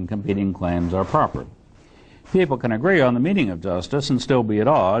between competing claims are proper. People can agree on the meaning of justice and still be at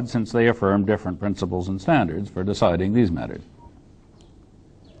odds, since they affirm different principles and standards for deciding these matters."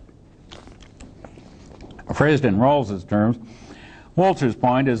 Phrased in Rawls's terms, Walzer's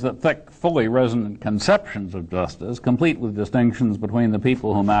point is that thick, fully resonant conceptions of justice, complete with distinctions between the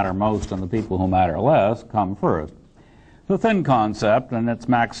people who matter most and the people who matter less, come first. The thin concept and its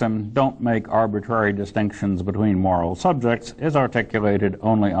maxim, "don't make arbitrary distinctions between moral subjects," is articulated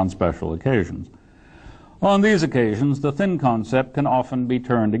only on special occasions. On these occasions, the thin concept can often be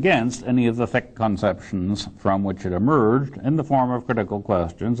turned against any of the thick conceptions from which it emerged in the form of critical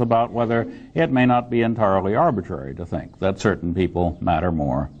questions about whether it may not be entirely arbitrary to think that certain people matter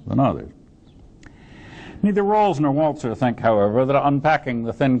more than others. Neither Rawls nor Walzer think, however, that unpacking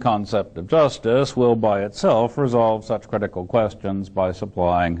the thin concept of justice will by itself resolve such critical questions by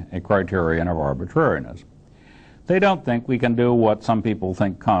supplying a criterion of arbitrariness. They don't think we can do what some people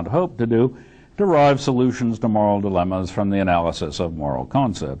think Kant hoped to do, derive solutions to moral dilemmas from the analysis of moral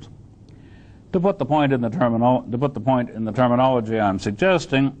concepts. To put the point in the terminology I'm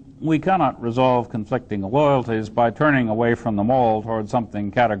suggesting, we cannot resolve conflicting loyalties by turning away from them all towards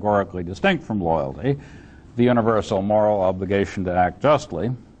something categorically distinct from loyalty, the universal moral obligation to act justly.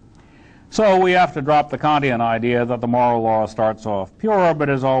 So we have to drop the Kantian idea that the moral law starts off pure but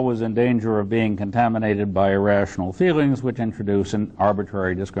is always in danger of being contaminated by irrational feelings which introduce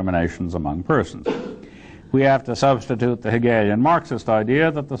arbitrary discriminations among persons. We have to substitute the Hegelian Marxist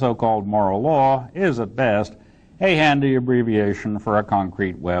idea that the so-called moral law is, at best, a handy abbreviation for a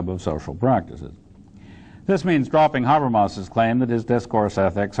concrete web of social practices. This means dropping Habermas's claim that his discourse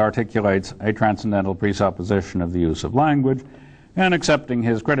ethics articulates a transcendental presupposition of the use of language, and accepting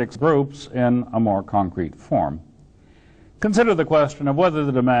his critics' groups in a more concrete form. Consider the question of whether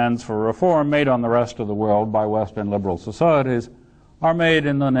the demands for reform made on the rest of the world by Western liberal societies are made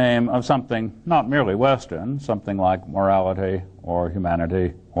in the name of something not merely Western, something like morality or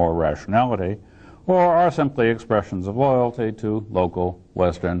humanity or rationality, or are simply expressions of loyalty to local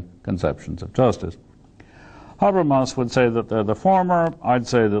Western conceptions of justice. Habermas would say that they're the former, I'd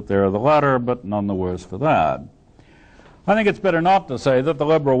say that they're the latter, but none the worse for that. I think it's better not to say that the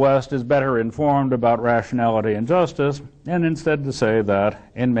liberal West is better informed about rationality and justice, and instead to say that,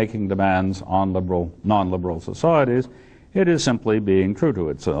 in making demands on non-liberal societies, it is simply being true to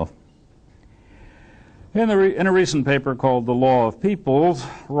itself. In a recent paper called The Law of Peoples,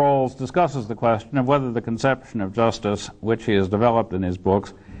 Rawls discusses the question of whether the conception of justice, which he has developed in his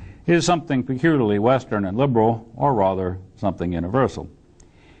books, is something peculiarly Western and liberal, or rather something universal.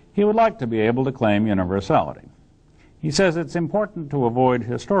 He would like to be able to claim universality. He says it's important to avoid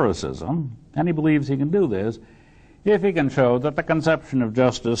historicism, and he believes he can do this if he can show that the conception of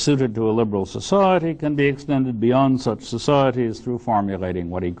justice suited to a liberal society can be extended beyond such societies through formulating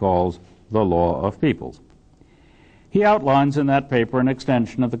what he calls the law of peoples. He outlines in that paper an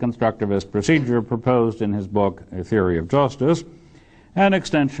extension of the constructivist procedure proposed in his book, A Theory of Justice, an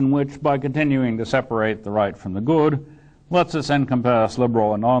extension which, by continuing to separate the right from the good, lets us encompass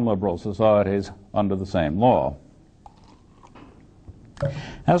liberal and non-liberal societies under the same law.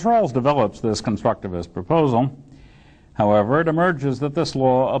 As Rawls develops this constructivist proposal, however, it emerges that this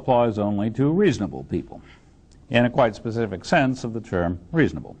law applies only to reasonable people, in a quite specific sense of the term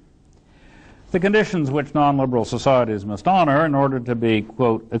reasonable. The conditions which non-liberal societies must honor in order to be,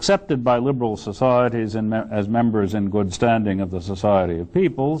 quote, accepted by liberal societies as members in good standing of the Society of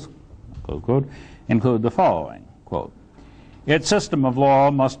Peoples, close quote, include the following, quote, Its system of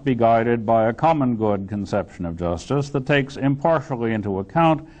law must be guided by a common good conception of justice that takes impartially into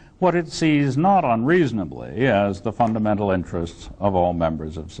account what it sees not unreasonably as the fundamental interests of all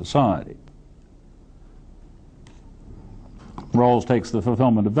members of society. Rawls takes the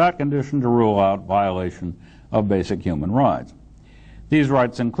fulfillment of that condition to rule out violation of basic human rights. These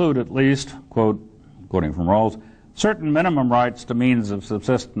rights include at least, quote, quoting from Rawls, certain minimum rights to means of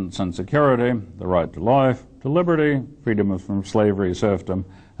subsistence and security, the right to life, to liberty, freedom from slavery, serfdom,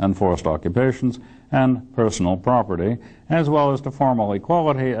 and forced occupations, and personal property, as well as to formal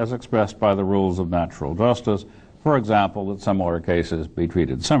equality as expressed by the rules of natural justice, for example, that similar cases be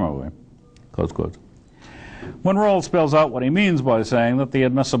treated similarly. Close quotes. When Rawls spells out what he means by saying that the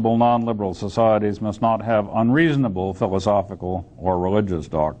admissible non-liberal societies must not have unreasonable philosophical or religious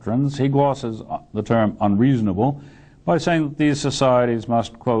doctrines, he glosses the term unreasonable by saying that these societies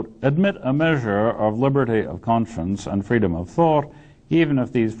must, quote, admit a measure of liberty of conscience and freedom of thought, even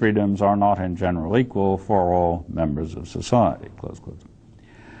if these freedoms are not in general equal for all members of society, close quotes.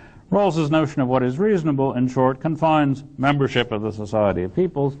 Rawls's notion of what is reasonable, in short, confines membership of the Society of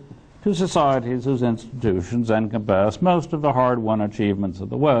Peoples to societies whose institutions encompass most of the hard-won achievements of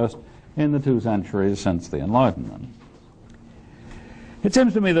the West in the 2 centuries since the Enlightenment. It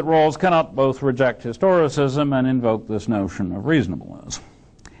seems to me that Rawls cannot both reject historicism and invoke this notion of reasonableness.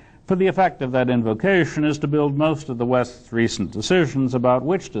 For the effect of that invocation is to build most of the West's recent decisions about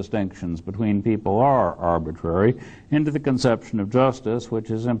which distinctions between people are arbitrary into the conception of justice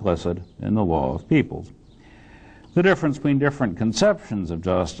which is implicit in the law of peoples. The difference between different conceptions of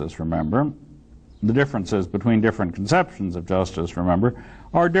justice, remember, the differences between different conceptions of justice, remember,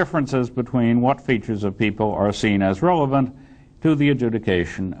 are differences between what features of people are seen as relevant to the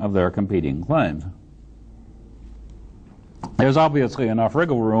adjudication of their competing claims. There's obviously enough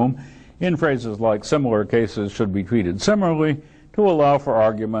wriggle room in phrases like similar cases should be treated similarly to allow for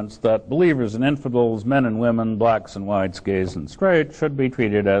arguments that believers and infidels, men and women, blacks and whites, gays and straight, should be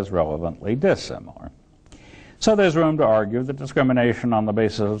treated as relevantly dissimilar. So there's room to argue that discrimination on the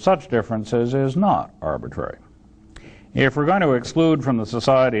basis of such differences is not arbitrary. If we're going to exclude from the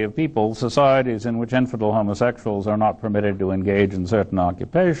Society of Peoples societies in which infidel homosexuals are not permitted to engage in certain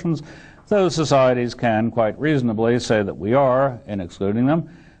occupations, those societies can quite reasonably say that we are, in excluding them,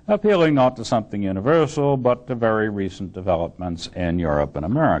 appealing not to something universal, but to very recent developments in Europe and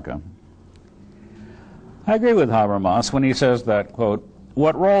America. I agree with Habermas when he says that, quote,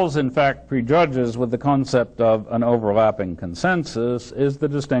 what Rawls in fact prejudges with the concept of an overlapping consensus is the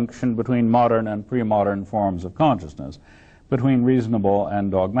distinction between modern and pre-modern forms of consciousness, between reasonable and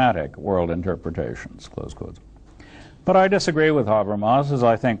dogmatic world interpretations, close quotes. But I disagree with Habermas, as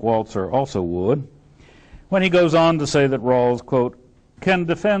I think Walzer also would, when he goes on to say that Rawls, quote, can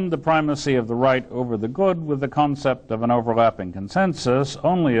defend the primacy of the right over the good with the concept of an overlapping consensus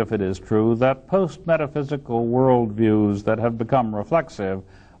only if it is true that post-metaphysical worldviews that have become reflexive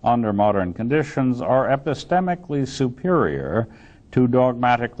under modern conditions are epistemically superior to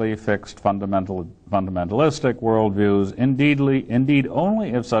dogmatically fixed fundamentalist worldviews, indeed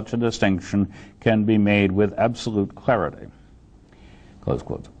only if such a distinction can be made with absolute clarity. Close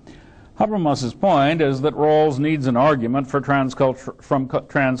quotes. Habermas's point is that Rawls needs an argument from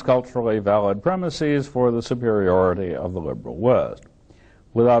transculturally valid premises for the superiority of the liberal West.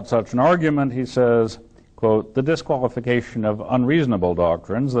 Without such an argument, he says, quote, the disqualification of unreasonable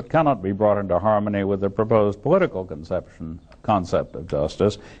doctrines that cannot be brought into harmony with the proposed political concept of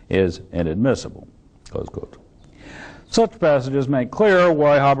justice is inadmissible, close quote. Such passages make clear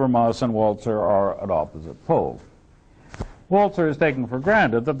why Habermas and Walzer are at opposite poles. Walzer is taking for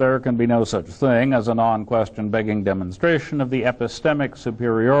granted that there can be no such thing as a non-question begging demonstration of the epistemic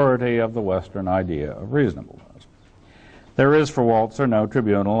superiority of the Western idea of reasonableness. There is for Walzer no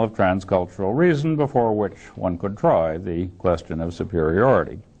tribunal of transcultural reason before which one could try the question of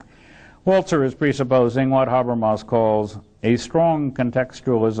superiority. Walzer is presupposing what Habermas calls a strong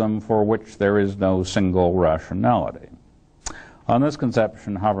contextualism for which there is no single rationality. On this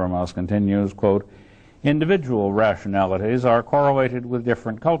conception, Habermas continues, quote, individual rationalities are correlated with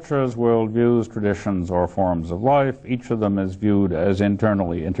different cultures, worldviews, traditions, or forms of life. Each of them is viewed as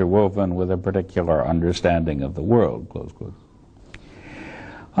internally interwoven with a particular understanding of the world, close quote.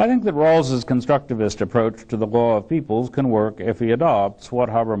 I think that Rawls's constructivist approach to the law of peoples can work if he adopts what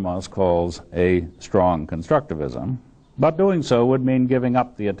Habermas calls a strong constructivism, but doing so would mean giving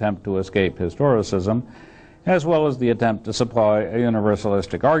up the attempt to escape historicism, as well as the attempt to supply a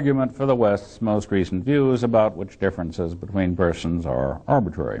universalistic argument for the West's most recent views about which differences between persons are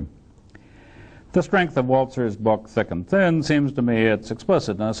arbitrary. The strength of Walzer's book, Thick and Thin, seems to me its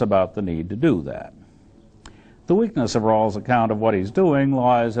explicitness about the need to do that. The weakness of Rawls' account of what he's doing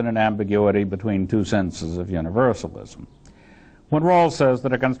lies in an ambiguity between two senses of universalism. When Rawls says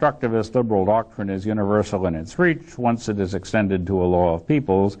that a constructivist liberal doctrine is universal in its reach once it is extended to a law of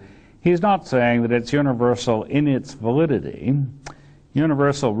peoples, he's not saying that it's universal in its validity.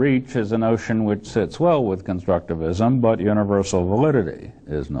 Universal reach is a notion which sits well with constructivism, but universal validity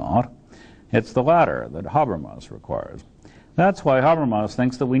is not. It's the latter that Habermas requires. That's why Habermas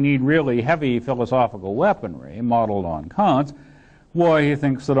thinks that we need really heavy philosophical weaponry modeled on Kant's, why he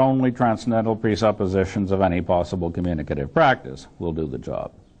thinks that only transcendental presuppositions of any possible communicative practice will do the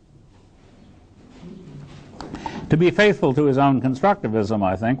job. To be faithful to his own constructivism,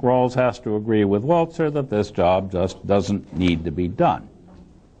 I think, Rawls has to agree with Walzer that this job just doesn't need to be done.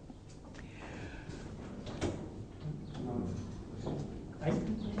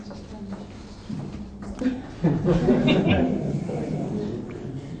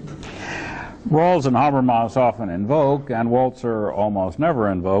 Rawls and Habermas often invoke, and Walzer almost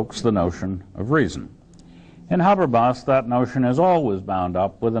never invokes, the notion of reason. In Habermas, that notion is always bound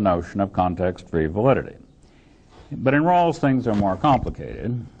up with the notion of context-free validity. But in Rawls, things are more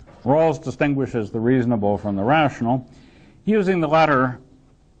complicated. Rawls distinguishes the reasonable from the rational, using the latter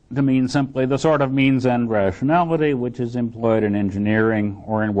to mean simply the sort of means-end rationality which is employed in engineering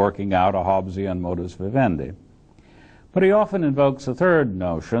or in working out a Hobbesian modus vivendi. But he often invokes a third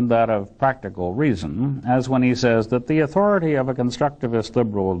notion, that of practical reason, as when he says that the authority of a constructivist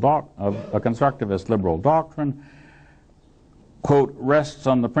liberal doctrine, quote, rests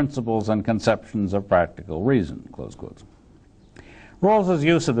on the principles and conceptions of practical reason, close quotes. Rawls's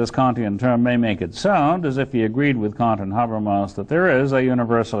use of this Kantian term may make it sound as if he agreed with Kant and Habermas that there is a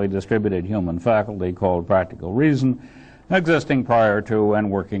universally distributed human faculty called practical reason, existing prior to and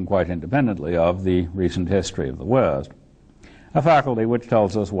working quite independently of the recent history of the West. A faculty which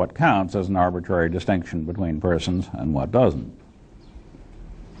tells us what counts as an arbitrary distinction between persons and what doesn't.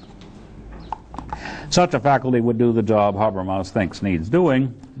 Such a faculty would do the job Habermas thinks needs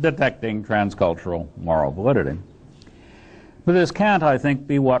doing, detecting transcultural moral validity. But this can't, I think,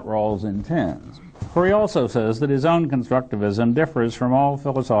 be what Rawls intends. For he also says that his own constructivism differs from all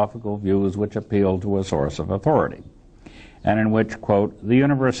philosophical views which appeal to a source of authority, and in which, quote, the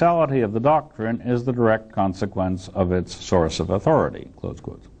universality of the doctrine is the direct consequence of its source of authority, close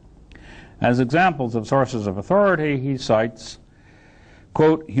quotes. As examples of sources of authority, he cites,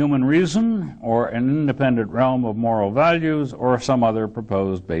 quote, human reason, or an independent realm of moral values, or some other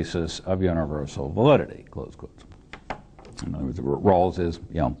proposed basis of universal validity, close quotes. In other words, Rawls is,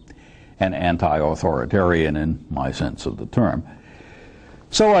 an anti-authoritarian in my sense of the term.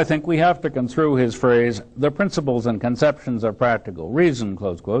 So I think we have to construe his phrase, the principles and conceptions of practical reason,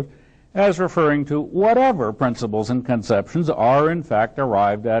 close quote, as referring to whatever principles and conceptions are in fact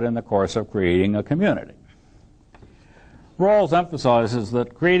arrived at in the course of creating a community. Rawls emphasizes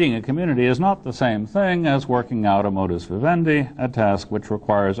that creating a community is not the same thing as working out a modus vivendi, a task which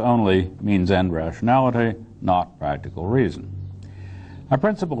requires only means-end rationality, not practical reason. A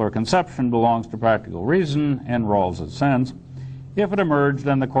principle or conception belongs to practical reason in Rawls's sense, if it emerged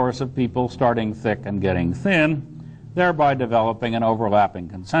in the course of people starting thick and getting thin, thereby developing an overlapping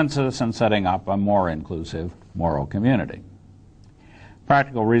consensus and setting up a more inclusive moral community.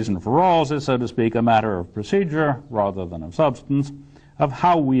 Practical reason for Rawls is, so to speak, a matter of procedure rather than of substance, of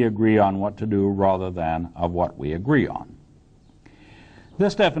how we agree on what to do rather than of what we agree on.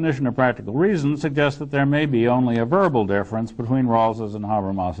 This definition of practical reason suggests that there may be only a verbal difference between Rawls's and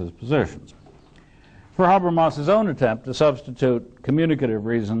Habermas's positions. For Habermas's own attempt to substitute communicative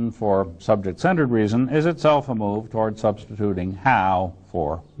reason for subject-centered reason is itself a move toward substituting how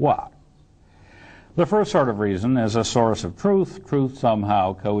for what. The first sort of reason is a source of truth, truth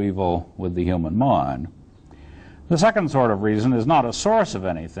somehow coeval with the human mind. The second sort of reason is not a source of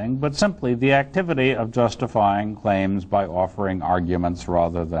anything, but simply the activity of justifying claims by offering arguments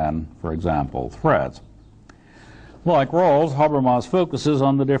rather than, for example, threats. Like Rawls, Habermas focuses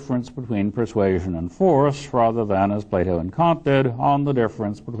on the difference between persuasion and force rather than, as Plato and Kant did, on the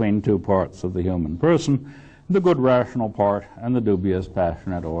difference between two parts of the human person, the good rational part and the dubious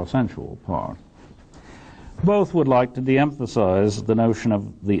passionate or sensual part. Both would like to de-emphasize the notion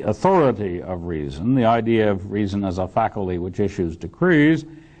of the authority of reason, the idea of reason as a faculty which issues decrees,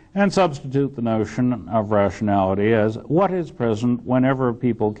 and substitute the notion of rationality as what is present whenever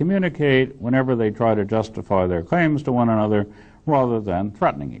people communicate, whenever they try to justify their claims to one another, rather than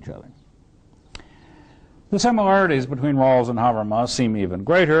threatening each other. The similarities between Rawls and Habermas seem even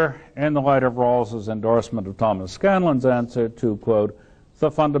greater in the light of Rawls's endorsement of Thomas Scanlon's answer to, quote,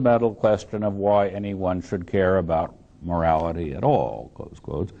 the fundamental question of why anyone should care about morality at all, close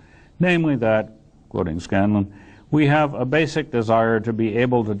quotes, namely that, quoting Scanlon, we have a basic desire to be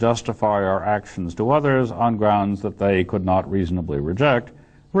able to justify our actions to others on grounds that they could not reasonably reject,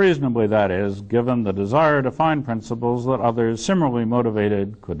 reasonably, that is, given the desire to find principles that others similarly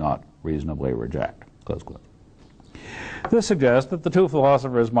motivated could not reasonably reject. Close quote. This suggests that the two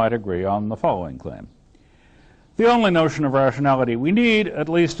philosophers might agree on the following claim. The only notion of rationality we need, at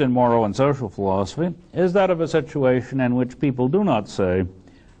least in moral and social philosophy, is that of a situation in which people do not say,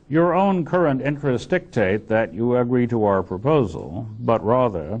 your own current interests dictate that you agree to our proposal, but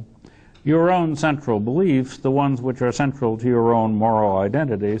rather, your own central beliefs, the ones which are central to your own moral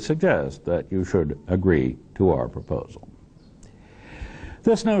identity, suggest that you should agree to our proposal.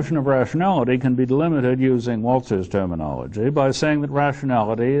 This notion of rationality can be delimited using Walzer's terminology by saying that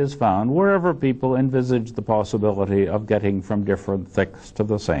rationality is found wherever people envisage the possibility of getting from different thicks to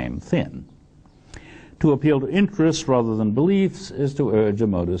the same thin. To appeal to interests rather than beliefs is to urge a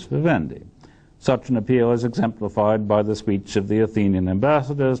modus vivendi. Such an appeal is exemplified by the speech of the Athenian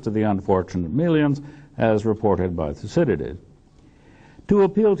ambassadors to the unfortunate Melians, as reported by Thucydides. To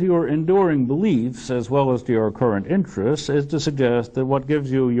appeal to your enduring beliefs as well as to your current interests is to suggest that what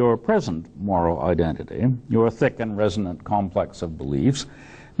gives you your present moral identity, your thick and resonant complex of beliefs,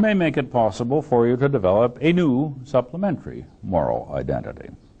 may make it possible for you to develop a new supplementary moral identity.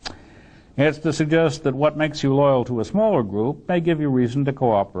 It's to suggest that what makes you loyal to a smaller group may give you reason to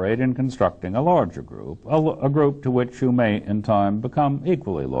cooperate in constructing a larger group, a group to which you may in time become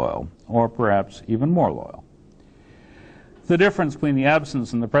equally loyal, or perhaps even more loyal. The difference between the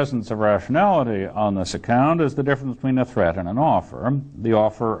absence and the presence of rationality on this account is the difference between a threat and an offer, the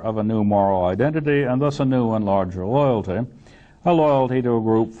offer of a new moral identity and thus a new and larger loyalty, a loyalty to a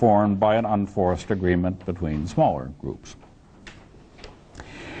group formed by an unforced agreement between smaller groups.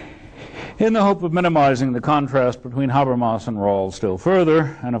 In the hope of minimizing the contrast between Habermas and Rawls still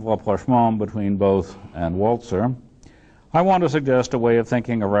further, and of rapprochement between both and Walzer, I want to suggest a way of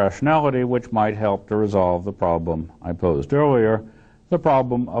thinking of rationality which might help to resolve the problem I posed earlier, the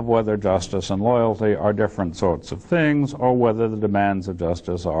problem of whether justice and loyalty are different sorts of things, or whether the demands of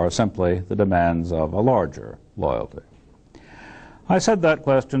justice are simply the demands of a larger loyalty. I said that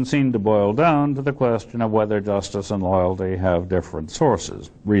question seemed to boil down to the question of whether justice and loyalty have different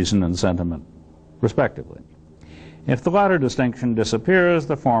sources, reason and sentiment, respectively. If the latter distinction disappears,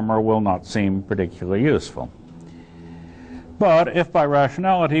 the former will not seem particularly useful. But if by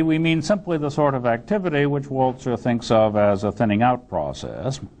rationality we mean simply the sort of activity which Walzer thinks of as a thinning out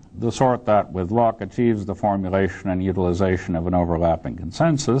process, the sort that with Locke achieves the formulation and utilization of an overlapping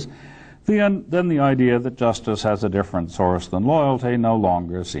consensus, then the idea that justice has a different source than loyalty no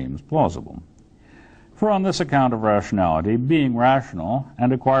longer seems plausible. For on this account of rationality, being rational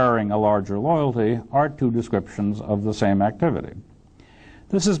and acquiring a larger loyalty are two descriptions of the same activity.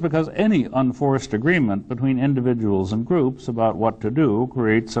 This is because any unforced agreement between individuals and groups about what to do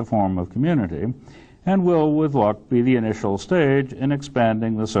creates a form of community, and will, with luck, be the initial stage in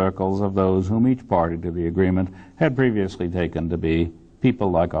expanding the circles of those whom each party to the agreement had previously taken to be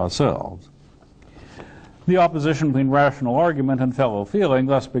people like ourselves. The opposition between rational argument and fellow feeling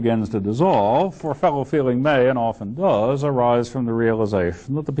thus begins to dissolve, for fellow feeling may, and often does, arise from the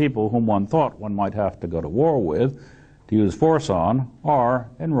realization that the people whom one thought one might have to go to war with, to use force on, are,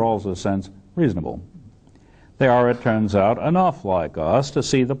 in Rawls's sense, reasonable. They are, it turns out, enough like us to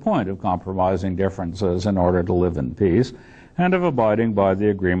see the point of compromising differences in order to live in peace, and of abiding by the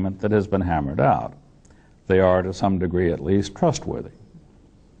agreement that has been hammered out. They are, to some degree at least, trustworthy.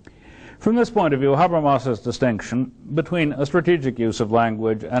 From this point of view, Habermas's distinction between a strategic use of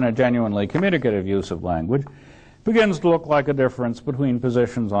language and a genuinely communicative use of language begins to look like a difference between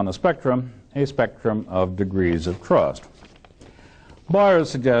positions on a spectrum of degrees of trust. Bayer's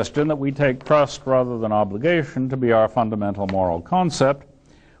suggestion that we take trust rather than obligation to be our fundamental moral concept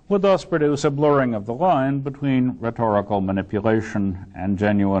would thus produce a blurring of the line between rhetorical manipulation and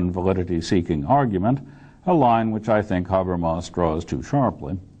genuine validity-seeking argument, a line which I think Habermas draws too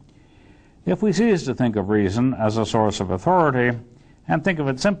sharply. If we cease to think of reason as a source of authority and think of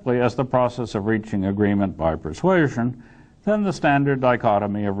it simply as the process of reaching agreement by persuasion, then the standard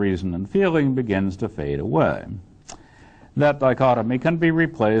dichotomy of reason and feeling begins to fade away. That dichotomy can be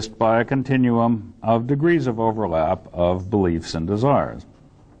replaced by a continuum of degrees of overlap of beliefs and desires.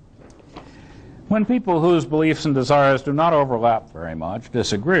 When people whose beliefs and desires do not overlap very much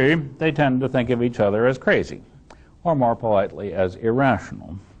disagree, they tend to think of each other as crazy, or more politely, as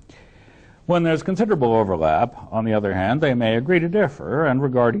irrational. When there's considerable overlap, on the other hand, they may agree to differ and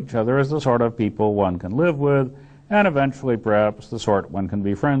regard each other as the sort of people one can live with, and eventually perhaps the sort one can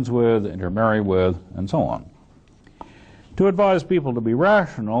be friends with, intermarry with, and so on. To advise people to be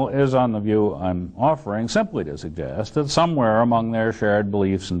rational is, on the view I'm offering, simply to suggest that somewhere among their shared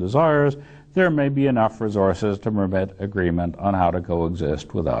beliefs and desires there may be enough resources to permit agreement on how to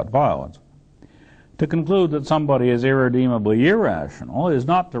coexist without violence. To conclude that somebody is irredeemably irrational is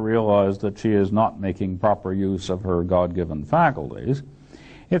not to realize that she is not making proper use of her God-given faculties.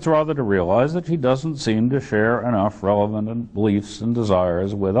 It's rather to realize that she doesn't seem to share enough relevant beliefs and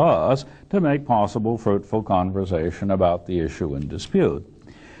desires with us to make possible fruitful conversation about the issue in dispute.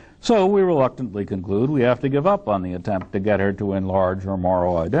 So we reluctantly conclude we have to give up on the attempt to get her to enlarge her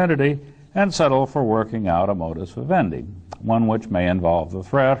moral identity and settle for working out a modus vivendi, one which may involve the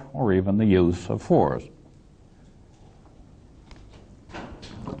threat or even the use of force.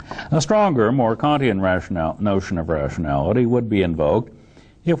 A stronger, more Kantian notion of rationality would be invoked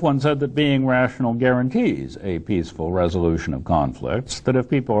if one said that being rational guarantees a peaceful resolution of conflicts, that if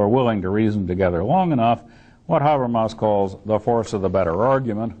people are willing to reason together long enough, what Habermas calls the force of the better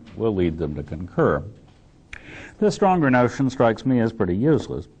argument will lead them to concur. This stronger notion strikes me as pretty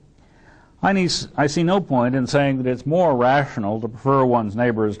useless. I see no point in saying that it's more rational to prefer one's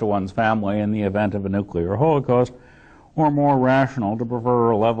neighbors to one's family in the event of a nuclear holocaust, or more rational to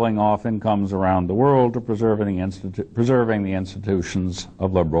prefer leveling off incomes around the world to preserving the institutions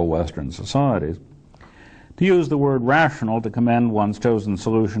of liberal Western societies. To use the word rational to commend one's chosen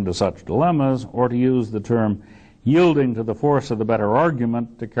solution to such dilemmas, or to use the term yielding to the force of the better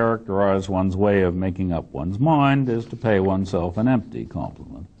argument to characterize one's way of making up one's mind, is to pay oneself an empty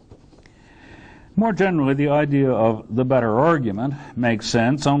compliment. More generally, the idea of the better argument makes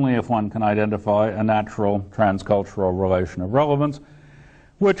sense only if one can identify a natural transcultural relation of relevance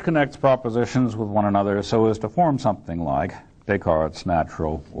which connects propositions with one another so as to form something like Descartes'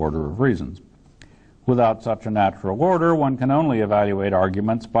 natural order of reasons. Without such a natural order, one can only evaluate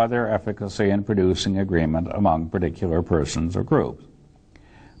arguments by their efficacy in producing agreement among particular persons or groups.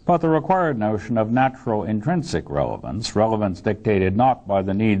 But the required notion of natural intrinsic relevance, relevance dictated not by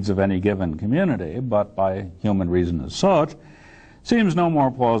the needs of any given community, but by human reason as such, seems no more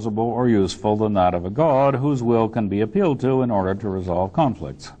plausible or useful than that of a God whose will can be appealed to in order to resolve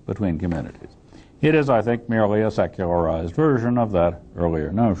conflicts between communities. It is, I think, merely a secularized version of that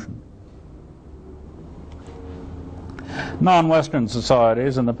earlier notion. Non-Western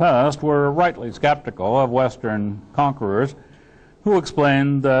societies in the past were rightly skeptical of Western conquerors who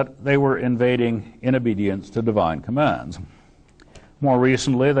explained that they were invading in obedience to divine commands. More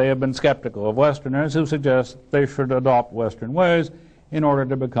recently, they have been skeptical of Westerners who suggest they should adopt Western ways in order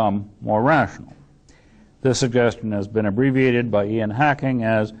to become more rational. This suggestion has been abbreviated by Ian Hacking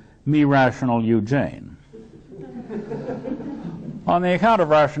as "me rational, you Jane." On the account of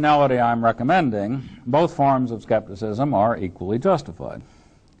rationality I'm recommending, both forms of skepticism are equally justified.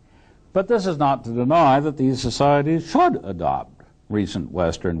 But this is not to deny that these societies should adopt recent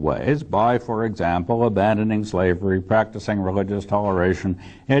Western ways by, for example, abandoning slavery, practicing religious toleration,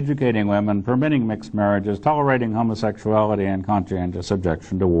 educating women, permitting mixed marriages, tolerating homosexuality and conscientious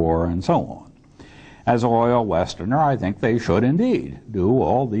objection to war, and so on. As a loyal Westerner, I think they should indeed do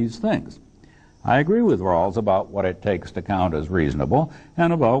all these things. I agree with Rawls about what it takes to count as reasonable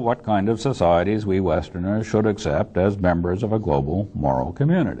and about what kind of societies we Westerners should accept as members of a global moral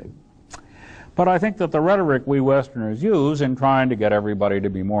community. But I think that the rhetoric we Westerners use in trying to get everybody to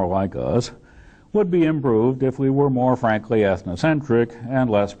be more like us would be improved if we were more frankly ethnocentric and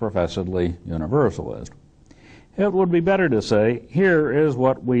less professedly universalist. It would be better to say, here is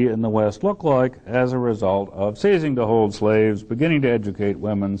what we in the West look like as a result of ceasing to hold slaves, beginning to educate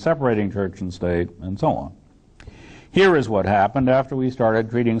women, separating church and state, and so on. Here is what happened after we started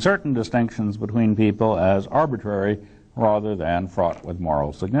treating certain distinctions between people as arbitrary rather than fraught with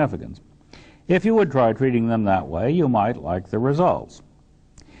moral significance. If you would try treating them that way, you might like the results.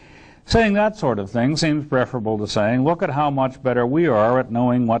 Saying that sort of thing seems preferable to saying, look at how much better we are at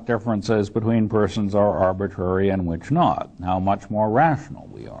knowing what differences between persons are arbitrary and which not, how much more rational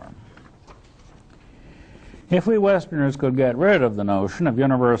we are. If we Westerners could get rid of the notion of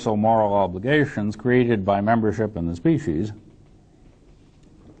universal moral obligations created by membership in the species,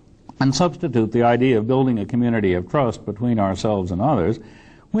 and substitute the idea of building a community of trust between ourselves and others,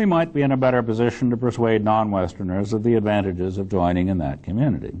 we might be in a better position to persuade non-Westerners of the advantages of joining in that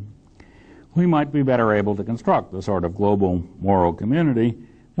community. We might be better able to construct the sort of global moral community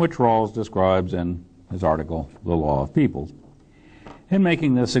which Rawls describes in his article, The Law of Peoples. In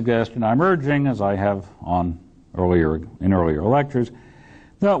making this suggestion, I'm urging, as I have in earlier lectures,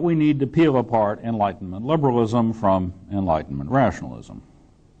 that we need to peel apart Enlightenment liberalism from Enlightenment rationalism.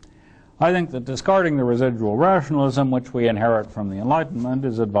 I think that discarding the residual rationalism which we inherit from the Enlightenment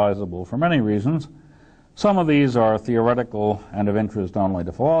is advisable for many reasons, Some of these are theoretical and of interest only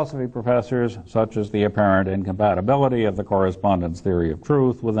to philosophy professors, such as the apparent incompatibility of the correspondence theory of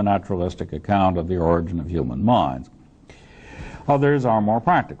truth with a naturalistic account of the origin of human minds. Others are more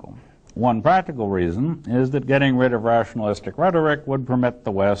practical. One practical reason is that getting rid of rationalistic rhetoric would permit the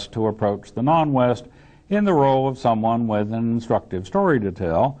West to approach the non-West in the role of someone with an instructive story to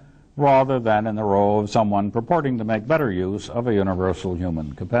tell, rather than in the role of someone purporting to make better use of a universal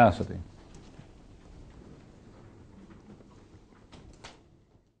human capacity.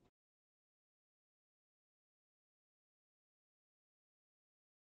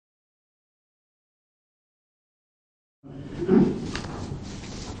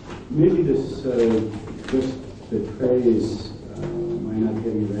 Maybe this just betrays my not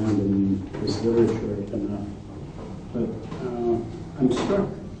getting around in this literature enough, but I'm struck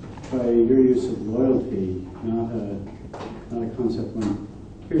by your use of loyalty, not a concept one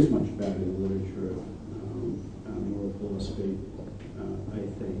hears much about in the literature of moral philosophy, I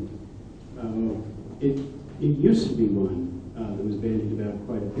think. It used to be one that was bandied about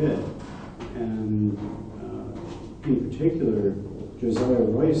quite a bit, and in particular, Josiah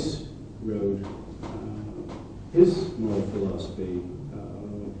Royce wrote his moral philosophy,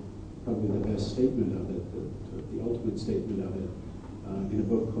 probably the best statement of it, the ultimate statement of it, in a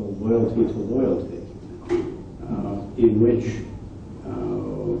book called Loyalty to Loyalty, in which,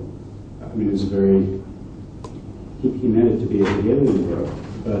 it was he meant it to be a Hegelian book,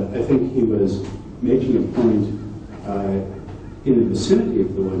 but I think he was making a point in the vicinity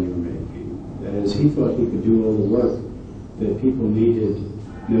of the one you were making. That is, he thought he could do all the work that people needed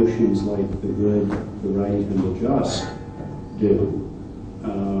notions like the good, the right, and the just do.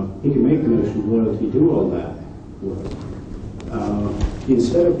 He can make the notion of loyalty do all that work.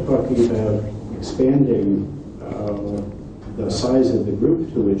 Instead of talking about expanding the size of the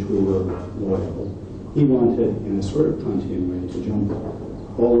group to which we were loyal, he wanted, in a sort of Kantian way, to jump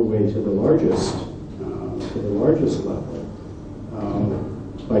all the way to the largest level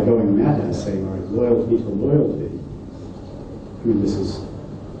by going meta, saying, all right, loyalty to loyalty. This is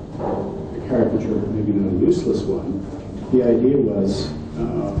a caricature, maybe not a useless one. The idea was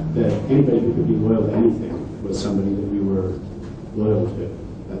that anybody who could be loyal to anything was somebody that we were loyal to.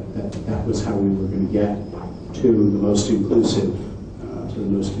 That was how we were going to get to the most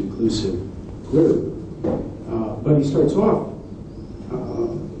inclusive group. But he starts off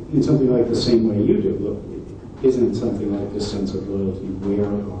in something like the same way you do. Look, isn't something like this sense of loyalty where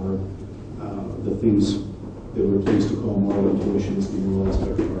are the things that we're pleased to call moral intuitions, the moral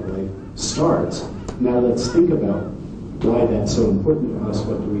aspect of our life, starts. Now let's think about why that's so important to us,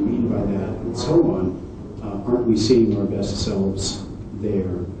 what do we mean by that, and so on. Aren't we seeing our best selves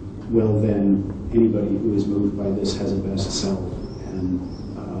there? Well then, anybody who is moved by this has a best self, and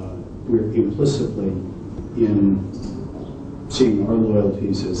we're implicitly in seeing our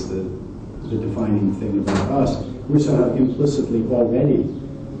loyalties as the defining thing about us. We're somehow implicitly already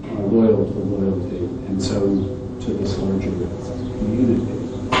loyal to loyalty, and so to this larger community.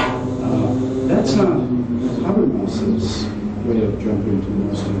 That's not Habermas's way of jumping to the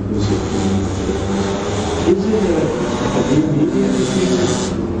most inclusive community. Is it a via media between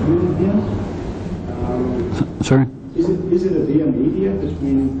you and him? Sorry? Is it a via media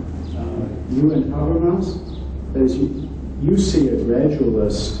between you and Habermas? That is, you see a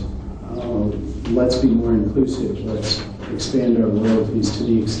gradualist, let's be more inclusive, let's expand our loyalties to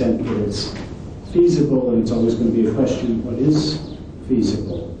the extent that it's feasible, and it's always going to be a question, what is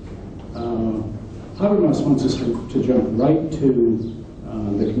feasible? Habermas wants us to jump right to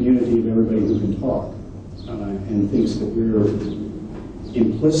the community of everybody who can talk, and thinks that we're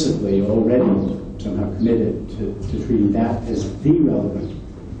implicitly already somehow committed to treating that as the relevant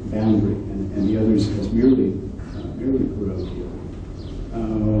boundary, and the others as merely parochial.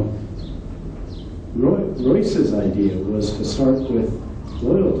 Royce's idea was to start with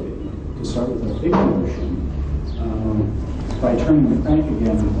loyalty, to start with a big notion, by turning the crank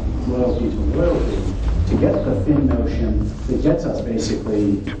again, loyalty to loyalty, to get the thin notion that gets us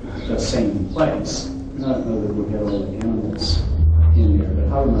basically the same place. I don't know that we'll get all the animals in there, but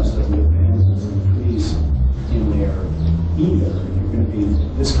Habermas doesn't get the animals and the trees in there either. You're going to be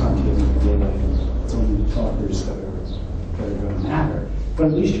this Kantian idea, it's only the talkers that are going to matter. But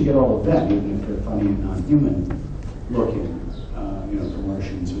at least you get all of them, even if they're funny and non-human looking, the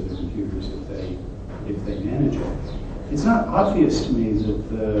Martians with their computers, if they manage it. It's not obvious to me that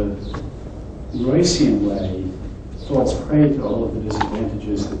the Roycean way falls prey to all of the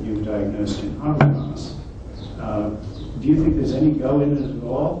disadvantages that you've diagnosed in Habermas. Do you think there's any go in it at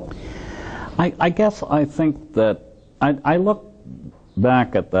all? I guess I think that I look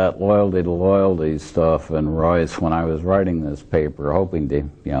back at that loyalty to loyalty stuff in Royce when I was writing this paper, hoping to,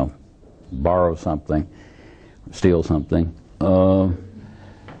 borrow something, steal something.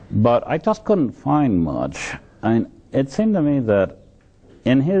 But I just couldn't find much. It seemed to me that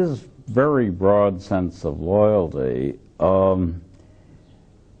in his very broad sense of loyalty,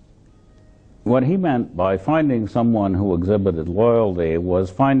 what he meant by finding someone who exhibited loyalty was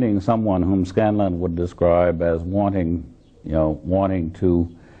finding someone whom Scanlon would describe as wanting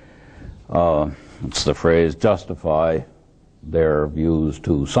to, what's the phrase, justify their views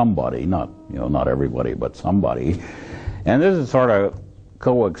to somebody, not everybody, but somebody. And this is sort of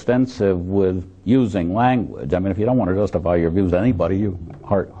coextensive with using language. I mean, if you don't want to justify your views to anybody, you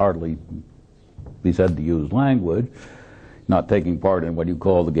hardly be said to use language, not taking part in what you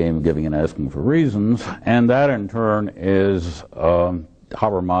call the game of giving and asking for reasons. And that, in turn, is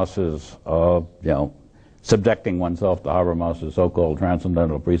Habermas's, subjecting oneself to Habermas's so-called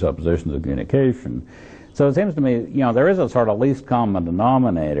transcendental presuppositions of communication. So it seems to me, there is a sort of least common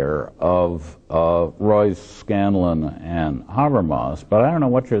denominator of Royce, Scanlon, and Habermas, but I don't know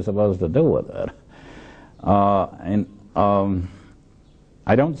what you're supposed to do with it.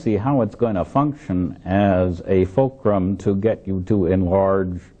 I don't see how it's going to function as a fulcrum to get you to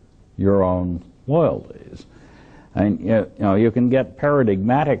enlarge your own loyalties. You can get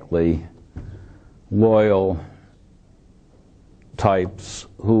paradigmatically loyal types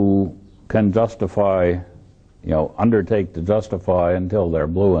who can justify, undertake to justify until they're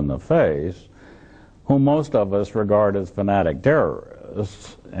blue in the face, who most of us regard as fanatic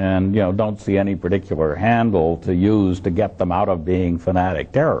terrorists, and don't see any particular handle to use to get them out of being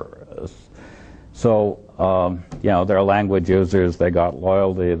fanatic terrorists. So, they're language users, they got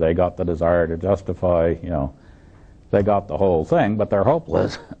loyalty, they got the desire to justify, they got the whole thing, but they're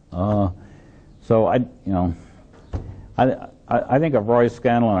hopeless. So I think of Royce,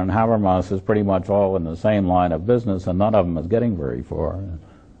 Scanlon, and Habermas as pretty much all in the same line of business, and none of them is getting very far.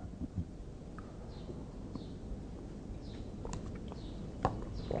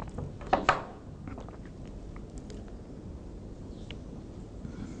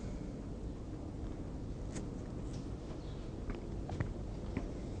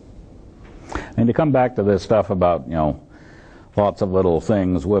 And to come back to this stuff about, lots of little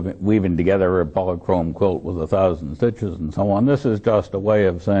things weaving together a polychrome quilt with 1,000 stitches and so on. This is just a way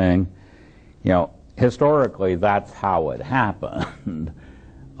of saying, historically that's how it happened.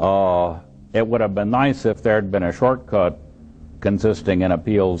 It would have been nice if there had been a shortcut consisting in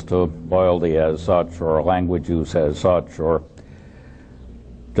appeals to loyalty as such, or language use as such, or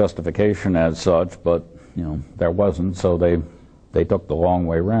justification as such, but there wasn't, so they took the long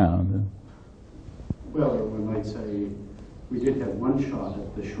way round. Well, or one might say, we did have one shot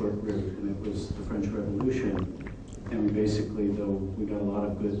at the short route, and it was the French Revolution. And we basically, though we got a lot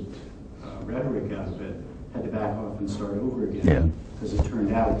of good rhetoric out of it, had to back off and start over again. Because it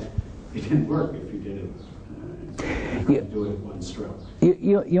turned out it didn't work if you did it. You had to do it in one stroke.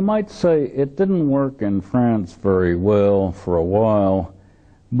 You might say it didn't work in France very well for a while,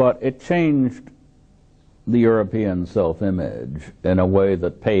 but it changed the European self-image in a way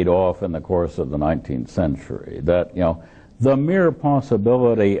that paid off in the course of the 19th century. That, the mere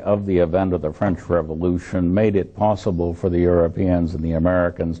possibility of the event of the French Revolution made it possible for the Europeans and the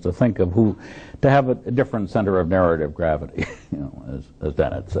Americans to think of to have a different center of narrative gravity, as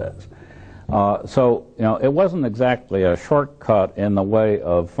Dennett says. So, it wasn't exactly a shortcut in the way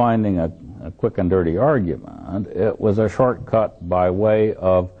of finding a quick and dirty argument. It was a shortcut by way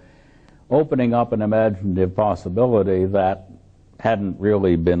of opening up an imaginative possibility that hadn't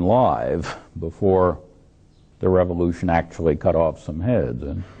really been live before the revolution actually cut off some heads.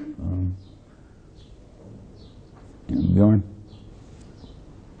 And, Bjorn?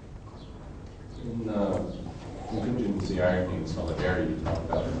 In contingency, irony, and solidarity, you talk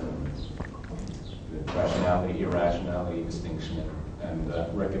about the rationality, irrationality distinction, and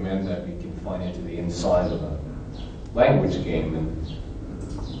recommend that we confine it to the inside of a language game. And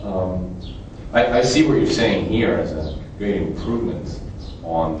I see what you're saying here as a great improvement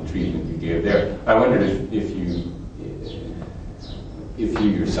on the treatment you gave there. I wondered if you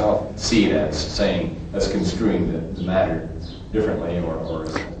yourself see it as saying, as construing the matter differently, or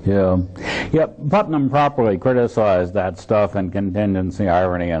Yeah, Putnam properly criticized that stuff in Contingency,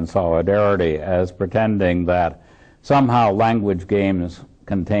 Irony, and Solidarity as pretending that somehow language games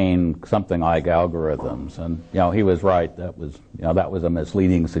contain something like algorithms, and he was right. That was a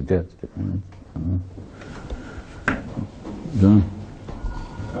misleading suggestion. John?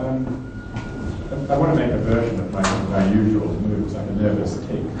 I want to make a version of my usual moves. I'm a nervous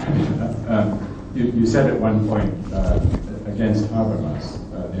tick. You said at one point, against Habermas,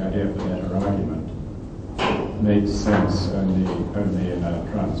 the idea of the better argument, makes sense only in a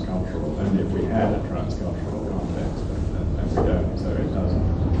transcultural, only if we had a transcultural context, and we don't, so it doesn't.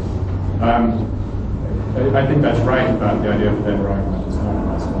 I think that's right about the idea of the better argument as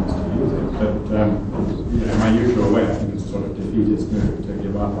Habermas wants to use it, but in my usual way, I think it's a sort of defeatist move to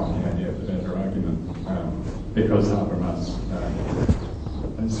give up on the idea of the better argument because Habermas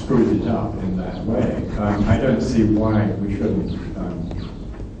screws it up in that way. I don't see why we shouldn't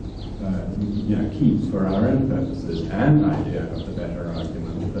keep for our own purposes an idea of the better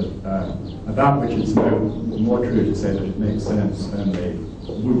argument, but about which it's more true to say that it makes sense only,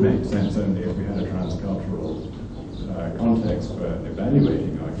 would make sense only if we had a transcultural context for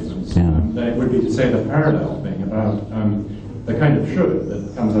evaluating arguments. It would be to say the parallel thing about the kind of should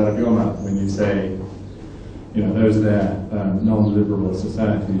that comes out of your mouth when you say, those there non-liberal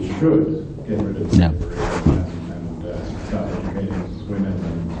societies should get rid of slavery and start educating women,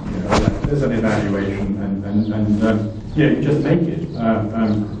 and there's an evaluation, and you just make it.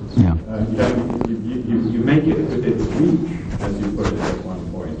 You make it with its reach, as you put it at one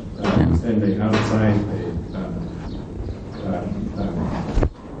point, extending outside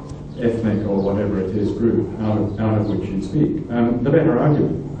the ethnic or whatever it is group out of which you speak. The better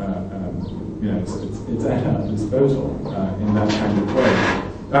argument, it's at our disposal in that kind of way.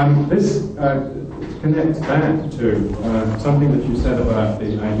 This connects back to something that you said about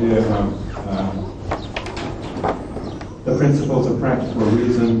the idea of the principles of practical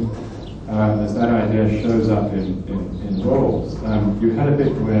reason, as that idea shows up in Rawls. You had a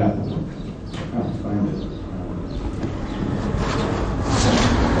bit where, I can't find it.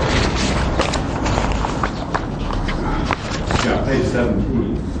 Page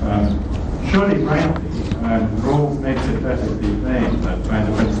 17. Surely, frankly, Rawls makes it perfectly plain that by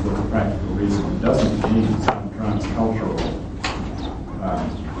the principles of practical reason doesn't mean some transcultural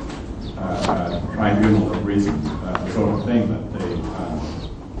tribunal of reason, the sort of thing that the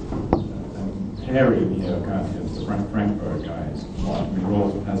hairy neo-Kantians, the Frankfurt guys, want. I mean,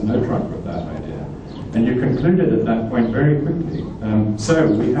 Rawls has no truck with that idea. And you concluded at that point very quickly. So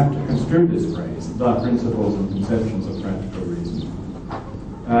we have to construe this phrase, the principles and conceptions of practical reason,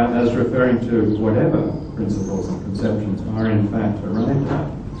 as referring to whatever principles and conceptions are in fact arrived at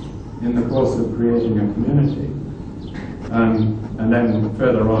in the course of creating a community. And then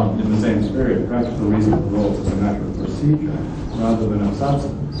further on, in the same spirit, practical reason for Rawls as a matter of procedure rather than of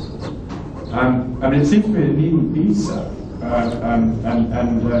substance. I mean, it seems to me it needn't be so. And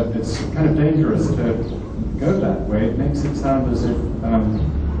it's kind of dangerous to go that way. It makes it sound as if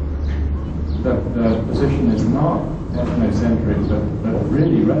the position is not ethnocentric, but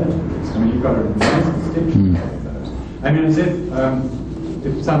really relativist. I mean, you've got a nice distinction of those. I mean, as if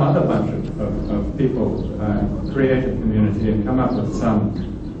some other bunch of people create a community and come up with some,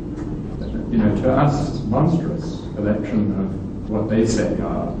 to us, monstrous collection of what they say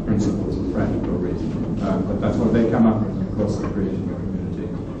are principles of practical reason. But that's what they come up with in the course of creating a community.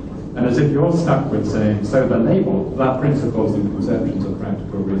 And as if you're stuck with saying, so the label, the principles and conceptions of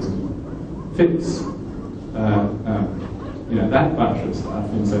practical reason, fits that bunch of stuff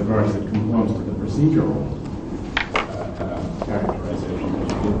insofar as it conforms to the procedural characterization that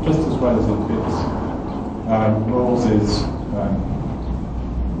you give, just as well as it fits Rawls's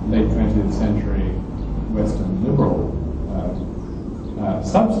late 20th century Western liberal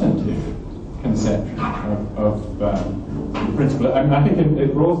substantive conception of the principle. I mean, I think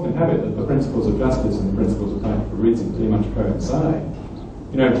Rawls can have it that the principles of justice and the principles of practical reason pretty much coincide.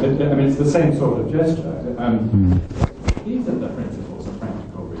 I mean, it's the same sort of gesture. These are the principles of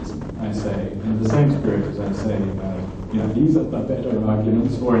practical reason, I say, in the same spirit as I say, these are the better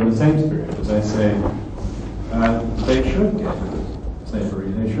arguments, or in the same spirit as I say, they should get rid of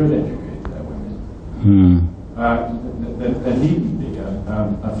slavery, they should educate their women. There needn't be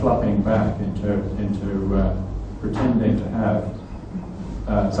a flopping back into pretending to have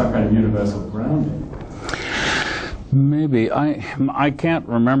some kind of universal grounding. Maybe. I can't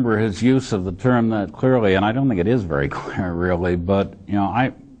remember his use of the term that clearly, and I don't think it is very clear, really, but,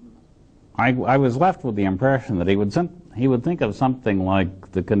 I was left with the impression that he would think of something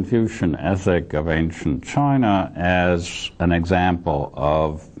like the Confucian ethic of ancient China as an example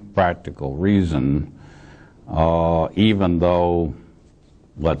of practical reason, even though,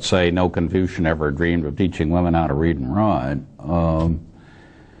 let's say, no Confucian ever dreamed of teaching women how to read and write.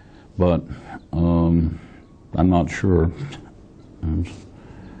 But I'm not sure.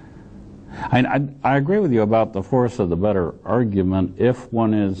 I agree with you about the force of the better argument if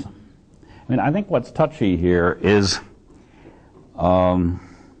one is... I mean, I think what's touchy here is when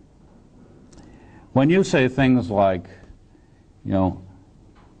you say things like, we're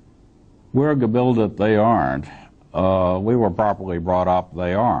gebildet, they aren't. We were properly brought up,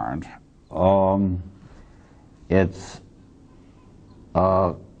 they aren't. It's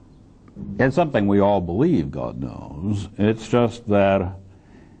something we all believe, God knows. It's just that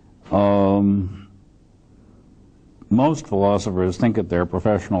most philosophers think it their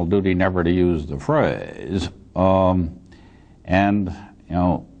professional duty never to use the phrase. And,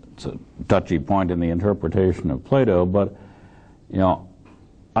 it's a touchy point in the interpretation of Plato, but,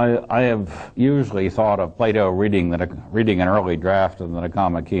 I have usually thought of Plato reading an early draft of the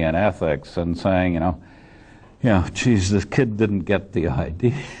Nicomachean Ethics and saying, geez, this kid didn't get the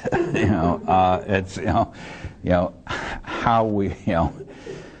idea. It's how we,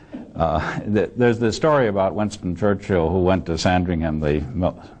 there's this story about Winston Churchill who went to Sandringham, the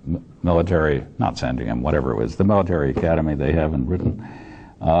military, not Sandringham, whatever it was, the military academy they have in Britain.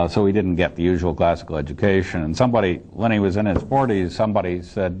 So he didn't get the usual classical education. And somebody, when he was in his 40s, somebody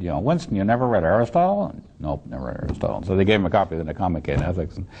said, Winston, you never read Aristotle? And, nope, never read Aristotle. So they gave him a copy of the Nicomachean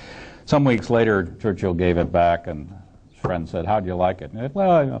Ethics. And some weeks later, Churchill gave it back, and his friend said, how'd you like it? And he said,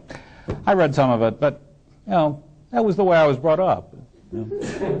 well, I read some of it, but, that was the way I was brought up.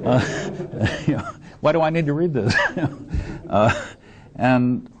 Why do I need to read this?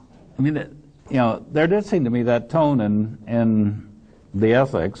 And, I mean, there did seem to me that tone in the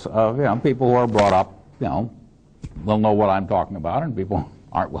ethics of, people who are brought up, will know what I'm talking about, and people who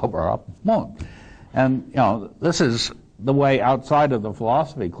aren't well brought up won't. And, this is the way outside of the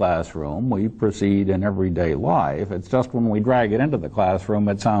philosophy classroom we proceed in everyday life. It's just when we drag it into the classroom,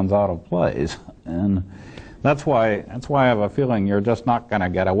 it sounds out of place. And that's why I have a feeling you're just not going to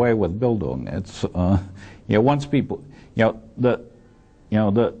get away with Bildung. It's, once people, the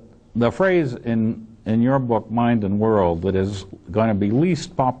phrase in your book, Mind and World, that is going to be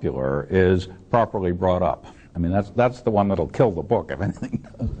least popular is properly brought up. I mean, that's the one that'll kill the book, if anything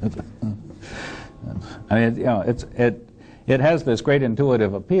does. I mean, it has this great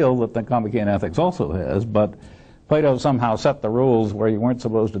intuitive appeal that the Nicomachean Ethics also has, but Plato somehow set the rules where you weren't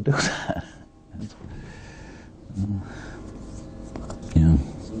supposed to do that. I'm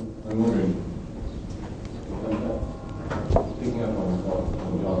wondering, picking up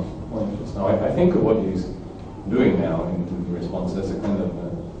on John's point just now, I think of what he's doing now in the response as a kind of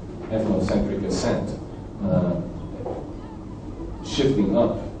ethnocentric ascent, shifting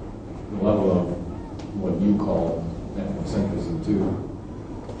up the level of what you call ethnocentrism to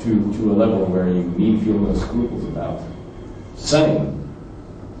a level where you need feel no scruples about saying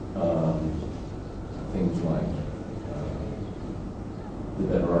things like the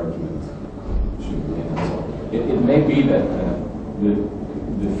better argument should be in. So it may be that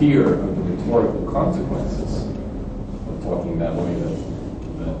the fear of the rhetorical consequences of talking that way that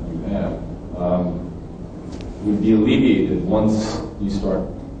you have would be alleviated once you start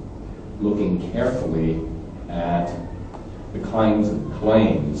looking carefully at the kinds of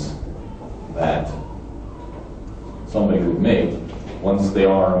claims that somebody would make once they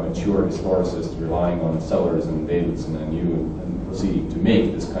are a mature historicist relying on Sellers and Davidson and you and proceeding to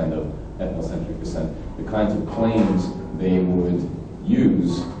make this kind of ethnocentric ascent, the kinds of claims they would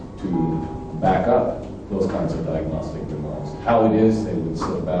use to back up those kinds of diagnostic remarks. How it is they would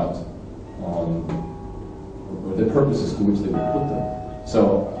set about, or the purposes to which they would put them.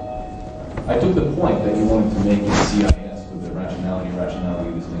 So I took the point that you wanted to make in CIS with the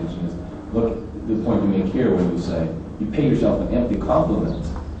rationality distinction is, look, the point you make here when you say, you pay yourself an empty compliment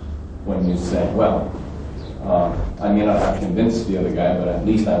when you say, well, I may not have convinced the other guy, but at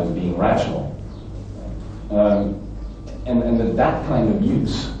least I was being rational. And that kind of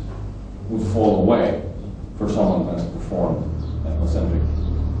use would fall away for someone who has performed ethnocentric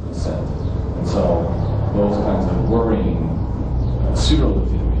assent. And so those kinds of worrying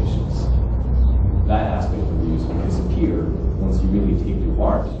pseudo-legitimations, that aspect of the use will disappear once you really take to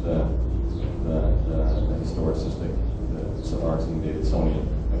heart the historicistic, the Sellars and Davidsonian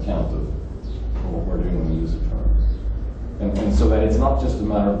account of what we're doing when we use a term. And so that it's not just a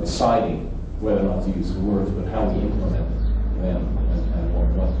matter of deciding whether or not to use the words, but how we implement them and what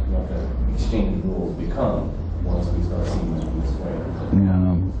the exchange rules become once we start seeing them in this way.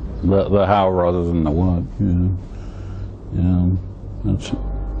 Yeah, the how rather than the what. That's,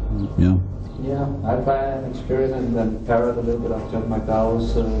 Yeah, I've had an experience and parrot a little bit of John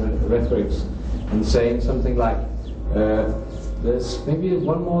McDowell's rhetorics and saying something like, there's maybe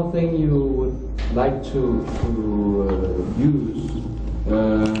one more thing you would like to use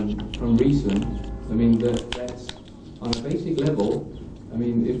from reason. I mean, that's on a basic level. I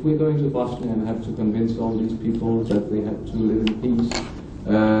mean, if we're going to Bosnia and have to convince all these people that they have to live in peace,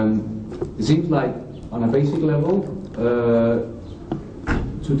 it seems like on a basic level,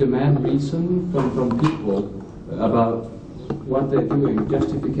 to demand reason from people about what they're doing,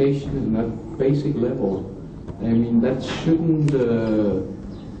 justification in that basic level. I mean, that shouldn't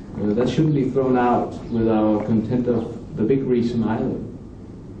be thrown out with our content of the big reason either.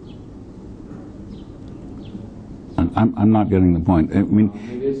 I'm not getting the point. I mean,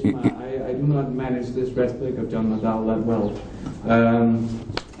 I do not manage this rhetoric of John McDowell that well.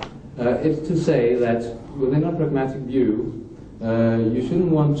 It's to say that within a pragmatic view, you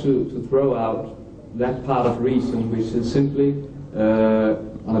shouldn't want to throw out that part of reason, which is simply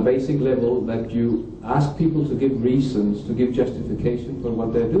on a basic level that you ask people to give reasons, to give justification for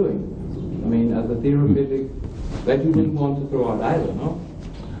what they're doing. I mean, as a theoretic, that you wouldn't want to throw out either, no?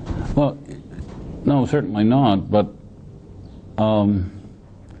 Well, no, certainly not, but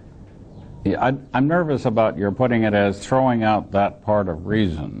yeah, I'm nervous about your putting it as throwing out that part of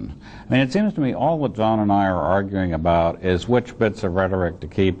reason. I mean, it seems to me all that John and I are arguing about is which bits of rhetoric to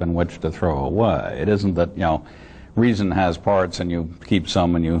keep and which to throw away. It isn't that, you know, reason has parts and you keep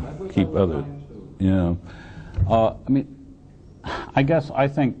some and you keep others. You know, I mean, I guess I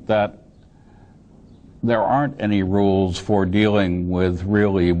think that there aren't any rules for dealing with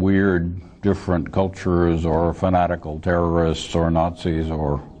really weird, different cultures or fanatical terrorists or Nazis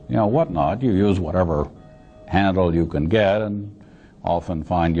or, you know, whatnot. You use whatever handle you can get and often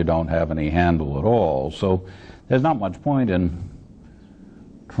find you don't have any handle at all. So there's not much point in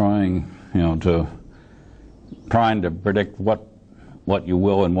trying to predict what you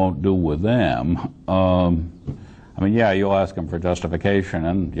will and won't do with them. I mean, yeah, you'll ask them for justification,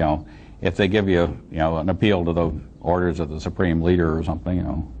 and, you know, if they give you, an appeal to the orders of the supreme leader or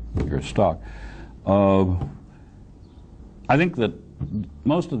something, you're stuck. I think that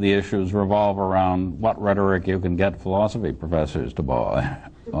most of the issues revolve around what rhetoric you can get philosophy professors to buy.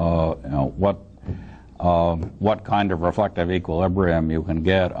 What kind of reflective equilibrium you can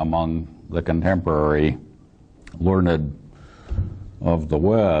get among the contemporary learned of the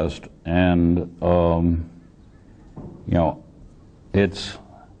West, and it's.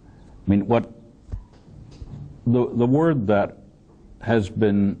 I mean, what the word that has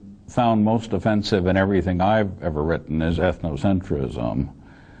been found most offensive in everything I've ever written is ethnocentrism.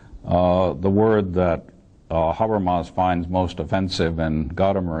 The word that Habermas finds most offensive in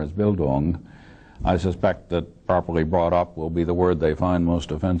Gadamer's Bildung, I suspect that properly brought up will be the word they find most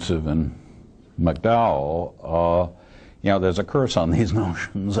offensive in McDowell. There's a curse on these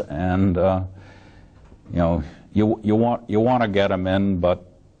notions, and you want to get them in, but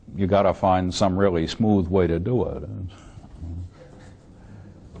you got to find some really smooth way to do it.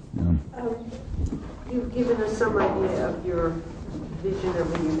 You've given us some idea of your vision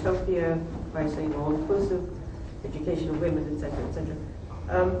of a utopia by saying all-inclusive, education of women, etc., etc.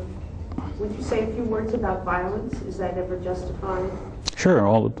 Would you say a few words about violence? Is that ever justified? Sure,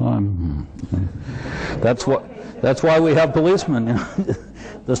 all the time. That's why we have policemen.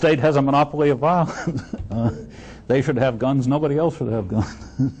 The state has a monopoly of violence. They should have guns. Nobody else should have guns.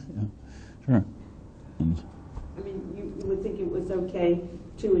 Sure. I mean, you would think it was okay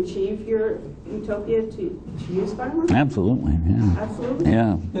to achieve your utopia to use violence? Absolutely. Yeah. Absolutely.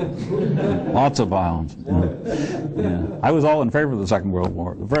 Yeah. Lots of violence. Yeah. I was all in favor of the Second World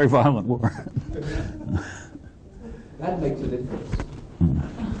War. A very violent war. That makes a difference.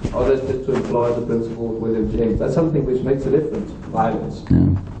 Or just to employ the principle of William James. That's something which makes a difference. Violence.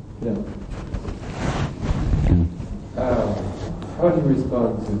 How do you respond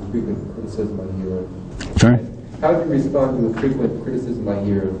to frequent criticism I hear of? Sorry? How do you respond to the frequent criticism I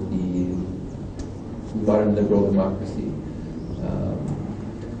hear of the modern liberal democracy?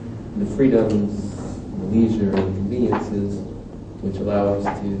 The freedoms, the leisure, and conveniences which allow us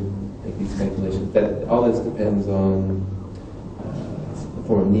to make these calculations. That all this depends on a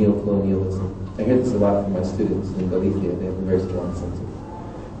form of neo-colonialism. I hear this a lot from my students in Galicia. They have a very strong sense of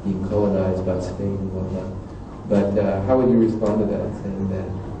being colonized by Spain and whatnot. But how would you respond to that, saying that?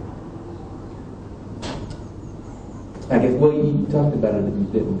 I guess, well, you talked about it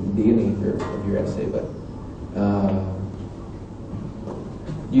in the beginning of your essay, but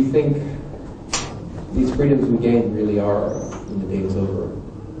do you think these freedoms we gain really are, when the day is over,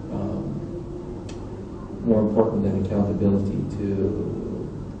 more important than accountability to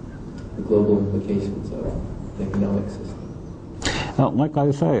the global implications of the economic system? Well, like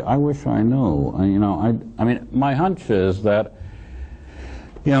I say, I wish I knew. I mean, my hunch is that,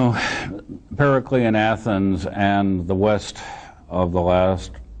 Periclean Athens and the West of the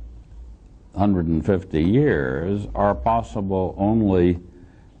last 150 years are possible only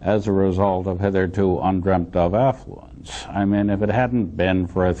as a result of hitherto undreamt of affluence. I mean, if it hadn't been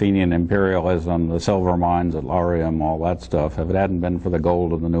for Athenian imperialism, the silver mines at Laurium, all that stuff, if it hadn't been for the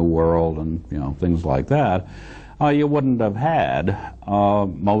gold of the New World and, you know, things like that, you wouldn't have had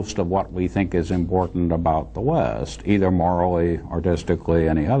most of what we think is important about the West, either morally, artistically,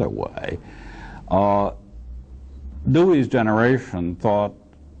 any other way. Dewey's generation thought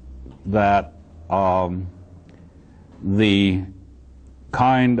that the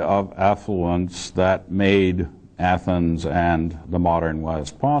kind of affluence that made Athens and the modern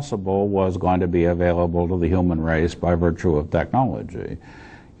West possible was going to be available to the human race by virtue of technology.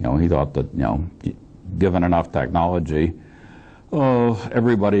 You know, he thought that, you know, given enough technology,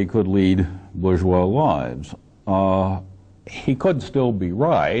 everybody could lead bourgeois lives. He could still be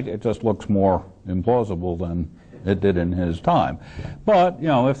right. It just looks more implausible than it did in his time. But, you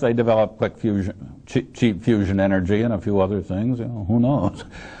know, if they develop quick fusion, cheap fusion energy and a few other things, you know, who knows?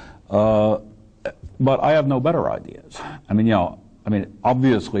 But I have no better ideas. I mean, you know,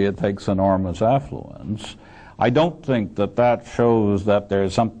 obviously it takes enormous affluence. I don't think that that shows that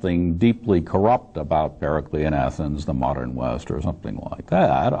there's something deeply corrupt about Periclean Athens, the modern West, or something like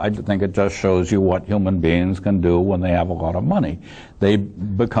that. I think it just shows you what human beings can do when they have a lot of money. They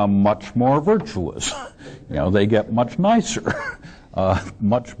become much more virtuous. You know, they get much nicer,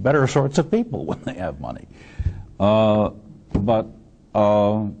 much better sorts of people when they have money.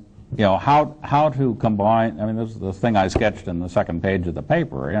 You know, how to combine, I mean, this is the thing I sketched in the second page of the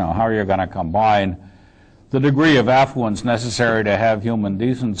paper, you know, how are you going to combine the degree of affluence necessary to have human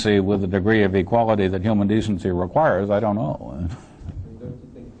decency with the degree of equality that human decency requires? I don't know. Don't you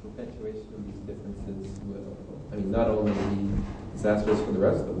think perpetuation of these differences will, I mean, not only be disastrous for the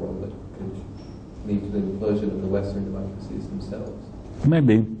rest of the world, but could lead to the implosion of the Western democracies themselves?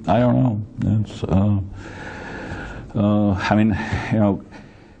 Maybe. I don't know. It's, I mean, you know,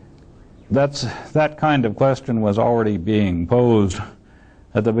 that kind of question was already being posed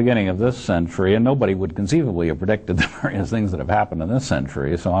at the beginning of this century, and nobody would conceivably have predicted the various things that have happened in this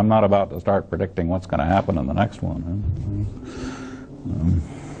century, so I'm not about to start predicting what's going to happen in the next one.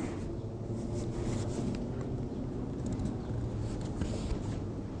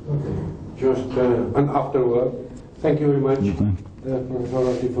 Okay, just an afterword. Thank you very much, Professor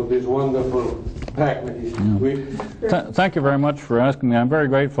Rorty, for this wonderful pragmatism week. Thank you very much for asking me. I'm very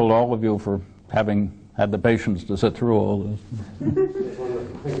grateful to all of you for having had the patience to sit through all this.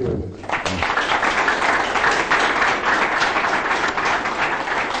 Thank you very much.